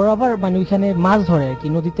ওর আবার মানে ওইখানে মাছ ধরে আর কি,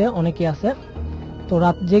 নদীতে অনেকে আছে। তো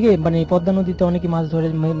রাত জেগে মানে পদ্মা নদীতে অনেকে মাছ ধরে,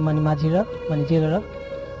 মানে মাঝিরা মানে জেলেরা।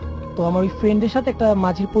 তো আমার ওই ফ্রেন্ডের সাথে একটা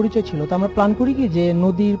মাঝির পরিচয় ছিল, তো আমরা প্ল্যান করি কি যে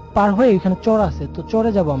নদীর পার হয়ে ওইখানে চর আছে, তো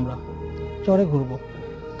চরে যাব, আমরা চরে ঘুরবো।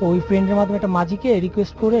 তো ওই ফ্রেন্ডের মাধ্যমে একটা মাঝিকে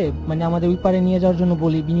রিকোয়েস্ট করে মানে আমাদের ওই পারে নিয়ে যাওয়ার জন্য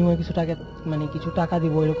বলি, বিনিময়ে কিছু টাকা মানে কিছু টাকা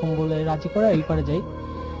দিব এরকম বলে রাজি করে ওই পারে যাই।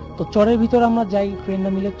 তো চরের ভিতর আমরা যাই,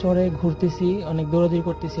 ফ্রেন্ডরা মিলে চরে ঘুরতেছি, অনেক দৌড়াদৌড়ি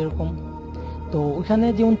করতেছি এরকম। তো ওইখানে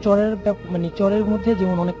যেমন চরের মানে চরের মধ্যে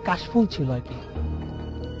যেমন অনেক কাশফুল ছিল আর কি।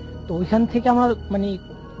 তো ওইখান থেকে আমরা মানে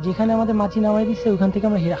যেখানে আমাদের মাঝি নামাই দিচ্ছে ওইখান থেকে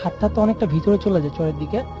আমরা হাঁটতে হাঁটতে অনেকটা ভিতরে চলে যাই চরের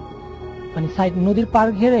দিকে, মানে সাইড নদীর পার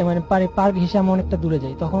ঘেরে মানে পার ঘেসে আমরা অনেকটা দূরে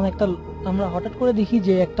যাই। তখন একটা আমরা হঠাৎ করে দেখি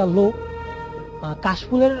যে একটা লোক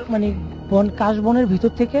কাশফুলের মানে কাশবনের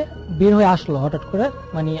ভিতর থেকে বের হয়ে আসলো হঠাৎ করে,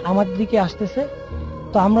 মানে আমাদের দিকে আসতেছে।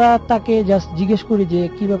 তো আমরা তাকে জাস্ট জিজ্ঞেস করি যে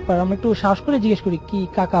কি ব্যাপার, আমরা একটু সাহস করে জিজ্ঞেস করি কি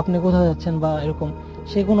কাকা আপনি কোথায় যাচ্ছেন বা এরকম।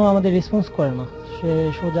 সে কোনো আমাদের রেসপন্স করে না, সে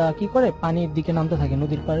সোজা কি করে পানির দিকে নামতে থাকে,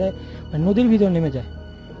 নদীর পাড়ে মানে নদীর ভিতর নেমে যায়।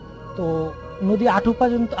 তো নদী আঁঠু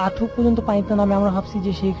পর্যন্ত পানিতে নামে, আমরা ভাবছি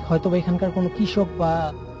যে সে হয়তো এখানকার কোনো কৃষক বা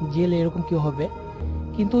জেলে এরকম কেউ হবে।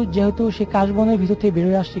 কিন্তু যেহেতু সে কাশবনের ভিতর থেকে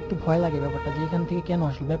বেরোয় আসছে, একটু ভয় লাগে ব্যাপারটা যে এখান থেকে কেন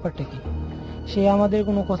আসলো, ব্যাপারটা কি। সে আমাদের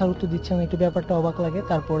কোনো কথার উত্তর দিচ্ছে না, একটু ব্যাপারটা অবাক লাগে।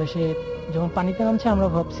 তারপরে সে যখন পানিতে নামছে আমরা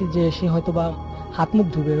ভাবছি যে সে হয়তো বা হাত মুখ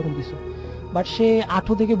ধুবে এরকম কিছু, বাট সে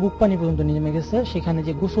আঁঠু থেকে বুক পানি পর্যন্ত নেমে গেছে, সেখানে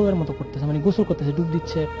যে গোসলের মতো করতেছে, মানে গোসল করতেছে, ডুব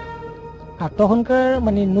দিচ্ছে। আর তখনকার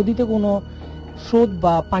মানে নদীতে কোনো স্রোত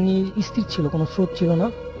বা পানি স্থির ছিল, কোনো স্রোত ছিল না।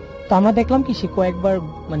 তো আমরা দেখলাম কি সে কয়েকবার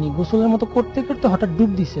মানে গোসলের মতো করতে করতে হঠাৎ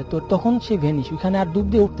ডুব দিছে, তো তখন সে ভ্যানিশ, ওইখানে আর ডুব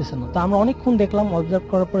দিয়ে উঠতেছে না। তো আমরা অনেকক্ষণ দেখলাম, অবজার্ভ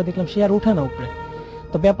করার পরে দেখলাম সে আর ওঠে না উপরে।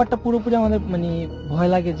 তো ব্যাপারটা পুরোপুরি আমাদের মানে ভয়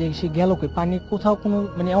লাগে যে সে গেল কই, পানির কোথাও কোনো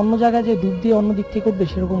মানে অন্য জায়গায় যে ডুব দিয়ে অন্য দিক থেকে উঠবে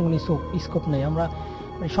সেরকম কোনো স্কোপ নেই। আমরা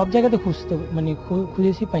মানে সব জায়গাতে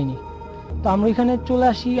খুঁজেছি, পাইনি। তো আমরা এখানে চলে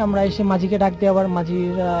আসি, আমরা এসে মাঝিকে ডাক দিই, আবার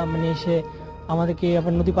মাঝিরা মানে এসে আমাদেরকে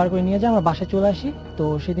আবার নদী পার করে নিয়ে যায়, আমরা বাসায় চলে আসি। তো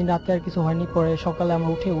সেদিন রাতে আর কিছু হয়নি, পরে সকালে আমরা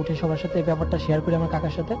উঠে সবার সাথে ব্যাপারটা শেয়ার করি আমার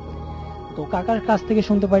কাকার সাথে। তো কাকার কাছ থেকে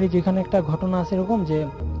শুনতে পারি যে এখানে একটা ঘটনা আছে এরকম যে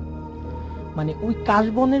মানে ওই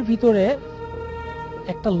কাশবনের ভিতরে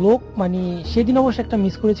একটা লোক, মানে সেদিন অবশ্য একটা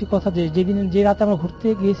মিস করেছি কথা, যে রাতে আমরা ঘুরতে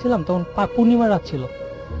গিয়েছিলাম তখন পূর্ণিমার রাত ছিল।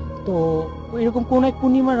 তো এরকম কোন এক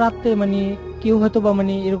পূর্ণিমার রাতে মানে কেউ হয়তো বা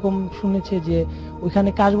মানে এরকম শুনেছে যে ওইখানে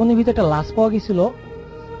কাশবনের ভিতরে একটা লাশ পাওয়া গেছিল।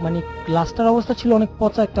 মানে লাশটার অবস্থা ছিল অনেক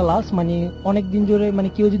পচা একটা লাশ, মানে অনেক দিন জোরে মানে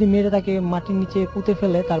কেউ যদি মেরে তাকে মাটির নিচে পুঁতে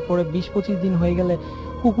ফেলে, তারপরে 20-25 দিন হয়ে গেলে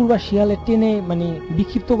কুকুর বা শিয়ালে টেনে মানে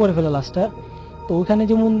বিক্ষিপ্ত করে ফেলে লাশটা। তো ওইখানে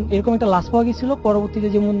যেমন এরকম একটা লাশ পাওয়া গেছিল, পরবর্তীতে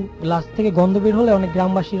যেমন লাশ থেকে গন্ধ বের হলে অনেক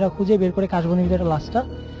গ্রামবাসীরা খুঁজে বের করে কাশবনের ভিতরে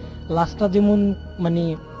লাশটা যেমন মানে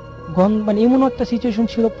মানে এমন একটা সিচুয়েশন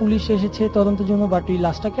ছিল, পুলিশ এসেছে তদন্তের জন্য, বাট ওই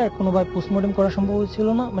লাশটাকে আর কোনোভাবে পোস্টমর্টম করা সম্ভব ছিল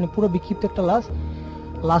না, মানে পুরো বিক্ষিপ্ত একটা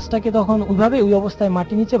লাশটাকে তখন ওইভাবে ওই অবস্থায়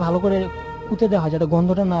মাটি নিচে ভালো করে পুঁতে দেওয়া হয় যাতে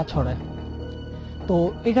গন্ধটা না ছড়ায়। তো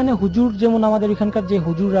এখানে হুজুর যেমন আমাদের এখানকার যে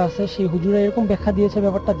হুজুররা আছে, সেই হুজুরা এরকম ব্যাখ্যা দিয়েছে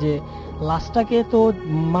ব্যাপারটা যে লাশটাকে তো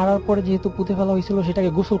মারার পরে যেহেতু পুঁতে ফেলা হয়েছিল সেটাকে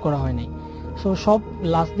গোসল করা হয় নাই। সো সব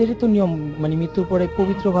লাশদেরই তো নিয়ম মানে মৃত্যুর পরে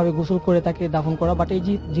পবিত্রভাবে গোসল করে তাকে দাফন করা, বাট এই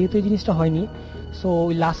যেহেতু এই জিনিসটা হয়নি, সো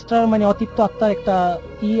ওই লাশটার মানে অতিপ্ত আত্মার একটা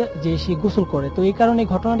যে সে গোসল করে। তো এই কারণে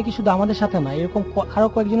ঘটনাটা কি শুধু আমাদের সাথে না, এরকম আরো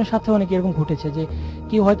কয়েকজনের সাথে অনেক এরকম ঘটেছে যে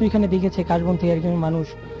কেউ হয়তো এখানে দেখেছে কাশবন থেকে একজন মানুষ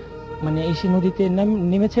মানে এসে নদীতে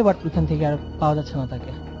নেমেছে, বাট ওইখান থেকে আর পাওয়া যাচ্ছে না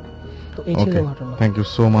তাকে। তো এই ছিল ঘটনা। থ্যাংক ইউ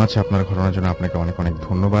সো মাচ আপনার ঘটনার জন্য, আপনাকে অনেক অনেক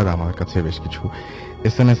ধন্যবাদ। আমার কাছে বেশ কিছু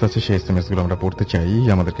এসএমএস আছে, সেই এসএমএস গুলো আমরা পড়তে চাই।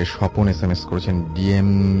 আমাদেরকে স্বপন এসএমএস করেছেন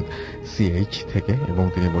ডিএমসিএইচ থেকে, এবং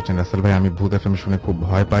তিনি বলছেন রাসেল ভাই আমি ভূত এফএম শুনে খুব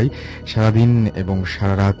ভয় পাই, সারাদিন এবং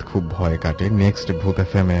সারা রাত খুব ভয় কাটে। নেক্সট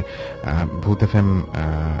ভূত এফএম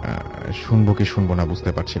শুনবো কি শুনবো না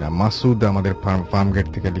বুঝতে পারছি না। মাসুদ আমাদের ফার্ম গেট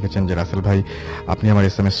থেকে লিখেছেন যে রাসেল ভাই আপনি আমার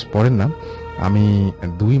এসএমএস পড়েন না, আমি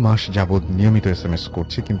 2 মাস যাবৎ নিয়মিত এসএমএস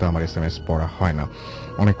করছি কিন্তু আমার এসএমএস পড়া হয় না,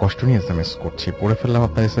 অনেক কষ্ট নিয়ে এসএমএস করছি, পড়ে ফেললাম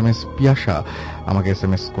আপনার এসএমএস। পিয়াসা আমাকে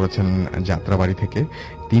এসএমএস করেছেন যাত্রাবাড়ি থেকে,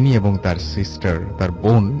 তিনি এবং তার সিস্টার তার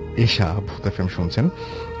বোন এশা ভূত এফএম শুনছেন,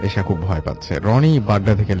 এশা খুব ভয় পাচ্ছে। রনি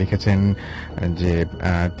বাড্ডা থেকে লিখেছেন যে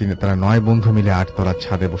তারা 9 বন্ধু মিলে 8 তলার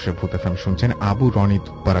ছাদে বসে ভূত এফএম শুনছেন। আবু রনি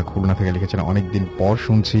পাড়া খুলনা থেকে লিখেছেন অনেকদিন পর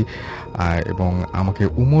শুনছি, এবং আমাকে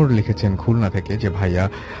উমর লিখেছেন খুলনা থেকে যে ভাইয়া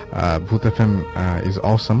ভূত এফএম ইজ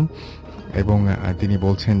অসম, এবং তিনি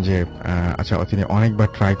বলছেন যে আচ্ছা তিনি অনেকবার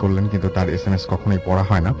ট্রাই করলেন কিন্তু তার এসএমএস কখনোই পড়া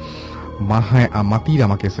হয় না। মাতির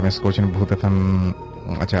আমাকে এসএমএস করেছেন ভূত এফএম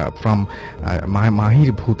আচ্ছা ফ্রম মাহির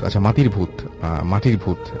ভূত, আচ্ছা মাটির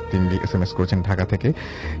ভূত তিনি এসএমএস করেছেন ঢাকা থেকে,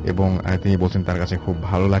 এবং তিনি বলছেন তার কাছে খুব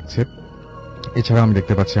ভালো লাগছে। এছাড়া আমি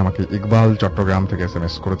দেখতে পাচ্ছি আমাকে ইকবাল চট্টগ্রাম থেকে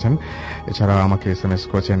এসএমএস করেছেন। এছাড়া আমাকে এসএমএস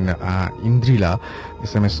করেছেন ইন্দ্রিলা,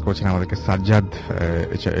 এসএমএস করেছেন আমাদেরকে সাজ্জাদ,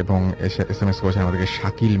 এবং এসএমএস করেছেন আমাদেরকে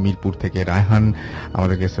শাকিল মিরপুর থেকে, রায়হান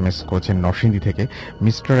আমাদেরকে এসএমএস করেছেন নরসিংদী থেকে,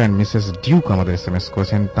 মিস্টার অ্যান্ড মিসেস ডিউক আমাদের এসএমএস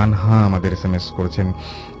করেছেন, তানহা আমাদের এসএমএস করেছেন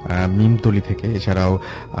মিমতলি থেকে। এছাড়াও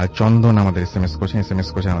চন্দন আমাদের এসএমএস করেছেন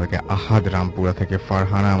আমাদেরকে আহাদ রামপুরা থেকে,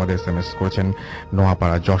 ফারহানা আমাদের এসএমএস করেছেন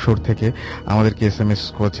নোয়াপাড়া যশোর থেকে আমাদেরকে এসএমএস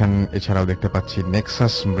করেছেন। এছাড়াও দেখতে পাচ্ছি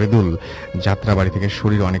নেক্সাস মৃদুল যাত্রাবাড়ি থেকে,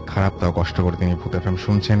 শরীর অনেক খারাপ তাও কষ্ট করে তিনি ভূত এফএম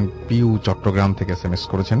শুনছেন। পিউ চট্টগ্রাম থেকে এসএমএস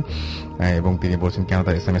করেছেন এবং তিনি বলছেন কেন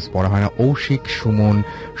তার এসএমএস পড়া হয় না। ঔশিক, সুমন,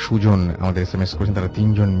 সুজন আমাদের এসএমএস করেছেন, তারা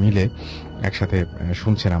তিনজন মিলে একসাথে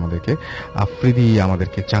শুনছেন আমাদেরকে। আফ্রিদি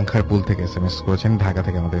আমাদেরকে চাংখারপুল থেকে এসএমএস করেছেন, ঢাকা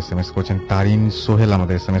থেকে আমাদের এসএমএস করেছেন। তারিন সোহেল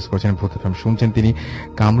আমাদের এসএমএস করেছেন, ভূত এফএম শুনছেন তিনি।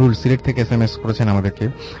 কামরুল সিলেট থেকে এসএমএস করেছেন আমাদেরকে।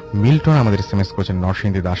 মিল্টন আমাদের এসএমএস করেছেন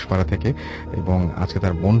নরসিংদী দাসপাড়া থেকে, এবং আজকে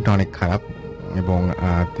তার মনটা অনেক খারাপ, এবং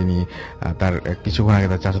তিনি তার কিছুক্ষণ আগে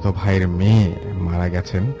তার চাচাতো ভাইয়ের মেয়ে মারা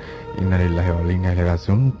গেছেন, ইন্না লিল্লাহি ওয়া ইন্না ইলাইহি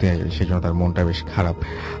রাজিউন, সেই জন্য তার মনটা বেশ খারাপ।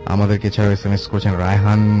 আমাদেরকে এছাড়াও এসএমএস করেছেন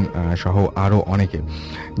রায়হান সহ আরো অনেকে।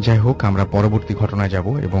 যাই হোক, আমরা পরবর্তী ঘটনায় যাব,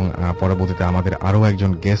 এবং পরবর্তীতে আমাদের আরো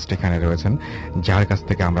একজন গেস্ট এখানে রয়েছেন যার কাছ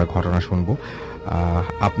থেকে আমরা ঘটনা শুনব।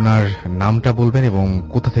 আপনার নামটা বলবেন এবং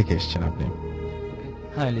কোথা থেকে এসেছেন আপনি?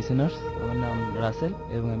 হাই লিসেনার্স, আমার নাম রাসেল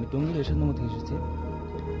এবং আমি টঙ্গীর এরশাদনগর থেকে এসেছি।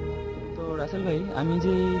 তো রাসেল ভাই, আমি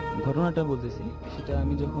যে ঘটনাটা বলতেছি সেটা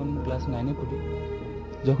আমি যখন ক্লাস 9-এ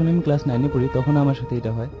পড়ি তখন আমার সাথে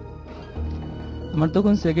এটা হয়। আমার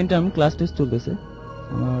তখন সেকেন্ড টার্ম ক্লাস টেস্ট চলতেছে।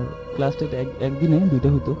 আমার ক্লাস টেস্ট একদিনে 2টা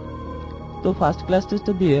হতো। তো ফার্স্ট ক্লাস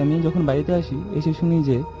টেস্টটা দিয়ে আমি যখন বাড়িতে আসি, এসে শুনি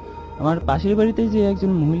যে আমার পাশের বাড়িতে যে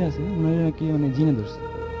একজন মহিলা আছে ওনার নাকি জিনে ধরছে।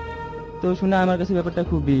 তো শুনে আমার কাছে ব্যাপারটা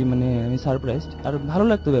খুবই আমি সারপ্রাইজড, আর ভালো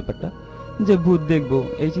লাগতো ব্যাপারটা যে ভূত দেখবো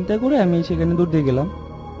এই চিন্তা করে আমি সেখানে দৌড় দিয়ে গেলাম।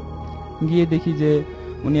 গিয়ে দেখি যে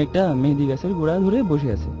উনি একটা মেহেদি গাছের গোড়া ধরে বসে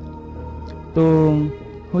আছে। তো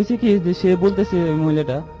হয়েছে কি যে সে বলতেছে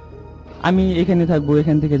মহিলাটা, আমি এখানে থাকবো,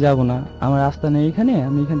 এখান থেকে যাব না, আমার রাস্তা নেই এখানে,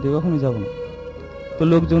 আমি এখান থেকে কখনো যাব না। তো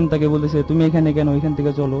লোকজন তাকে বলতেছে তুমি এখানে কেন, এখান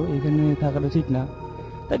থেকে চলো, এখানে থাকাটা ঠিক না।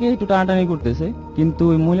 তাকে একটু টানাটানি করতেছে, কিন্তু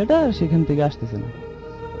ওই মহিলাটা সেখান থেকে আসতেছে না।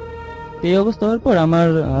 এই অবস্থা হওয়ার পর আমার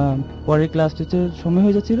পরের ক্লাস টেস্টের সময়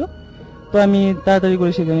হয়ে যাচ্ছিল। তো আমি তাড়াতাড়ি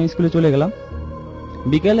করে সেখানে স্কুলে চলে গেলাম।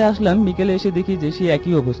 বিকেলে আসলাম, বিকেলে এসে দেখি যে সেই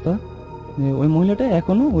একই অবস্থা, ওই মহিলাটা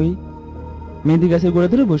এখনো ওই মেহেদি গাছের গোড়া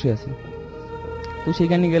ধরে বসে আছে। তো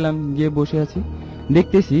সেখানে গেলাম, গিয়ে বসে আছি,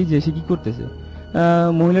 দেখতেছি যে সে কি করতেছে।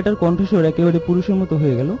 মহিলাটার কণ্ঠস্বর একেবারে পুরুষের মতো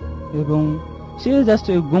হয়ে গেল, এবং সে জাস্ট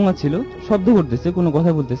গোঙাচ্ছিল, শব্দ করতেছে, কোনো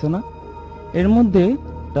কথা বলতেছে না। এর মধ্যে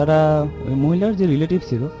তারা ওই মহিলার যে রিলেটিভ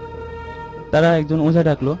ছিল তারা একজন ওঝা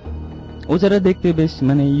ডাকলো। ওঝাটা দেখতে বেশ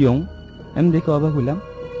ইয়ং, আমি দেখে অবাক হইলাম।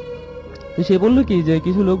 তো সে বললো কি যে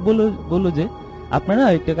কিছু লোক বললো যে আপনারা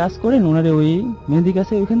একটা কাজ করেন, ওনারে ওই মেহেদি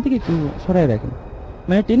গাছে ওইখান থেকে একটু সরাই রাখেন,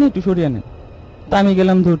 টেনে একটু সরিয়ে নেন। তা আমি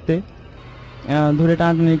গেলাম ধরে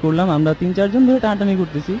টানাটানি করলাম, আমরা 3-4 জন ধরে টানাটানি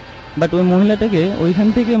করতেছি, বাট ওই মহিলাটাকে ওইখান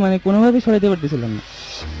থেকে কোনোভাবে সরাইতে পারতেছিলাম না।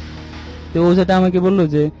 তো ওঝাটা আমাকে বললো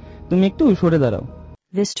যে তুমি একটু সরে দাঁড়াও।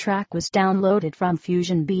 This track was downloaded from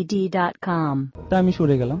FusionBD.com. তা আমি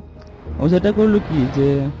সরে গেলাম। ওঝাটা করলো কি যে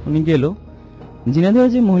উনি গেল, জিনাদের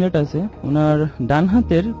যে মহিলাটা আছে ওনার ডান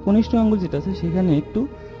হাতের কনিষ্ঠ আঙ্গুল যেটা আছে সেখানে একটু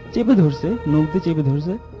চেপে ধরছে, নখ দিয়ে চেপে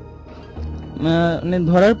ধরছে।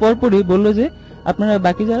 ধরার পরপরই বললো যে আপনারা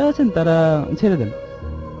বাকি যারা আছেন তারা ছেড়ে দেন।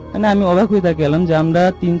 আমি অবাক হয়ে তাকে এলাম যে আমরা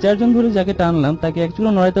 3-4 জন ধরে যাকে টানলাম তাকে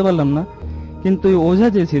একচুয়ালি নড়াইতে পারলাম না, কিন্তু ওঝা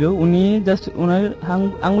যে ছিল উনি জাস্ট ওনার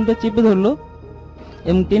আঙ্গুলটা চেপে ধরলো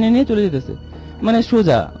এবং টেনে নিয়ে চলে যেতেছে,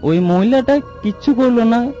 সোজা। ওই মহিলাটা কিচ্ছু করলো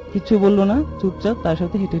না, কিচ্ছু বললো না, চুপচাপ তার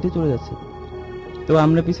সাথে হেঁটে হেঁটে চলে যাচ্ছে। তো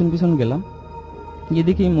আমরা পিছন পিছন গেলাম, গিয়ে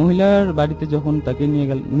দেখি মহিলার বাড়িতে যখন তাকে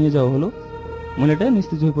নিয়ে যাওয়া হলো, মহিলাটা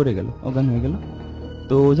নিস্তেজ হয়ে পড়ে গেল, অজ্ঞান হয়ে গেল।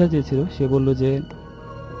 তো ওঝা যে ছিল সে বললো যে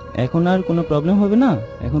এখন আর কোনো প্রবলেম হবে না,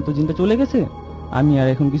 এখন তো জিনটা চলে গেছে, আমি আর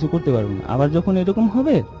এখন কিছু করতে পারবো না, আবার যখন এরকম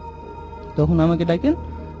হবে তখন আমাকে ডাকেন,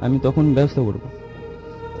 আমি তখন ব্যবস্থা করবো।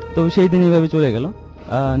 তো সেই দিন এইভাবে চলে গেল।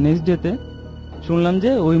 নেক্সট ডেতে শুনলাম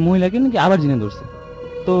যে ওই মহিলাকে নাকি আবার জিনে ধরছে।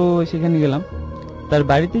 তো সেখানে গেলাম, তার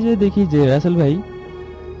বাড়িতে যে দেখি যে রাসেল ভাই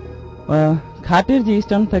খাটের যে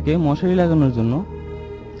স্ট্যান্ড থাকে মশারি লাগানোর জন্য,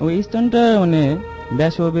 ওই স্ট্যান্ডটা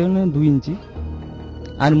ব্যাস হবে 2 ইঞ্চি,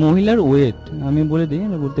 আর মহিলার ওয়েট আমি বলে দিই,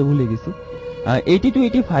 বলতে ভুলে গেছি, 80 to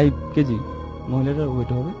 85 কেজি মহিলাটার ওয়েট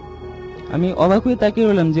হবে। আমি অবাক হয়ে তাকিয়ে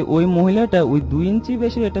রইলাম যে ওই মহিলাটা ওই 2 ইঞ্চি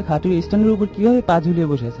বেশি একটা খাটের স্ট্যান্ডের উপর কিভাবে পা ঝুলিয়ে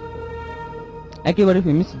বসে আছে। একেবারে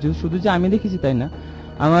ফেমাস। শুধু যে আমি দেখেছি তাই না,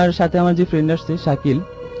 আমার সাথে আমার যে ফ্রেন্ড আসছে শাকিল,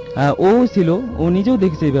 ও ছিল, ও নিজেও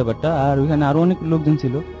দেখেছে এই ব্যাপারটা, আর ওইখানে আরো অনেক লোকজন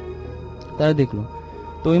ছিল, তারা দেখলো।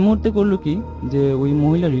 তো ওই মুহূর্তে করলো কি, যে ওই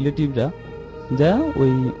মহিলা রিলেটিভরা যা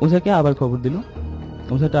ওই ওঝাকে আবার খবর দিল।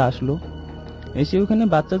 ওঝাটা আসলো, এসে ওখানে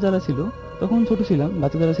বাচ্চা যারা ছিল, তখন ছোট ছিলাম,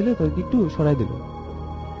 বাচ্চা যারা ছিল তাদেরকে একটু সরাই দিল।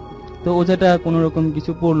 তো ওঝাটা কোন রকম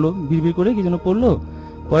কিছু পড়লো, ভিড় করে কি যেন পড়লো,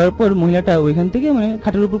 পড়ার পর মহিলাটা ওইখান থেকে মানে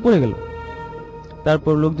খাটের উপর পড়ে গেল।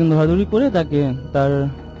 তারপর লোকজন ধরাধরি করে তাকে তার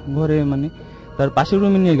ঘরে মানে তার পাশের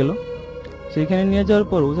রুমে নিয়ে গেল। সেইখানে নিয়ে যাওয়ার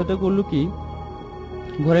পর ওঝাটা করলো কি,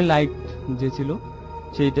 ঘরে লাইট যে ছিল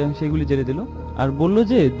সেগুলি জেলে দিল, আর বলল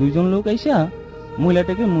যে 2 জন লোক আইসা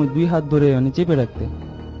মহিলাটাকে 2 হাত ধরে মানে চেপে রাখতে।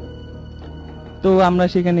 তো আমরা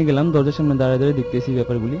সেখানে গেলাম, দরজার সামনে দাঁড়িয়ে দেখতেছি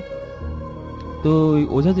ব্যাপারগুলি। তো ওই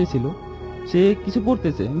ওঝা যে ছিল সে কিছু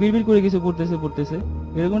পড়তেছে, বিড়বিড় করে কিছু পড়তেছে।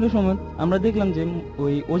 এরকম একটা সময় আমরা দেখলাম যে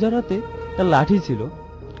ওই ওঝার হাতে একটা লাঠি ছিল।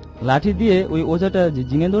 লাঠি দিয়ে ওই ওঝাটা যে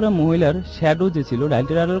জিনে ধরা মহিলার শ্যাডো যে ছিল,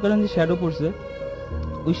 লাইটের আলোর কারণে যে শ্যাডো পড়ছে,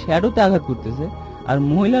 ওই শ্যাডোতে আঘাত করতেছে, আর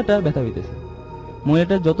মহিলাটা ব্যথা পেতেছে।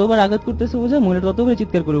 মহিলাটা যতবার আঘাত করতেছে ওঝা, মহিলাটা ততবার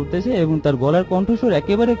চিৎকার করে উঠতেছে, এবং তার গলার কণ্ঠস্বর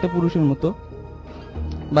একেবারে একটা পুরুষের মতো,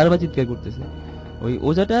 বারবার চিৎকার করতেছে। ওই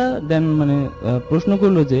ওঝাটা দেন মানে প্রশ্ন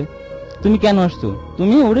করলো যে তুমি কেন আসছো,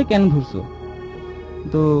 তুমি ওরে কেন ধরছো?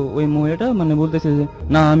 তো ওই মহিলাটা মানে বলতেছে যে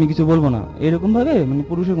না আমি কিছু বলবো না, এরকম ভাবে মানে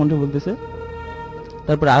পুরুষের কণ্ঠে বলতেছে।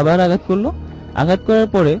 তারপর আবার আঘাত করলো। আঘাত করার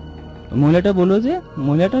পরে মহিলাটা বললো যে,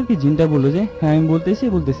 মহিলাটা কি জিনটা বললো যে হ্যাঁ আমি বলতেছি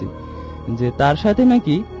যে তার সাথে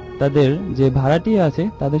নাকি তাদের যে ভাড়াটিয়া আছে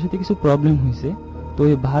তাদের সাথে কিছু প্রবলেম হয়েছে, তো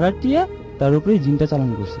ওই ভাড়াটিয়া তার উপরে জিনটা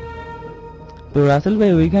চালান করছে। তো রাসেল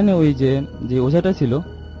ভাই ওইখানে ওই যে ওঝাটা ছিল,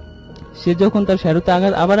 সে যখন তার শ্যাডোতে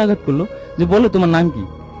আবার আঘাত করলো, যে বলো তোমার নাম কি,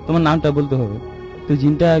 তোমার নামটা বলতে হবে। তো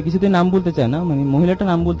জিনটা কিছুতেই নাম বলতে চায় না, মানে মহিলাটা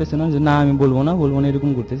নাম বলতেছে না, যে না আমি বলবো না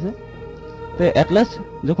এরকম করতেছে। তো এট লাস্ট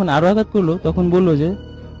যখন আরো আঘাত করলো, তখন বললো যে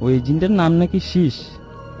ওই জিনটার নাম নাকি শীষ।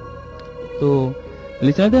 তো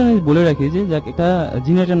লিসনারদের আমি বলে রাখি যে একটা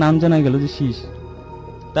জিনের একটা নাম জানা গেল যে শীষ।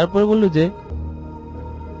 তারপরে বললো যে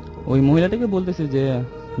ওই মহিলাটাকে বলতেছে, যে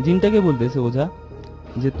জিনটাকে বলতেছে ওঝা,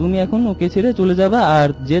 যে তুমি এখন ওকে ছেড়ে চলে যাবা, আর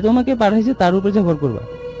যে তোমাকে পাঠাইছে তার উপরে যা ভর করবা।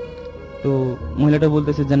 তো মহিলাটা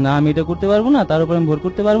বলতেছে যে না আমি এটা করতে পারবো না, তার উপর আমি ভর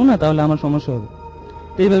করতে পারবো না, তাহলে আমার সমস্যা হবে।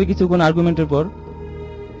 তো এইভাবে কিছুক্ষণ আর্গুমেন্টের পর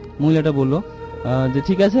মহিলাটা বললো যে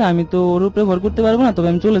ঠিক আছে আমি তো ওর উপরে ভর করতে পারবো না, তবে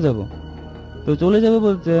আমি চলে যাব। তো চলে যাবে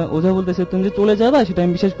বলতে ওঝা বলতেছে তুমি যে চলে যাবা সেটা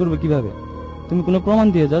আমি বিশ্বাস করবো কিভাবে, তুমি কোনো প্রমাণ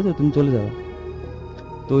দিয়ে যাও যে তুমি চলে যাবে।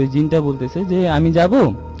 তো ওই জিনটা বলতেছে যে আমি যাব,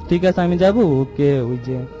 ঠিক আছে আমি যাব। ওকে ওই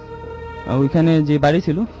যে ওইখানে যে বাড়ি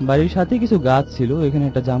ছিল, বাড়ির সাথে কিছু গাছ ছিল, ওইখানে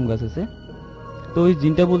একটা জাম গাছ আছে। তো ওই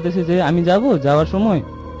জিনটা বলতেছে যে আমি যাব, যাওয়ার সময়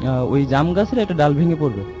ওই জাম গাছের একটা ডাল ভেঙে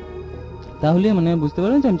পড়বে, তাহলে মানে বুঝতে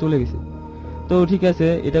পারবেন যে আমি চলে গেছি। তো ঠিক আছে,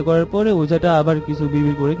 এটা করার পরে ওঝাটা আবার কিছু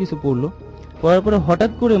বিড়বিড় করে কিছু পড়লো। পড়ার পরে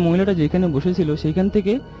হঠাৎ করে মহিলাটা যেখানে বসেছিল সেইখান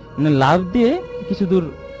থেকে মানে লাফ দিয়ে কিছু দূর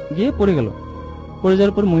গিয়ে পড়ে গেল। পড়ে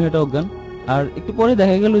যাওয়ার পর মহিলাটা অজ্ঞান। আর একটু পরে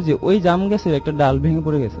দেখা গেল যে ওই জাম গাছের একটা ডাল ভেঙে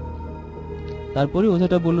পড়ে গেছে। তারপরে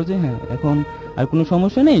ওঝাটা বললো যে হ্যাঁ এখন আর কোনো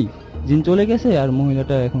সমস্যা নেই, জিন চলে গেছে আর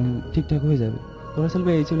মহিলাটা এখন ঠিকঠাক হয়ে যাবে। তো রাসেল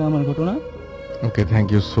ভাই এই ছিল আমার ঘটনা। Okay, thank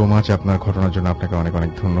you so much আপনার ঘটনার জন্য, আপনাকে অনেক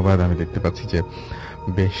অনেক ধন্যবাদ। আমি দেখতে পাচ্ছি যে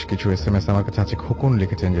বেশ কিছু SMS আমার কাছে আছে। খোকন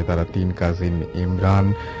লিখেছেন যে তারা 3 কাজিন ইমরান,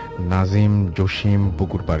 নাজিম, জসিম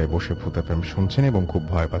পুকুর পাড়ে বসে ভূত এফএম শুনছেন এবং খুব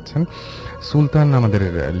ভয় পাচ্ছেন। সুলতান আমাদের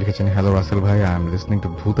লিখেছেন হ্যালো রাসেল ভাই, I am listening to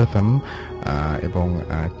Bhoot FM, এবং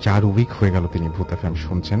 4 উইক হয়ে গেল তিনি ভূত এফএম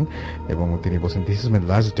শুনছেন, এবং তিনি বলছেন this is my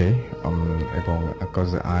last day, এবং because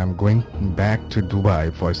I am going back to Dubai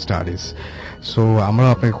for studies. So আমরা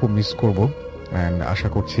আপনাকে খুব মিস করবো, এন্ড আশা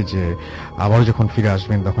করছি যে আবার যখন ফিরে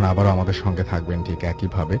আসবেন তখন আবারও আমাদের সঙ্গে থাকবেন ঠিক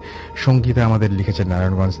একইভাবে। সঙ্গীতে আমাদের লিখেছেন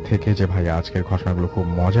নারায়ণগঞ্জ থেকে যে ভাই আজকের ঘটনাগুলো খুব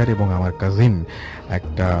মজার, এবং আমার কাজিন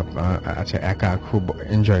একটা একা খুব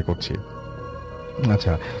এনজয় করছি।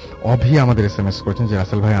 আচ্ছা, অভি আমাদের SMS করেছেন যে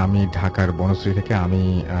রাসেল ভাই আমি ঢাকার বনশ্রী থেকে, আমি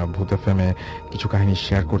ভূত এফএমে কিছু কাহিনী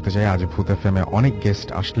শেয়ার করতে চাই। আজ ভূত এফএমে অনেক গেস্ট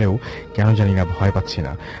আসলেও কেন জানি না ভয় পাচ্ছি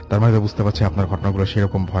না। তার মানে বুঝতে পারছি আপনার ঘটনাগুলো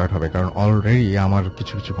সেরকম ভয়াট হবে, কারণ অলরেডি আমার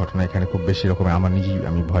কিছু কিছু ঘটনা এখানে খুব বেশি রকমের আমার নিজেই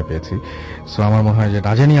আমি ভয় পেয়েছি। সো আমার মনে হয় যে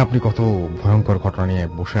না জানি আপনি কত ভয়ঙ্কর ঘটনা নিয়ে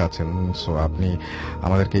বসে আছেন। সো আপনি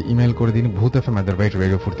আমাদেরকে ইমেল করে দিন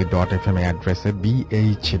bhutfm@radiofurti.fm অ্যাড্রেসে,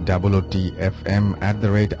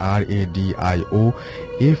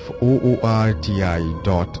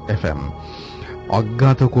 bhfm@radiofurti.fm।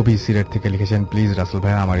 অজ্ঞাত কবি সিলেট থেকে লিখেছেন প্লিজ রাসেল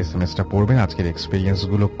ভাই আমার SMS-টা পড়বেন, আজকের এক্সপেরিয়েন্স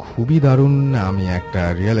গুলো খুবই দারুণ, আমি একটা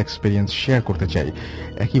রিয়েল এক্সপেরিয়েন্স শেয়ার করতে চাই।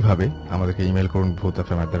 একইভাবে আমাদেরকে ইমেল করুন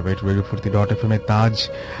bhutfm@radiofurti.fm। তাজ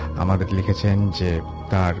আমাদের লিখেছেন যে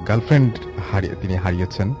তার গার্লফ্রেন্ড তিনি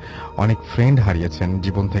হারিয়েছেন, অনেক ফ্রেন্ড হারিয়েছেন,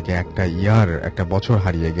 জীবন থেকে একটা বছর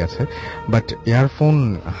হারিয়ে গেছে, বাট ইয়ারফোন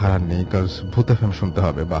হারাননি, বিকজ ভূত এফএম শুনতে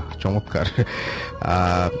হবে। বাহ, চমৎকার।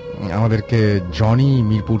 আমাদেরকে জনি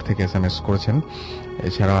মিরপুর থেকে এসএমএস করেছেন,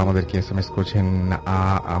 এছাড়াও আমাদেরকে এসএমএস করেছেন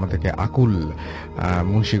আমাদেরকে আকুল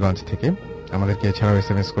মুন্সিগঞ্জ থেকে, আমাদেরকে এছাড়াও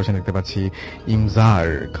এসএমএস করেছেন দেখতে পাচ্ছি ইমজার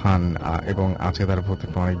খান, এবং আজকে তার ভূত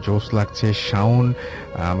অনেক জোশ লাগছে। শাওন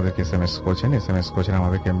আমাদেরকে এসএমএস করেছেন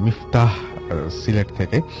আমাদেরকে মিফতাহ সিলেট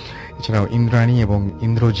থেকে, এছাড়াও ইন্দ্রাণী এবং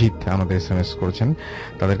ইন্দ্রজিৎ আমাদের এসএমএস করেছেন,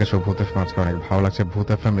 তাদের কাছে ভূত এফএম আজকে অনেক ভালো লাগছে। ভূত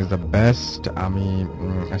এফএম ইজ দ্য বেস্ট।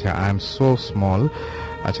 আচ্ছা, আই এম সো স্মল।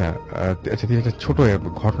 আচ্ছা, তিনি একটা ছোট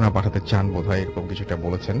ঘটনা পাঠাতে চান বোধহয়, এরকম কিছুটা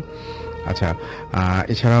বলেছেন। আচ্ছা,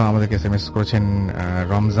 এছাড়াও আমাদেরকে এসএমএস করেছেন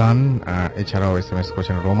রমজান, এছাড়াও এসএমএস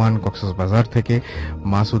করেছেন রোমান কক্সবাজার থেকে,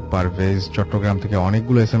 মাসুদ পারভেজ চট্টগ্রাম থেকে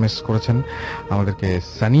অনেকগুলো এসএমএস করেছেন, আমাদেরকে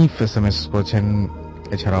সানিফ এসএমএস করেছেন,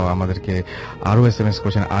 এছাড়াও আমাদেরকে আরো এসএমএস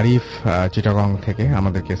করেছেন আরিফ চিটাগং থেকে,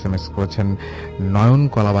 আমাদেরকে এসএমএস করেছেন নয়ন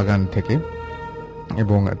কলাবাগান থেকে,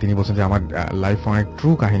 এবং তিনি বলছেন যে আমার লাইফ অনেক ট্রু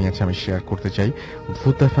কাহিনী আছে, আমি শেয়ার করতে চাই।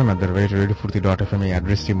 vootfm@radiofurti.fm এই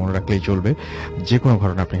অ্যাড্রেসটি মনে রাখলেই চলবে, যে কোনো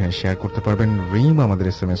ঘটনা আপনি এখানে শেয়ার করতে পারবেন। রিম আমাদের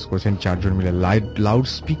এসএমএস করেছেন, 4 জন মিলে লাউড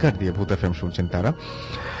স্পিকার দিয়ে ভূত এফএম শুনছেন তারা।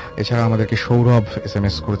 এছাড়া আমাদেরকে সৌরভ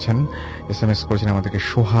এসএমএস করেছেন আমাদেরকে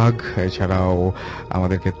সোহাগ, এছাড়াও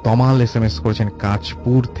আমাদেরকে তমাল এসএমএস করেছেন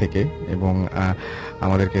কাঁচপুর থেকে, এবং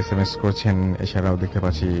আমাদেরকে এসএমএস করেছেন এছাড়াও দেখতে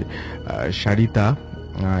পাচ্ছি সারিতা,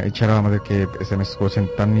 এছাড়াও আমাদেরকে এসএমএস করেছেন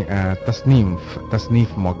তাসনিফ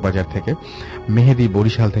মগবাজার থেকে, মেহেদি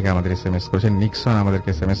বরিশাল থেকে আমাদের এসএমএস করেছেন, নিক্সন আমাদেরকে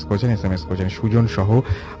এসএমএস করেছেন সুজন সহ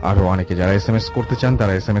আরো অনেকে। যারা এসএমএস করতে চান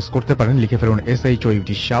তারা এসএমএস করতে পারেন, লিখে ফেলুন SHOUT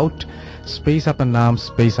শাউট স্পেস আপনার নাম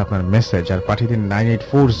স্পেস আপনার মেসেজ আর পাঠিয়ে দিন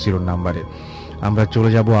 9840 নাম্বারে। আমরা চলে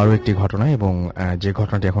যাব আরো একটি ঘটনা, এবং যে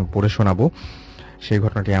ঘটনাটি এখন পড়ে শোনাবো সেই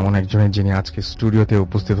ঘটনাটি এমন একজনের যিনি আজকে স্টুডিওতে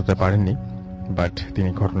উপস্থিত হতে পারেননি, বাট তিনি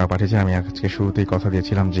ঘটনা পাঠিয়েছেন। আমি আজকে শুরুতেই কথা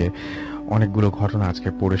দিয়েছিলাম যে অনেকগুলো ঘটনা আজকে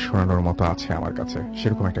পড়ে শোনানোর মতো আছে আমার কাছে,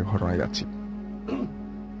 সেরকম একটা ঘটনায় যাচ্ছি।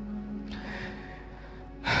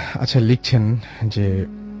 আচ্ছা, লিখছেন যে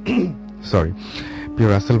সরি প্রিয়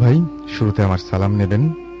রাসেল ভাই, শুরুতে আমার সালাম নেবেন,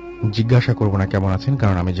 জিজ্ঞাসা করব না কেমন আছেন,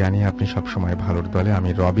 কারণ আমি জানি আপনি সবসময় ভালোর দলে। আমি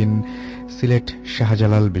রবিন, সিলেট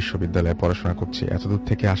শাহজালাল বিশ্ববিদ্যালয়ে পড়াশোনা করছি। এতদূর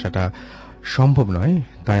থেকে আসাটা সম্ভব নয়,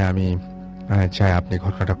 তাই আমি চাই আপনি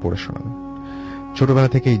ঘটনাটা পড়ে শোনান। ছোটবেলা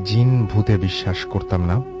থেকেই জিন ভূতে বিশ্বাস করতাম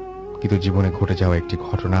না, কিন্তু জীবনে ঘটে যাওয়া একটি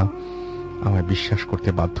ঘটনা আমায় বিশ্বাস করতে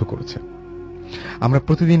বাধ্য করেছে। আমরা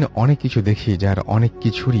প্রতিদিন অনেক কিছু দেখি যার অনেক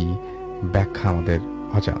কিছুরই ব্যাখ্যা আমাদের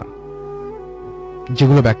অজানা।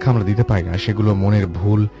 যেগুলো ব্যাখ্যা আমরা দিতে পারি না সেগুলো মনের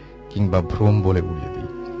ভুল কিংবা ভ্রম বলে উড়িয়ে দিই।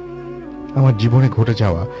 আমার জীবনে ঘটে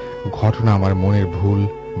যাওয়া ঘটনা আমার মনের ভুল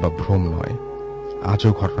বা ভ্রম নয়।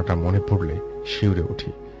 আজও ঘটনাটা মনে পড়লে শিউরে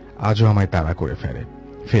উঠি, আজও আমায় তাড়া করে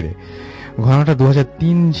ফেরে। ঘটনাটা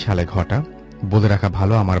 2003 সালে ঘটা। বলে রাখা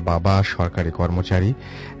ভালো, আমার বাবা সরকারি কর্মচারী,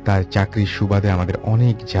 তার চাকরির সুবাদে আমাদের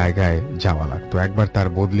অনেক জায়গায় যাওয়া লাগতো। একবার তার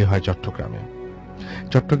বদলি হয়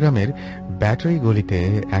চট্টগ্রামের ব্যাটারি গলিতে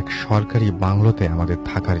এক সরকারি বাংলোতে আমাদের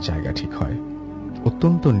থাকার জায়গা ঠিক হয়।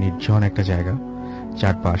 অত্যন্ত নির্জন একটা জায়গা,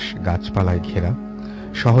 চারপাশ গাছপালায় ঘেরা।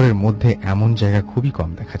 শহরের মধ্যে এমন জায়গা খুবই কম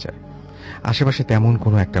দেখা যায়। আশেপাশে তেমন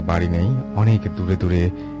কোনো একটা বাড়ি নেই, অনেক দূরে দূরে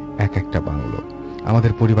এক একটা বাংলো।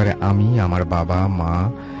 আমাদের পরিবারে আমি, আমার বাবা মা,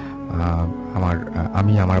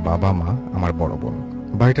 আমার বড় বোন।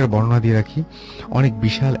 বাড়িটার বর্ণনা দিয়ে রাখি, অনেক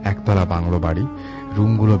বিশাল একতলা বাংলো বাড়ি,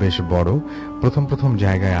 রুমগুলো বেশ বড়। প্রথম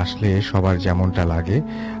জায়গায় আসলে সবার যেমনটা লাগে,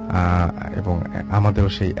 এবং আমাদেরও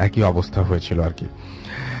সেই একই অবস্থা হয়েছিল আর কি।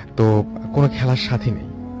 তো কোনো খেলার সাথী নেই,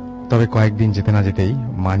 তবে কয়েকদিন যেতে না যেতেই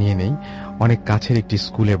মানিয়ে নেই। অনেক কাছের একটি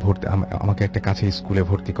স্কুলে আমাকে একটা কাছের স্কুলে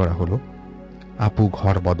ভর্তি করা হলো। আপু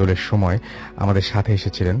ঘর বদলের সময় আমাদের সাথে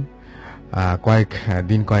এসেছিলেন। কয়েক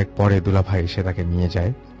পরে দুলাভাই এসে তাকে নিয়ে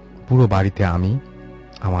যায়। পুরো বাড়িতে আমি,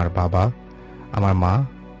 আমার বাবা, আমার মা,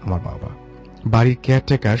 আমার বাবা। বাড়ির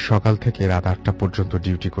কেয়ারটেকার সকাল থেকে রাত 8টা পর্যন্ত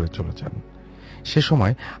ডিউটি করে চলে যান। সে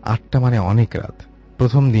সময় 8টা মানে অনেক রাত।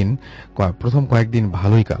 প্রথম কয়েকদিন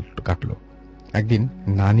ভালোই কাটলো। একদিন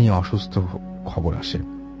নানি অসুস্থ খবর আসে।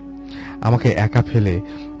 আমাকে একা ফেলে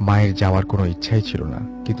মায়ের যাওয়ার কোনো ইচ্ছাই ছিল না,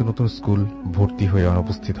 কিন্তু নতুন স্কুল ভর্তি হয়ে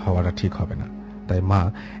অনুপস্থিত হওয়াটা ঠিক হবে না, তাই মা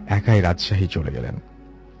একাই রাজশাহী চলে গেলেন।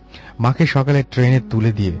 মাকে সকালে ট্রেনে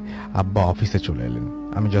তুলে দিয়ে আব্বা অফিসে চলে এলেন।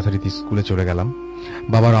 আমি যথারীতি স্কুলে চলে গেলাম।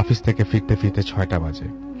 বাবার অফিস থেকে ফিরতে 6টা বাজে।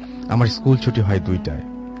 আমার স্কুল ছুটি হয় 2টায়।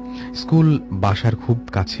 স্কুল বাসার খুব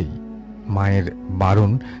কাছেই। মায়ের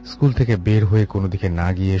বারণ, স্কুল থেকে বের হয়ে কোনো দিকে না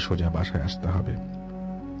গিয়ে সোজা বাসায় আসতে হবে।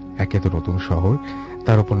 একে তো নতুন শহর,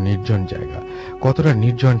 তার উপর নির্জন জায়গা। কতটা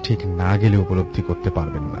নির্জন ঠিক না গেলে উপলব্ধি করতে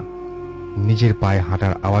পারবেন না। নিজের পায়ে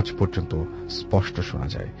হাঁটার আওয়াজ পর্যন্ত স্পষ্ট শোনা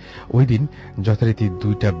যায়। ওই দিন যথারীতি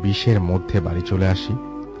 2টা 20-এর মধ্যে বাড়ি চলে আসি।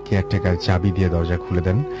 কেয়ারটেকার চাবি দিয়ে দরজা খুলে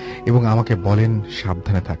দেন এবং আমাকে বলেন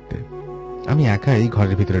সাবধানে থাকতে। আমি একাই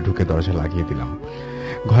ঘরের ভিতরে ঢুকে দরজা লাগিয়ে দিলাম।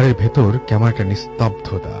 ঘরের ভেতর কেমন একটা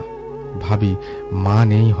নিস্তব্ধতা। ভাবি মা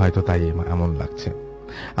নেই হয়তো, তাই এমন লাগছে।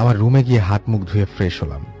 আমার রুমে গিয়ে হাত মুখ ধুয়ে ফ্রেশ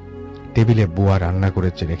হলাম। টেবিলে বুয়া রান্না করে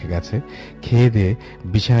রেখে গেছে। খেয়ে দিয়ে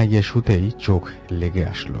বিছানায় গিয়ে শুতেই চোখ লেগে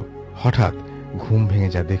আসলো। হঠাৎ ঘুম ভেঙে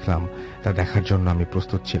যা দেখলাম তা দেখার জন্য আমি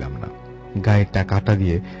প্রস্তুত ছিলাম না। গায়ে কাঁটা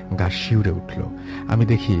দিয়ে গা শিউরে উঠল। আমি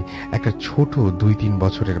দেখি একটা ছোট 2-3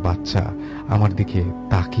 বছরের বাচ্চা আমার দিকে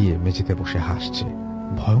তাকিয়ে মেঝেতে বসে হাসছে।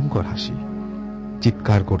 ভয়ঙ্কর হাসি।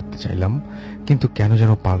 চিৎকার করতে চাইলাম, কিন্তু কেন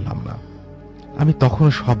যেন পারলাম না। আমি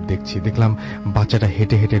তখনও সব দেখছি। দেখলাম বাচ্চাটা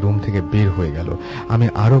হেঁটে হেঁটে রুম থেকে বের হয়ে গেল। আমি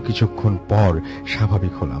আরো কিছুক্ষণ পর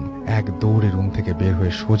স্বাভাবিক হলাম। এক দৌড়ে রুম থেকে বের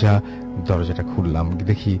হয়ে সোজা দরজাটা খুললাম।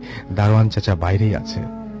 দেখি দারোয়ান চাচা বাইরেই আছে।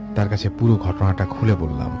 তার কাছে পুরো ঘটনাটা খুলে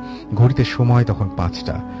বললাম। ঘড়িতে সময় তখন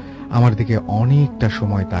 5টা। আমার দিকে অনেকটা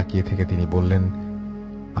সময় তাকিয়ে থেকে তিনি বললেন,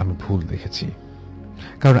 আমি ভুল দেখেছি।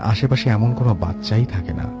 কারণ আশেপাশে এমন কোনো বাচ্চাই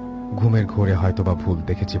থাকে না। ঘুমের ঘোরে হয়তোবা ভুল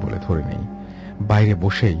দেখেছি বলে ধরে নেই। বাইরে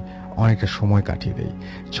বসেই অনেকটা সময় কাটিয়ে দেই।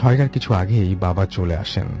 6টার কিছু আগেই বাবা চলে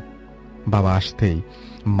আসেন। বাবা আসতেই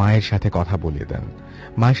মায়ের সাথে কথা বলিয়ে দেন।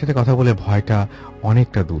 মায়ের সাথে কথা বলে ভয়টা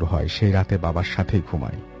অনেকটা দূর হয়। সেই রাতে বাবার সাথেই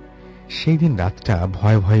ঘুমাই। সেই দিন রাতটা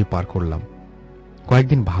ভয়ে ভয়ে পার করলাম।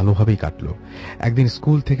 কয়েকদিন ভালোভাবেই কাটলো। একদিন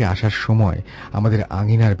স্কুল থেকে আসার সময় আমাদের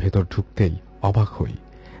আঙিনার ভেতর ঢুকতেই অবাক হই।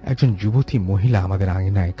 একজন যুবতী মহিলা আমাদের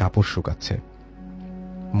আঙিনায় কাপড় শুকাচ্ছে।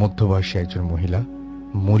 মধ্যবয়সী একজন মহিলা,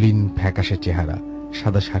 মলিন ফ্যাকাশে চেহারা,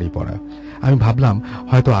 সাদা শাড়ি পরা। আমি ভাবলাম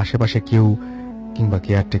হয়তো আশেপাশে কেউ কিংবা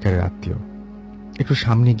কেয়ারটেকারের আত্মীয়। একটু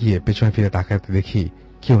সামনে গিয়ে পেছনে ফিরে তাকাতে দেখি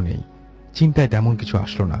কেউ নেই। চিন্তায় তেমন কিছু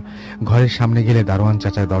আসলো না। ঘরের সামনে গেলে দারোয়ান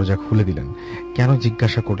চাচা দরজা খুলে দিলেন। কেন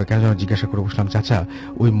যেন জিজ্ঞাসা করে বসলাম, চাচা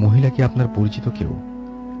ওই মহিলা কি আপনার পরিচিত কেউ?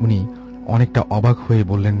 উনি অনেকটা অবাক হয়ে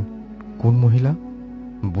বললেন, কোন মহিলা?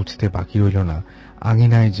 বুঝতে বাকি রইল না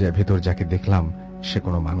আঙিনায় যে ভেতর যাকে দেখলাম সে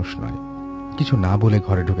কোনো মানুষ নয়। কিছু না বলে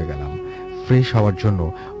ঘরে ঢুকে গেলাম। ফ্রেশ হওয়ার জন্য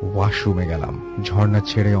ওয়াশরুমে গেলাম। ঝর্ণা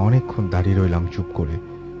ছেড়ে অনেকক্ষণ দাঁড়িয়ে রইলাম চুপ করে।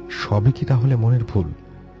 সবই কি তাহলে মনের ভুল?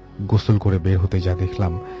 গোসল করে বের হতে যা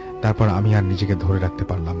দেখলাম, তারপর আমি আর নিজেকে ধরে রাখতে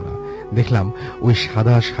পারলাম না। দেখলাম ওই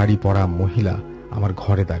সাদা শাড়ি পরা মহিলা আমার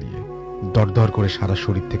ঘরে দাঁড়িয়ে। দরদর করে সারা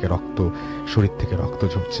শরীর থেকে রক্ত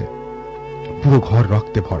ঝরছে। পুরো ঘর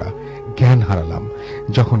রক্তে ভরা। জ্ঞান হারালাম।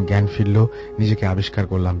 যখন জ্ঞান ফিরল, নিজেকে আবিষ্কার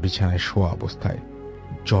করলাম বিছানায় শোয়া অবস্থায়।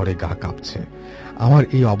 জ্বরে গা কাঁপছে। আমার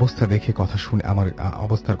এই অবস্থা দেখে আমার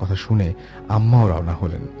অবস্থার কথা শুনে আম্মাও রওনা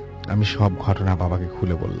হলেন। আমি সব ঘটনা বাবাকে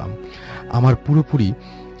খুলে বললাম। আমার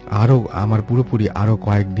পুরোপুরি আরো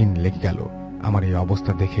কয়েকদিন লেগে গেল। আমার এই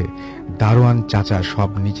অবস্থা দেখে দারোয়ান চাচা সব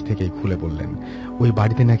নিজ থেকেই খুলে বললেন। ওই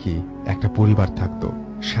বাড়িতে নাকি একটা পরিবার থাকতো,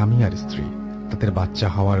 স্বামী আর স্ত্রী। তাদের বাচ্চা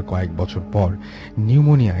হওয়ার কয়েক বছর পর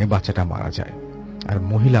নিউমোনিয়ায় বাচ্চাটা মারা যায়। আর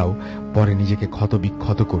মহিলাও পরে নিজেকে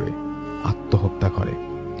ক্ষতবিক্ষত করে আত্মহত্যা করে।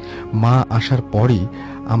 মা আসার পরই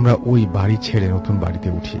আমরা ওই বাড়ি ছেড়ে নতুন বাড়িতে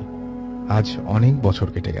উঠি। আজ অনেক বছর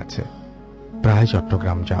কেটে গেছে। প্রায়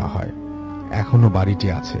চট্টগ্রাম যাওয়া হয়। এখনো বাড়িটি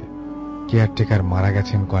আছে। কেয়ারটেকার মারা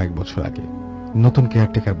গেছেন কয়েক বছর আগে। নতুন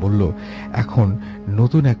কেয়ারটেকার বলল এখন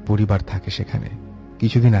নতুন এক পরিবার থাকে সেখানে।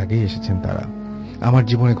 কিছুদিন আগেই এসেছেন তারা। আমার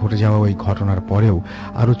জীবনে ঘটে যাওয়া ওই ঘটনার পরেও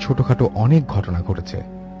আরো ছোটখাটো অনেক ঘটনা ঘটেছে।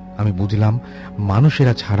 আমি বুঝলাম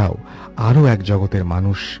মানুষেরা ছাড়াও আরো এক জগতের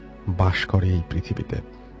মানুষ বাস করে এই পৃথিবীতে।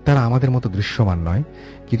 তারা আমাদের মতো দৃশ্যমান নয়,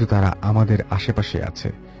 কিন্তু তারা আমাদের আশেপাশে আছে।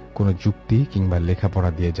 কোনো যুক্তি কিংবা লেখাপড়া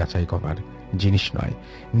দিয়ে যাচাই করার জিনিস নয়।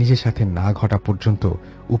 নিজের সাথে না ঘটা পর্যন্ত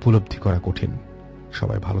উপলব্ধি করা কঠিন।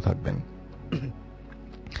 সবাই ভালো থাকবেন।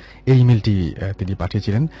 এই ইমেলটি তিনি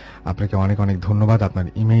পাঠিয়েছিলেন। আপনাকে অনেক অনেক ধন্যবাদ আপনার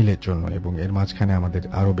ইমেইলের জন্য। এবং এর মাঝখানে আমাদের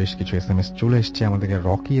আরো বেশ কিছু SMS চলে এসছে। আমাদেরকে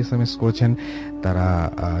রকি SMS করেছেন। তারা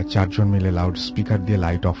 4 জন মিলে লাউড স্পিকার দিয়ে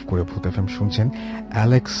লাইট অফ করে ভূত FM শুনছেন।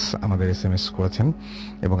 অ্যালেক্স আমাদের SMS করেছেন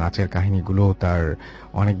এবং আজকের কাহিনীগুলো তার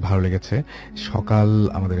অনেক ভালো লেগেছে। সকাল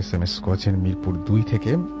আমাদের SMS করেছেন মিরপুর 2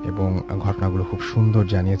 থেকে এবং ঘটনাগুলো খুব সুন্দর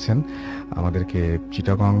জানিয়েছেন। আমাদেরকে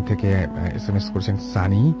চিটাগং থেকে SMS করেছেন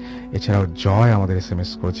সানি। এছাড়াও জয় আমাদের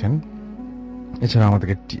SMS করেছেন। এছাড়া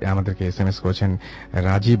আমাদেরকে SMS করেছেন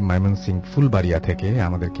রাজীব ময়মনসিং ফুলবাড়িয়া থেকে।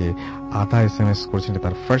 আমাদেরকে আতা SMS করেছেন,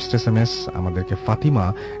 তার ফার্স্ট SMS। আমাদেরকে ফাতিমা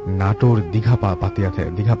নাটোর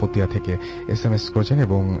দীঘাপতিয়া থেকে SMS করেছেন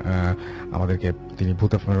এবং আমাদেরকে তিনি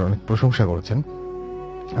ভূত অনেক প্রশংসা করেছেন।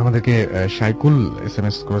 আমাদেরকে সাইকুল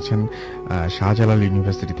এসএমএস করেছেন শাহজালাল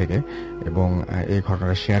ইউনিভার্সিটি থেকে, এবং এই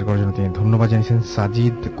ঘটনাটা শেয়ার করার জন্য তিনি ধন্যবাদ জানিয়েছেন।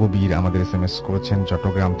 সাজিদ কবির আমাদের এসএমএস করেছেন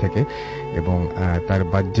চট্টগ্রাম থেকে, এবং তার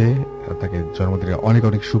বার্থডে, তাকে জন্মদিনের অনেক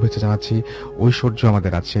অনেক শুভেচ্ছা জানাচ্ছি। ঐশ্বর্য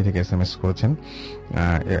আমাদের রাজশাহী থেকে এসএমএস করেছেন।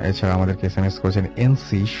 এছাড়া আমাদেরকে এসএমএস করেছেন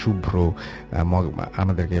এনসি শুভ্র,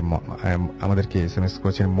 আমাদেরকে এসএমএস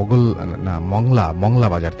করেছেন মংলা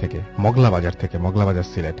বাজার থেকে, মগলা বাজার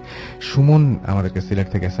সিলেট। সুমন আমাদেরকে সিলেট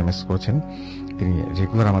থেকে এসএমএস করেছেন, তিনি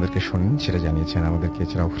রেগুলার আমাদেরকে শোনেন সেটা জানিয়েছেন আমাদেরকে।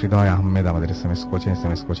 এছাড়াও হৃদয় আহমেদ আমাদের এসএমএস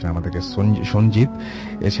করেছেন আমাদেরকে সঞ্জিত।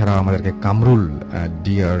 এছাড়াও আমাদেরকে কামরুল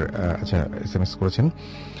ডিয়ার এসএমএস করেছেন।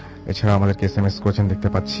 এছাড়াও আমাদেরকে এসএমএস করেছেন দেখতে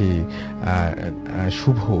পাচ্ছি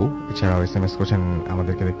শুভ। এছাড়াও এসএমএস করেছেন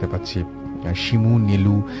আমাদেরকে দেখতে পাচ্ছি শিমু,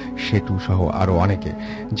 নীলু, সেতু সহ আরো অনেকে।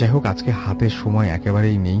 যাই হোক, আজকে হাতে সময়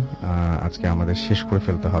একেবারেই নেই, আজকে আমাদের শেষ করে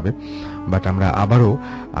ফেলতে হবে। বাট আমরা আবারও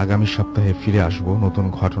আগামী সপ্তাহে ফিরে আসব নতুন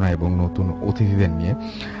ঘটনা এবং নতুন অতিথিদের নিয়ে।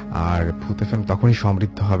 আর ভূত এফএম তখনই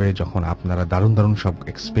সমৃদ্ধ হবে যখন আপনারা দারুণ দারুণ সব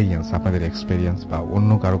এক্সপেরিয়েন্স, আপনাদের এক্সপেরিয়েন্স বা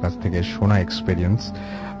অন্য কারো কাছ থেকে শোনা এক্সপেরিয়েন্স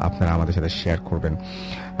আপনারা আমাদের সাথে শেয়ার করবেন।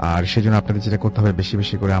 আর সেজন্য আপনাদের যেটা করতে হবে, বেশি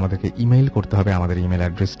বেশি করে আমাদেরকে ইমেইল করতে হবে। আমাদের ইমেইল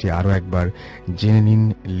অ্যাড্রেসটি আরো একবার জেনে নিন,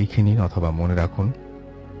 লিখে নিন অথবা মনে রাখুন।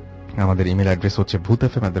 আমাদের ইমেল অ্যাড্রেস হচ্ছে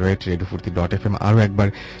bhutfm@radiofurti.fm। আরো একবার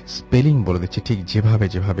স্পেলিং বলে দিচ্ছি, ঠিক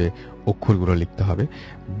যেভাবে অক্ষরগুলো লিখতে হবে,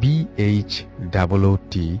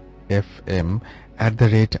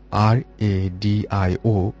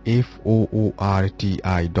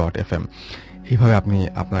 BHOOTFM@radioforti.fm। এইভাবে আপনি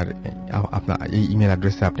আপনার এই ইমেল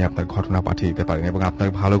অ্যাড্রেসে আপনি আপনার ঘটনা পাঠিয়ে দিতে পারেন, এবং আপনার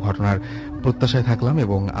ভালো ঘটনার প্রত্যাশায় থাকলাম।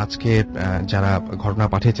 এবং আজকে যারা ঘটনা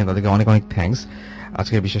পাঠিয়েছেন তাদেরকে অনেক অনেক থ্যাঙ্কস।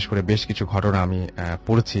 আজকে বিশেষ করে বেশ কিছু ঘটনা আমি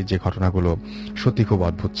পড়েছি যে ঘটনাগুলো সত্যি খুব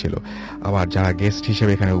অদ্ভুত ছিল। আবার যারা গেস্ট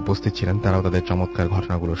হিসেবে এখানে উপস্থিত ছিলেন তারাও তাদের চমৎকার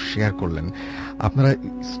ঘটনাগুলো শেয়ার করলেন। আপনারা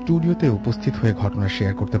স্টুডিওতে উপস্থিত হয়ে ঘটনা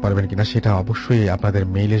শেয়ার করতে পারবেন কিনা সেটা অবশ্যই আপনাদের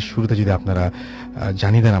মেইলের শুরুতে যদি আপনারা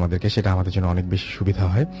জানিয়ে দেন আমাদেরকে, সেটা আমাদের জন্য অনেক বেশি সুবিধা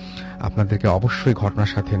হয়। আপনাদেরকে অবশ্যই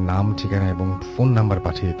ঘটনার সাথে নাম, ঠিকানা এবং ফোন নাম্বার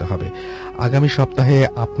পাঠিয়ে দিতে হবে। আগামী সপ্তাহে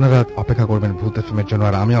আপনারা অপেক্ষা করবেন ভূত এফএমের জন্য,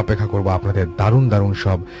 আর আমি অপেক্ষা করব আপনাদের দারুণ দারুণ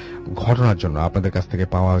সব ঘটনার জন্য। আপনাদের কাছ থেকে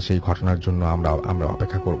পাওয়া সেই ঘটনার জন্য আমরা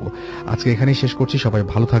অপেক্ষা করব। আজকে এখানেই শেষ করছি। সবাই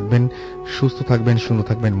ভালো থাকবেন, সুস্থ থাকবেন, সুন্দর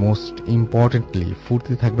থাকবেন, মোস্ট ইম্পর্টেন্টলি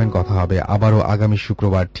ফুর্তি থাকবেন। কথা হবে আবারও আগামী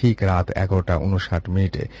শুক্রবার ঠিক রাত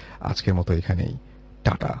 11:59। আজকের মতো এখানেই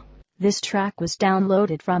tata. This track was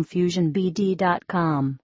downloaded from FusionBD.com.